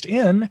interest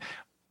in,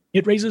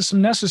 it raises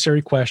some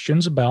necessary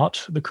questions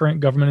about the current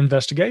government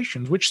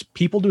investigations, which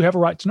people do have a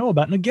right to know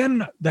about. And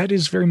again, that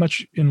is very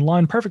much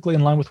perfectly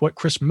in line with what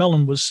Chris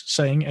Mellon was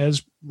saying,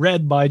 as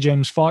read by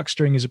James Fox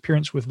during his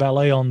appearance with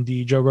Valet on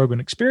the Joe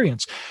Rogan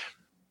Experience.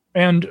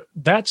 And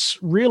that's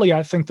really,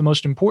 I think, the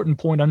most important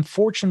point.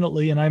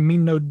 Unfortunately, and I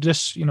mean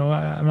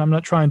I'm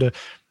not trying to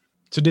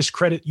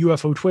discredit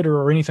UFO Twitter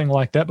or anything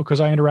like that,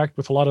 because I interact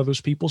with a lot of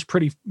those people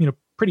pretty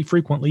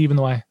frequently, even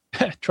though I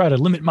try to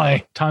limit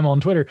my time on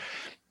Twitter.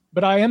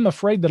 But I am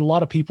afraid that a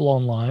lot of people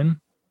online,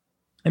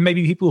 and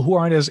maybe people who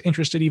aren't as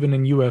interested even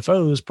in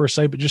UFOs per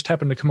se, but just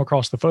happen to come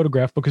across the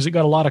photograph because it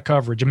got a lot of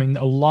coverage. I mean,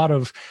 a lot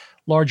of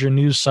larger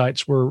news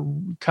sites were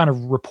kind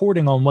of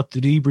reporting on what the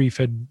debrief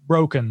had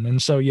broken.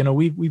 And so,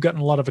 we've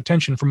gotten a lot of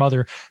attention from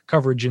other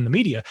coverage in the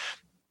media.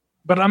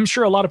 But I'm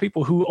sure a lot of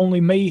people who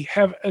only may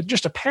have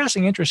just a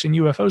passing interest in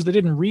UFOs, they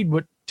didn't read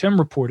what Tim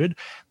reported.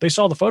 They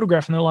saw the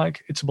photograph and they're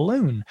like, it's a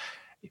balloon.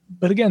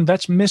 But again,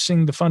 that's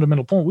missing the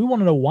fundamental point. We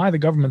want to know why the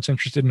government's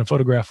interested in a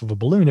photograph of a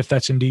balloon, if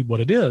that's indeed what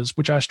it is,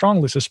 which I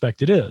strongly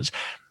suspect it is.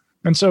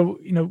 And so,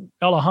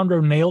 Alejandro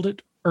nailed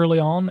it early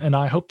on, and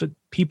I hope that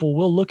people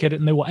will look at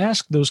it and they will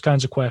ask those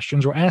kinds of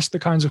questions, or ask the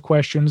kinds of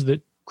questions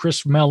that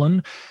Chris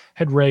Mellon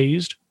had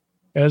raised,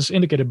 as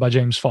indicated by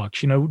James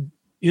Fox.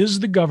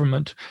 Is the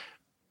government,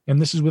 and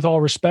this is with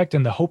all respect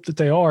and the hope that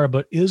they are,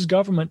 but is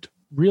government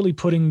really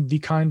putting the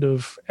kind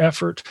of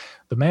effort,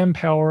 the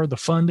manpower, the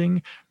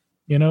funding,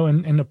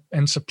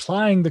 and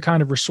supplying the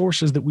kind of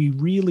resources that we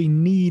really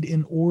need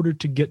in order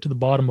to get to the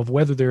bottom of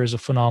whether there is a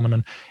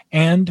phenomenon?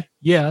 And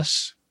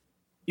yes,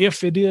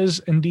 if it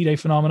is indeed a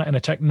phenomenon and a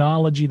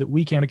technology that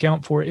we can't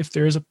account for, if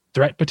there is a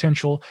threat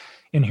potential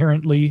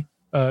inherently,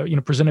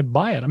 presented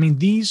by it. I mean,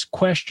 these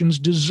questions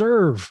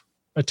deserve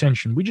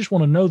attention. We just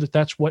want to know that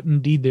that's what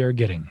indeed they're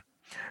getting.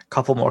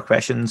 Couple more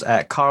questions.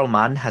 Carl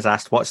Mann has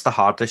asked, what's the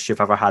hardest you've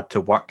ever had to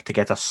work to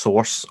get a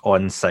source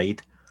on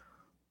side?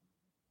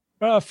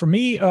 For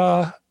me,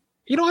 I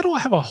don't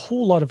have a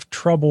whole lot of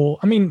trouble.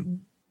 I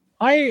mean,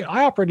 I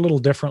operate a little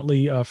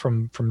differently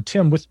from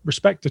Tim with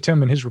respect to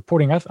Tim and his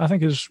reporting. I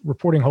think his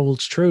reporting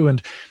holds true.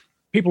 And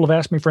people have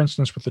asked me, for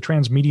instance, with the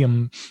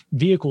Transmedium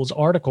Vehicles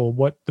article,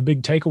 what the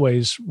big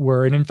takeaways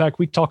were. And in fact,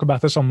 we talk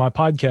about this on my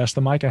podcast,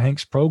 the Micah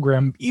Hanks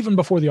program, even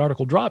before the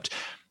article dropped.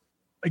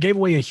 I gave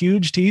away a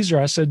huge teaser.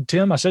 I said to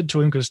him,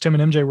 because Tim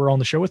and MJ were on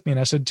the show with me, and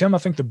I said, Tim, I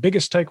think the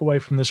biggest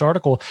takeaway from this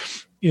article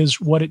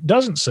is what it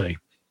doesn't say.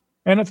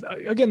 And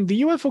again,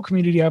 the UFO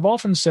community, I've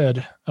often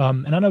said,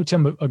 and I know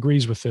Tim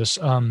agrees with this,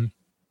 the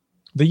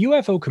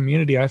UFO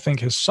community, I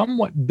think, has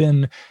somewhat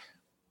been,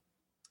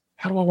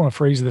 how do I want to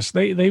phrase this?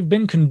 They've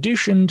been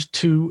conditioned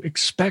to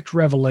expect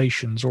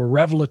revelations or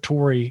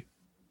revelatory,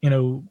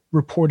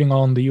 reporting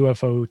on the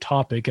UFO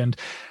topic. And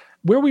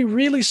where we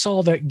really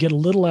saw that get a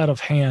little out of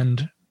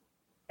hand,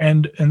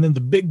 and then the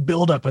big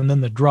buildup and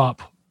then the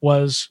drop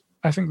was,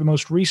 I think, the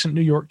most recent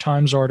New York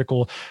Times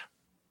article,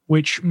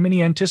 which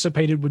many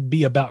anticipated would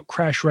be about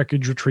crash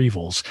wreckage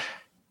retrievals.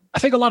 I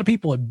think a lot of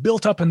people had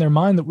built up in their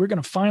mind that we're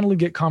going to finally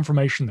get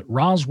confirmation that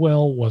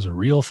Roswell was a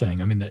real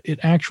thing. I mean, that it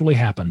actually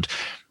happened.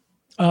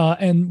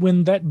 And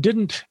when that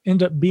didn't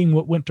end up being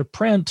what went to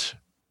print,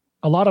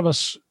 a lot of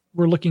us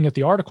were looking at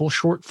the article,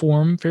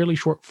 fairly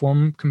short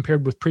form,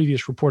 compared with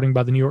previous reporting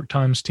by the New York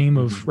Times team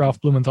of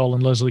Ralph Blumenthal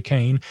and Leslie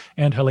Kean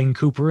and Helene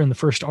Cooper in the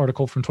first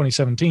article from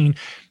 2017.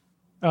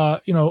 I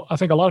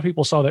think a lot of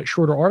people saw that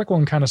shorter article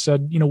and kind of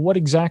said, what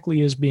exactly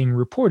is being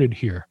reported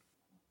here?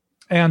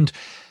 And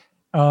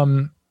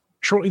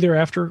shortly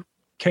thereafter,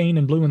 Kean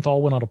and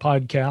Blumenthal went on a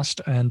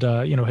podcast and,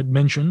 had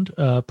mentioned,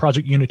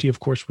 Project Unity, of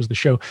course, was the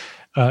show,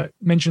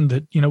 mentioned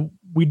that,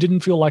 we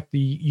didn't feel like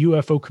the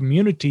UFO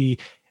community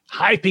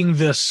hyping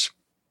this,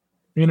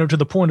 to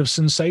the point of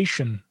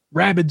sensation,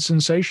 rabid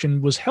sensation,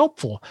 was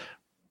helpful.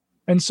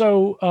 And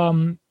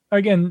so,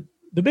 again,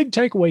 the big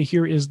takeaway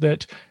here is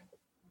that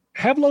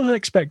have low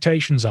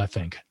expectations, I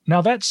think.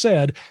 Now, that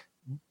said,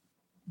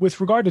 with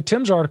regard to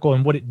Tim's article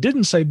and what it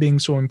didn't say being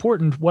so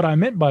important, what I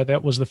meant by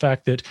that was the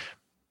fact that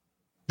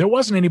there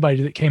wasn't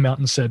anybody that came out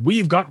and said,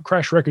 we've got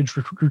crash wreckage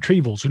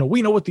retrievals.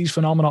 We know what these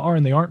phenomena are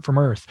and they aren't from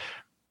Earth.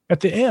 At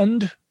the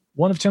end,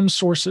 one of Tim's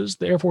sources,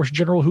 the Air Force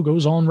general who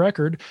goes on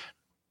record,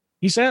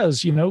 he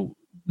says,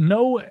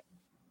 no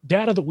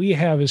data that we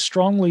have is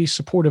strongly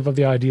supportive of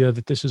the idea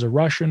that this is a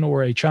Russian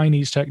or a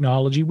Chinese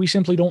technology. We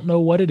simply don't know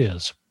what it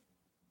is.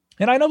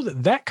 And I know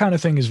that kind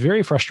of thing is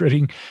very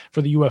frustrating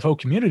for the UFO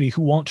community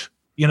who want,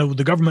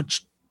 the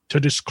government to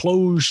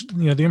disclose,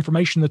 the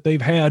information that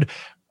they've had.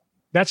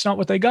 That's not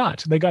what they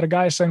got. They got a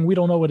guy saying, we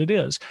don't know what it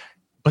is.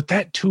 But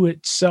that to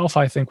itself,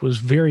 I think, was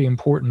very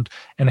important.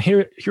 And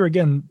here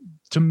again,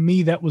 to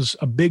me, that was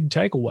a big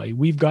takeaway.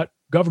 We've got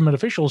government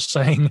officials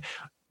saying,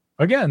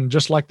 again,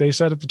 just like they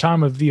said at the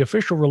time of the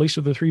official release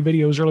of the 3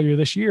 videos earlier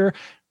this year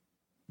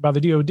by the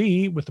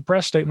DOD with the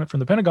press statement from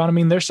the Pentagon, I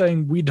mean, they're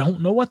saying we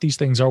don't know what these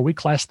things are. We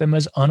class them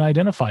as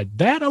unidentified.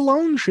 That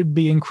alone should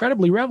be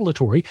incredibly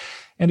revelatory.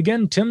 And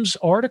again, Tim's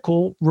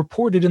article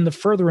reported in the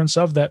furtherance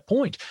of that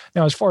point.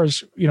 Now, as far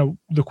as,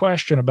 the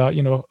question about,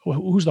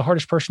 who's the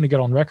hardest person to get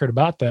on record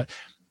about that,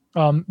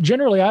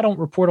 generally, I don't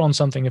report on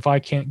something if I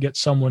can't get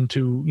someone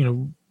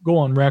to, go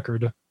on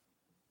record,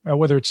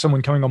 whether it's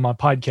someone coming on my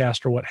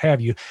podcast or what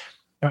have you.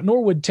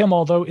 Nor would Tim,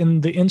 although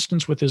in the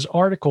instance with his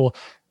article,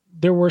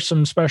 there were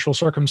some special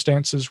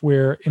circumstances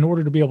where, in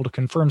order to be able to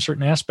confirm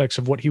certain aspects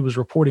of what he was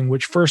reporting,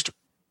 which first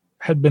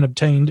had been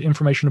obtained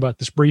information about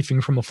this briefing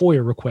from a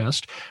FOIA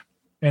request,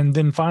 and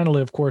then finally,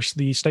 of course,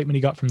 the statement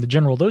he got from the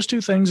general, those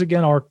two things,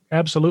 again, are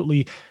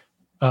absolutely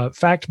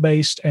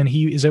fact-based, and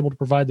he is able to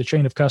provide the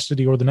chain of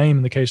custody or the name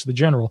in the case of the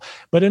general.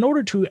 But in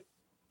order to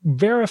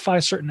verify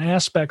certain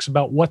aspects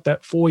about what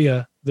that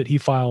FOIA that he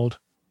filed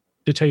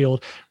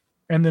detailed,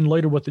 and then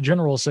later what the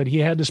general said, he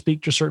had to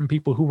speak to certain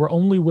people who were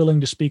only willing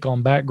to speak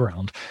on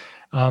background.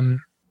 And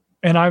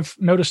I've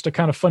noticed a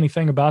kind of funny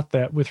thing about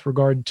that with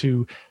regard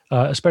to,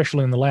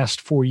 especially in the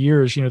last 4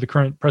 years, the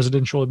current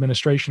presidential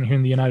administration here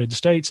in the United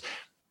States.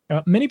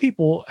 Many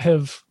people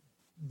have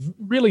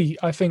really,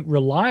 I think,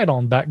 relied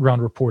on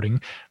background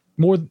reporting,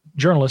 more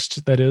journalists,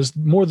 that is,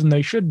 more than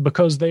they should,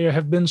 because there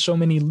have been so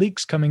many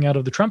leaks coming out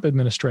of the Trump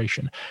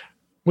administration,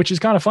 which is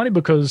kind of funny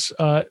because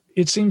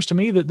it seems to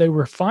me that they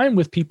were fine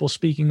with people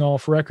speaking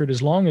off record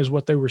as long as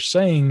what they were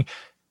saying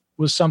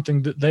was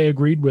something that they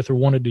agreed with or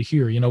wanted to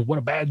hear. What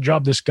a bad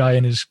job this guy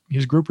and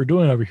his group are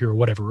doing over here or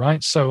whatever,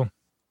 right? So,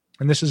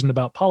 and this isn't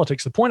about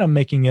politics. The point I'm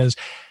making is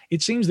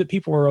it seems that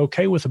people are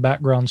okay with the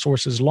background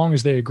sources as long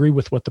as they agree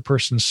with what the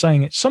person's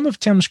saying. Some of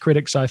Tim's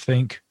critics, I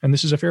think, and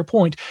this is a fair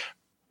point,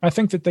 I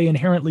think that they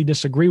inherently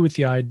disagree with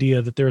the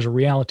idea that there's a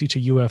reality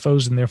to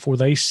UFOs, and therefore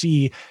they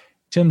see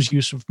Tim's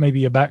use of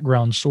maybe a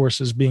background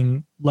source as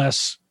being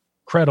less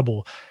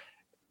credible.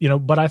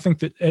 But I think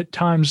that at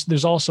times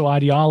there's also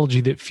ideology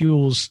that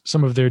fuels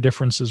some of their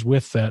differences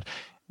with that,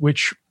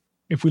 which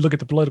if we look at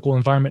the political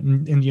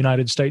environment in the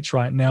United States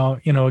right now,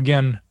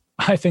 again,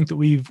 I think that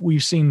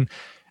we've seen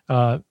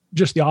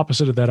just the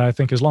opposite of that, I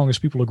think, as long as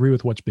people agree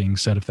with what's being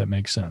said, if that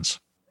makes sense.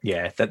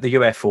 Yeah, that the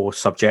UFO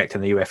subject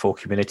and the UFO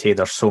community,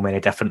 there's so many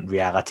different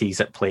realities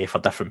at play for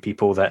different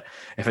people that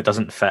if it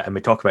doesn't fit, and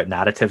we talk about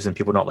narratives and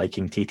people not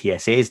liking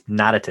TTSA's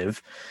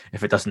narrative,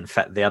 if it doesn't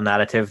fit their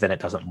narrative, then it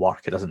doesn't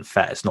work. It doesn't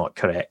fit. It's not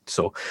correct.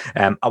 So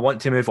I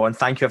want to move on.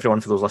 Thank you everyone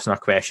for those listener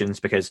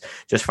questions, because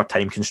just for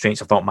time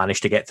constraints, I've not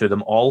managed to get through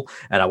them all.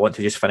 And I want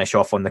to just finish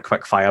off on the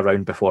quick fire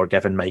round before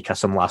giving Micah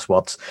some last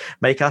words.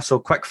 Micah, so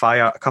quick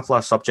fire, a couple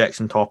of subjects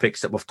and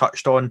topics that we've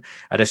touched on.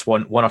 I just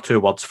want 1 or 2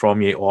 words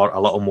from you, or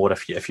a little more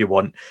if you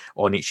want,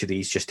 on each of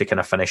these, just to kind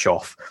of finish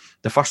off.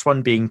 The first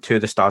one being To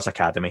the Stars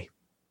Academy.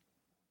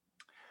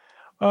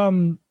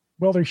 Well,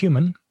 they're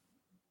human,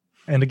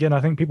 and again, I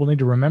think people need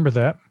to remember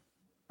that.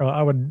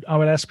 I would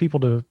ask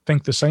people to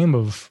think the same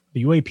of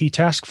the UAP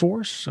task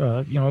force.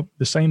 The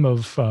same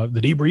of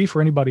the debrief or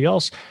anybody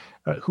else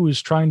who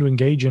is trying to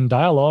engage in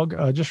dialogue.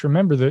 Just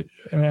remember that,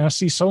 and I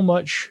see so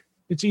much.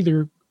 It's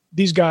either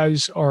these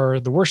guys are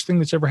the worst thing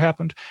that's ever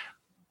happened,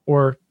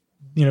 or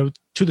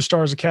To the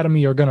Stars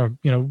Academy are going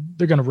to,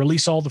 they're going to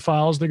release all the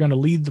files. They're going to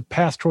lead the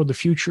path toward the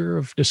future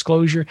of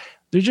disclosure.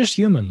 They're just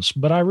humans,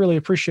 but I really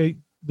appreciate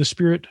the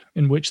spirit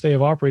in which they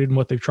have operated and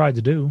what they've tried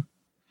to do.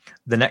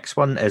 The next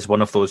one is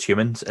one of those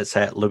humans. It's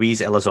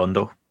Luis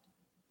Elizondo.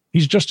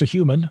 He's just a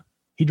human.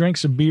 He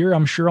drinks a beer,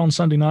 I'm sure, on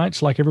Sunday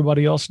nights like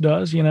everybody else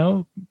does,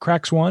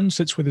 cracks one,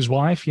 sits with his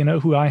wife,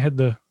 who I had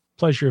the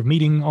pleasure of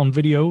meeting on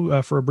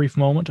video for a brief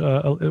moment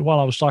while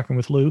I was talking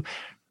with Lou.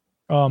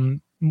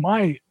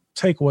 My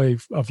takeaway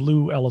of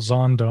Lou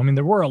Elizondo,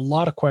 there were a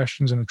lot of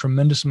questions and a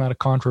tremendous amount of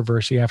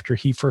controversy after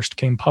he first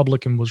came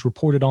public and was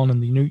reported on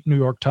in the New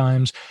York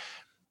Times.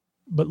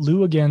 But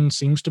Lou, again,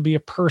 seems to be a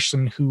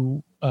person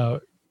who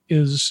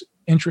is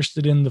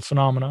interested in the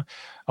phenomena.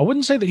 I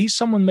wouldn't say that he's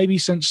someone maybe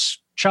since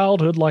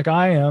childhood like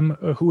I am,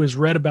 who has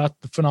read about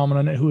the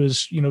phenomenon and who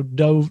has,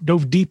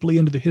 dove deeply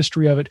into the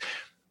history of it.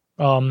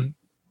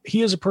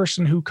 He is a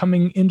person who,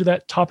 coming into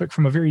that topic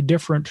from a very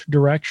different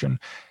direction,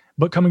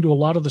 but coming to a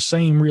lot of the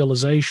same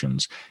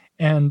realizations,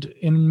 and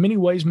in many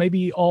ways,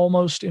 maybe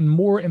almost in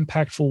more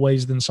impactful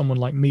ways than someone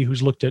like me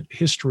who's looked at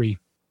history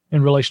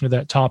in relation to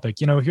that topic.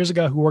 Here's a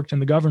guy who worked in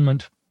the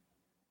government.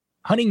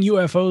 Hunting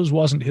UFOs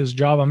wasn't his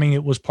job.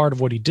 It was part of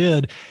what he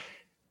did.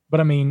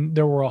 But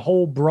there were a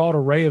whole broad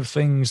array of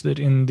things that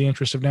in the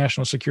interest of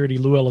national security,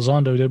 Lou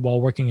Elizondo did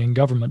while working in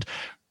government.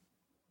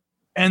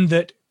 And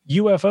that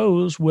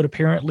UFOs would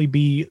apparently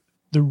be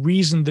the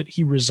reason that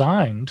he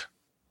resigned,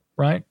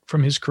 right,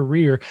 from his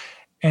career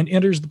and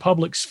enters the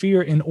public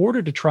sphere in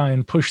order to try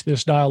and push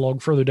this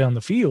dialogue further down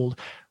the field.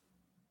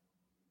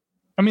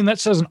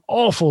 That says an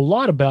awful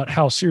lot about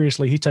how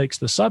seriously he takes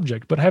the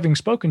subject. But having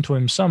spoken to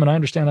him some, and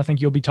I think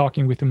you'll be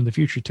talking with him in the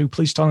future too,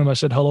 please tell him I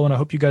said hello, and I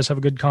hope you guys have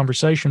a good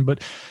conversation.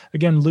 But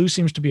again, Lou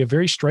seems to be a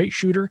very straight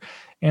shooter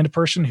and a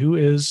person who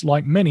is,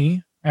 like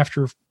many,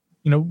 after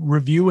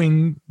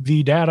reviewing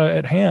the data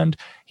at hand,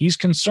 he's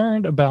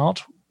concerned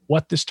about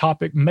what this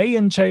topic may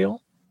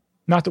entail.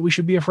 Not that we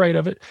should be afraid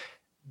of it,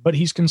 but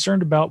he's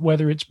concerned about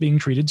whether it's being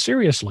treated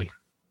seriously.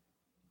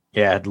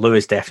 Yeah, Lou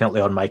is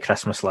definitely on my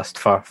Christmas list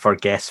for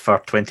guests for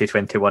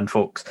 2021,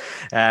 folks.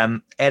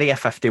 Area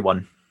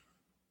 51.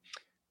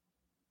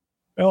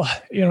 Well,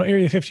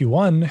 Area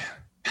 51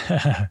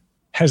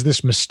 has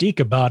this mystique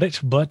about it.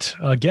 But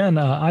again,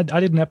 I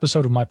did an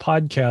episode of my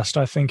podcast,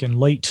 I think in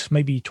late,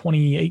 maybe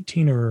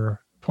 2018 or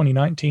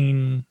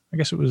 2019. I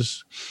guess it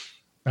was,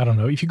 I don't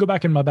know. If you go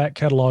back in my back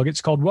catalog,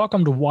 it's called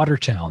Welcome to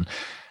Watertown.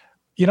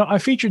 I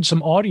featured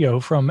some audio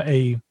from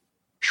a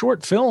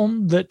short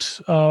film that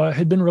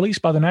had been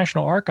released by the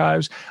National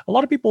Archives. A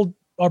lot of people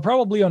are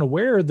probably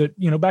unaware that,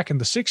 back in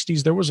the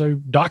 60s, there was a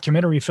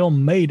documentary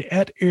film made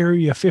at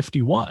Area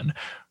 51.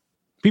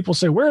 People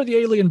say, where are the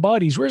alien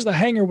bodies? Where's the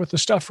hangar with the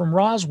stuff from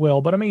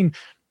Roswell? But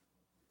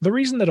the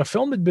reason that a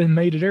film had been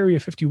made at Area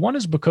 51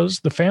 is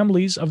because the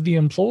families of the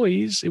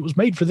employees, it was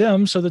made for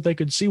them so that they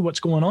could see what's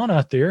going on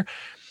out there.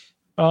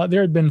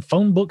 There had been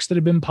phone books that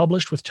had been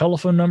published with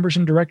telephone numbers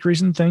and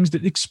directories and things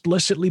that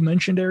explicitly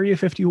mentioned Area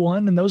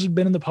 51, and those had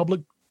been in the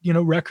public,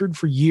 record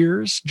for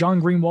years.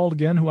 John Greenwald,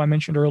 again, who I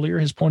mentioned earlier,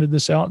 has pointed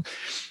this out.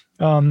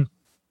 And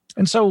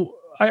so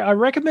I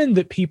recommend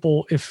that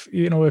people, if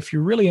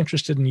you're really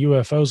interested in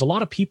UFOs, a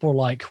lot of people are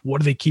like,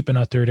 what are they keeping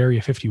out there at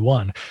Area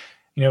 51?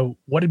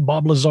 What did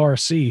Bob Lazar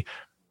see?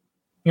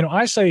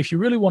 I say if you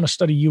really want to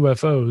study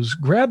UFOs,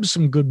 grab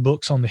some good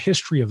books on the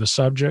history of the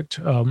subject.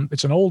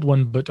 It's an old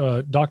one, but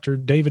Dr.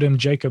 David M.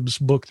 Jacobs'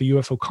 book, The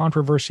UFO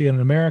Controversy in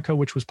America,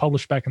 which was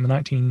published back in the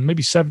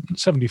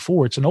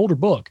 1974. It's an older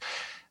book,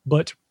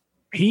 but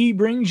he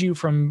brings you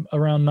from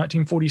around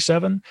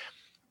 1947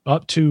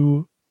 up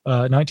to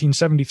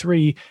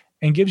 1973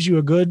 and gives you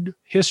a good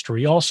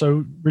history.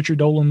 Also, Richard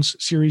Dolan's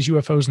series,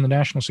 UFOs in the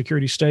National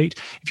Security State.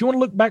 If you want to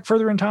look back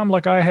further in time,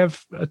 like I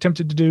have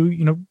attempted to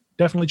do,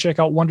 definitely check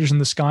out Wonders in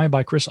the Sky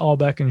by Chris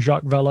Albeck and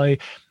Jacques Vallée.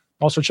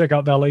 Also check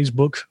out Vallée's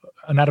book,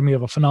 Anatomy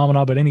of a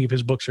Phenomena, but any of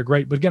his books are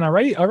great. But again,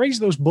 I raise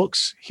those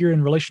books here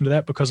in relation to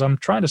that because I'm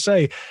trying to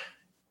say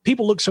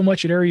people look so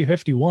much at Area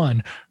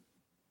 51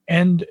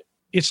 and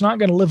it's not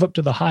going to live up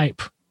to the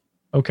hype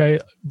Okay.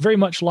 Very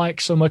much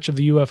like so much of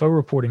the UFO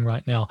reporting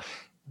right now.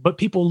 But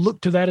people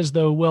look to that as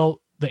though,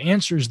 well, the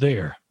answer's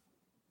there.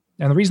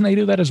 And the reason they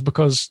do that is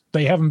because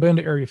they haven't been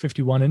to Area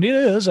 51, and it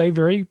is a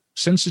very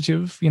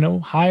sensitive,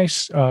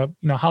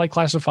 highly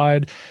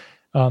classified,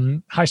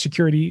 high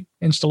security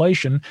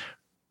installation.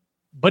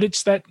 But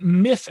it's that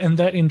myth and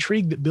that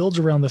intrigue that builds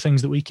around the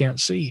things that we can't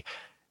see.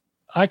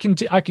 I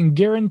can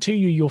guarantee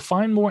you'll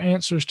find more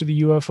answers to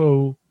the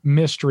UFO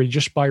mystery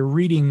just by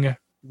reading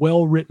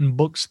well-written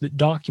books that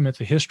document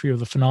the history of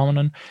the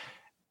phenomenon.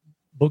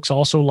 Books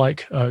also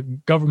like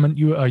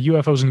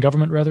UFOs and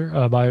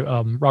Government, by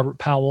Robert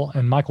Powell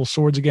and Michael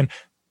Swords. Again,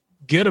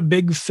 get a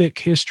big, thick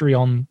history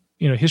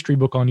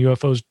book on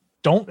UFOs.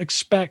 Don't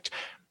expect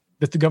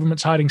that the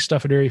government's hiding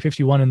stuff at Area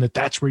 51 and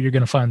that's where you're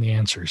going to find the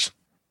answers.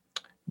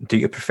 Do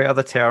you prefer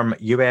the term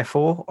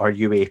UFO or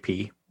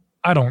UAP?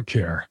 I don't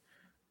care.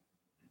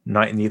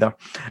 Not neither.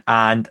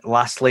 And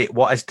lastly,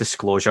 what is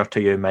disclosure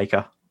to you,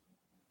 Micah?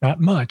 Not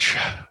much.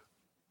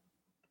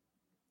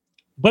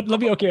 But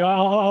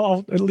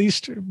I'll at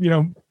least,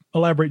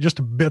 elaborate just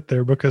a bit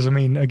there because,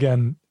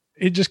 again,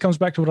 it just comes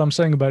back to what I'm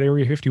saying about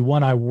Area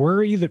 51. I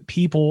worry that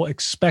people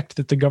expect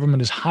that the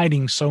government is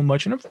hiding so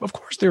much. And of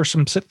course, there are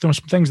some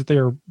things that they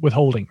are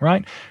withholding,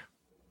 right?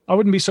 I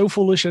wouldn't be so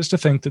foolish as to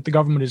think that the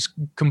government is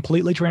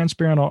completely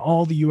transparent on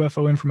all the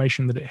UFO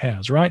information that it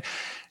has, right?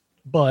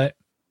 But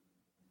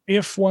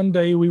if one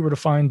day we were to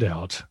find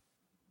out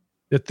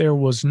that there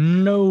was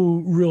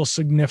no real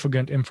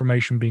significant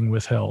information being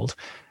withheld,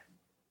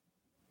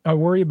 I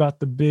worry about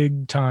the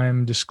big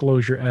time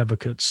disclosure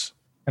advocates.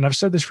 And I've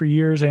said this for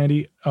years,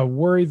 Andy. I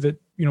worry that,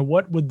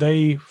 what would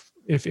they,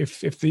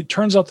 if it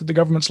turns out that the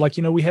government's like,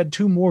 we had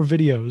 2 more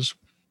videos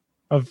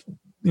of,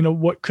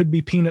 what could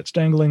be peanuts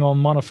dangling on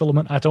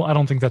monofilament. I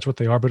don't think that's what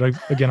they are. But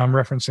again, I'm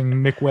referencing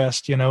Mick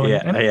West,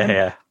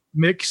 and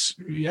Mick's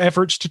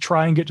efforts to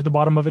try and get to the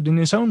bottom of it in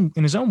his own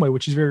way,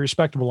 which is very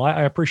respectable.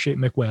 I appreciate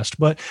Mick West.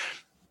 But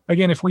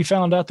again, if we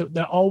found out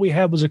that all we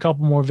had was a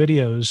couple more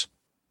videos,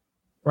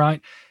 right?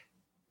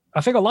 I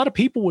think a lot of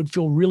people would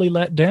feel really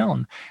let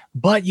down.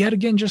 But yet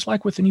again, just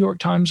like with the New York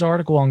Times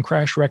article on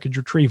crash wreckage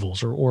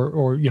retrievals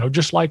or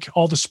just like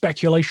all the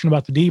speculation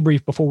about the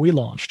debrief before we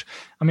launched.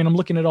 I'm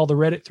looking at all the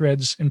Reddit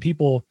threads and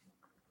people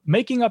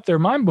making up their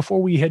mind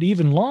before we had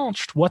even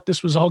launched what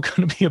this was all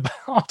going to be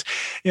about.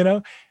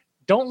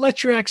 Don't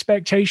let your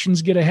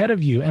expectations get ahead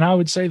of you. And I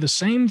would say the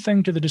same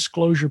thing to the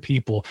disclosure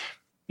people.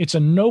 It's a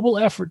noble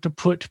effort to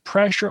put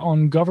pressure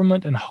on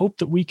government and hope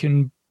that we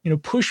can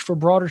push for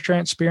broader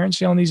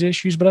transparency on these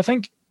issues. But I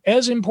think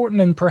as important,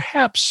 and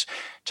perhaps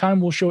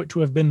time will show it to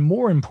have been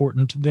more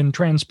important than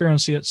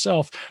transparency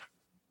itself,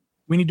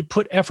 we need to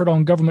put effort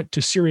on government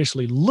to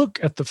seriously look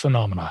at the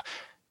phenomena.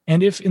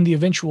 And if in the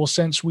eventual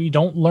sense we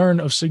don't learn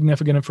of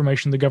significant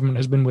information the government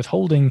has been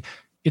withholding,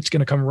 it's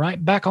going to come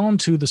right back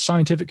onto the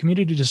scientific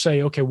community to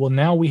say, okay, well,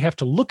 now we have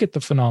to look at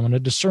the phenomena,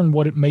 discern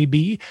what it may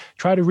be,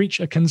 try to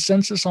reach a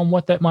consensus on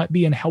what that might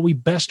be and how we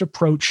best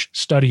approach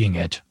studying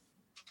it.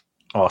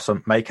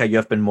 Awesome. Micah,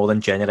 you've been more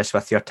than generous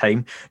with your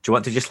time. Do you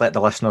want to just let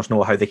the listeners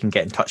know how they can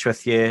get in touch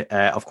with you?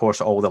 Of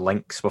course, all the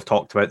links we've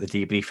talked about, the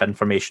debrief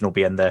information will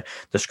be in the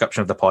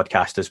description of the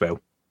podcast as well.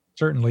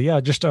 Certainly, yeah.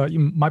 Just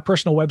my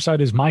personal website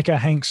is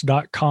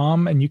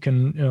micahhanks.com, and you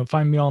can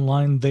find me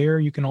online there.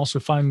 You can also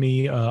find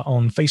me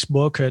on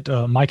Facebook at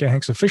Micah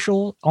Hanks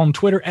Official, on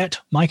Twitter at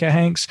Micah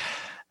Hanks.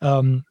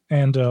 And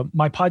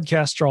my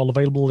podcasts are all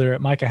available there at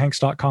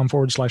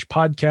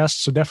micahhanks.com/podcasts.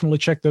 So definitely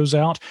check those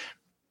out.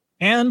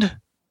 And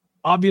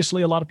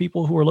obviously, a lot of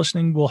people who are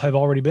listening will have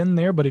already been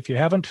there, but if you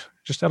haven't,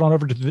 just head on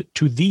over to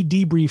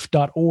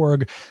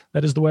thedebrief.org.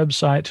 That is the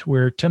website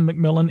where Tim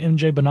McMillan,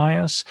 MJ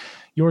Banias,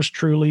 yours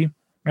truly,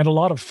 and a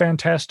lot of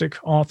fantastic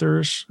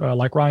authors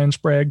like Ryan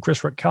Sprague, Chris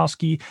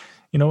Rutkowski,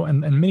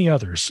 and many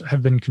others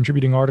have been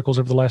contributing articles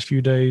over the last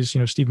few days.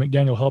 Steve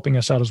McDaniel helping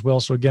us out as well.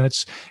 So again,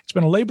 it's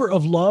been a labor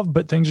of love,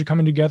 but things are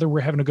coming together.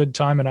 We're having a good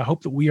time, and I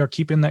hope that we are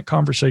keeping that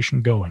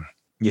conversation going.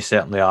 You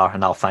certainly are,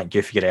 and I'll thank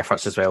you for your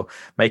efforts as well.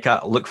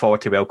 Micah, look forward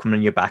to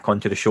welcoming you back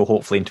onto the show,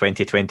 hopefully in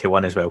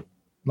 2021 as well.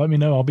 Let me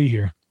know. I'll be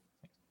here.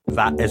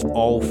 That is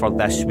all for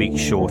this week's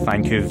show.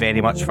 Thank you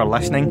very much for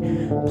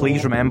listening.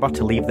 Please remember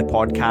to leave the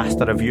podcast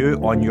a review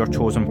on your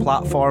chosen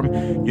platform.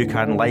 You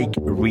can like,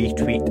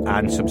 retweet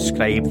and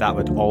subscribe. That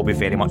would all be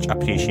very much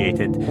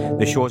appreciated.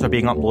 The shows are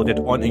being uploaded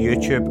onto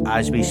YouTube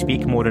as we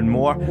speak more and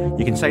more.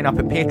 You can sign up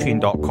at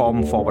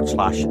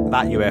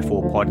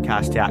patreon.com/thatUFO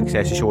podcast to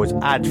access the shows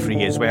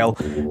ad-free as well.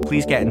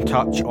 Please get in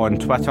touch on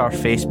Twitter,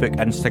 Facebook,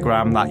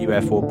 Instagram, That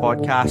UFO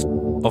Podcast.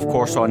 Of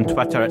course, on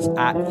Twitter, it's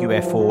at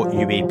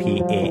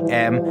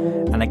UFOUAPAM.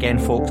 And again,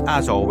 folks,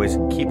 as always,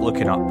 keep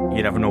looking up.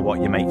 You never know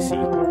what you might see. It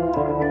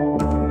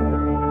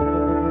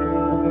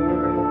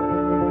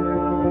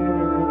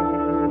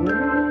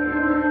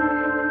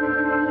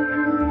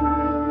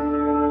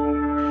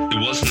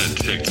wasn't a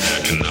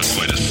tic-tac and not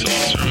quite a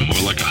saucer,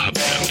 more like a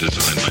hubcap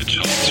designed by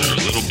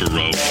Chaucer. little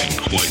baroque and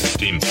quite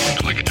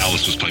steampunk, like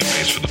Alice was playing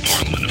bass for the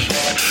Parliament of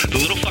Folk. The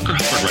little fucker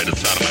hovered right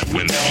outside of my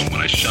window, and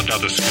when I shoved out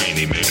the screen,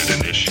 he made it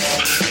an issue.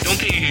 I don't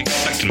think he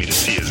expected me to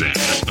see his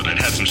ass, but I'd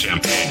had some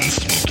champagne and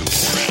smoked a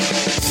little around.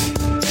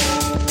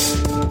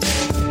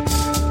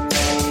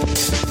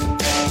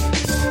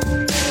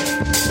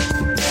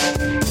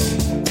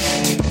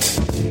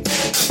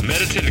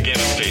 Meditative game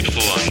of state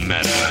full on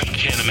meta.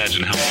 Can't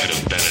imagine how it could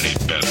have been any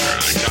better.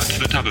 I got to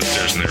the top of the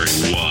stairs and there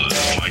he was.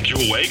 Like, you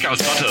awake? I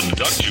was about to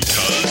abduct you,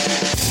 cuz.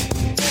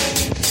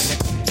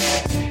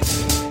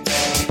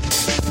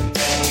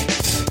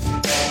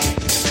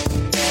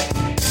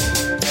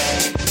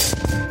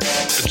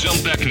 I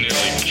jumped back and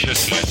nearly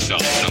kissed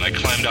myself, and I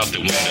climbed out the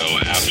window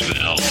after the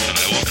elf, and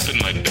I woke up in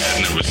my bed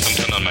and there was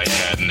something on my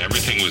head and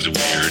everything was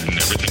weird and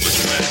everything was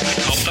red. I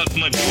called out to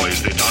my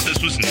boys, they thought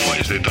this was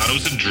noise, they thought it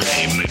was a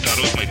dream, they thought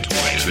it was my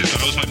toys, they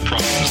thought it was my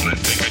problems, and they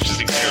think I should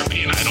seek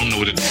therapy, and I don't know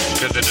what it is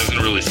because it doesn't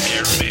really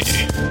scare me.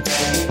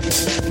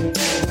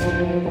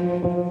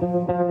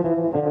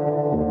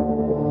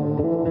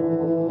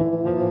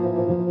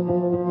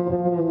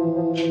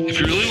 If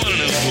you really want to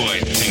know who I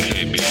think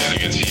I be, I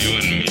think it's you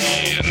and me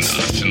and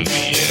us and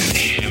we and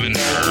him and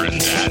her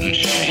and that and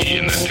she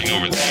and that thing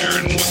over there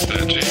and what's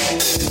that, Jay?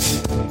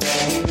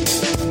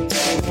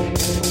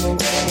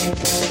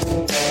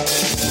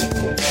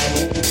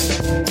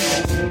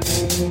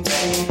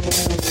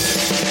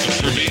 But if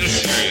we're being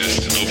serious,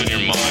 open your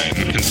mind,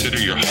 consider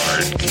your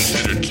heart,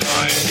 consider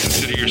time,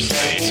 consider your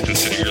space,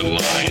 consider your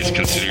lies,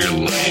 consider your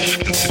life,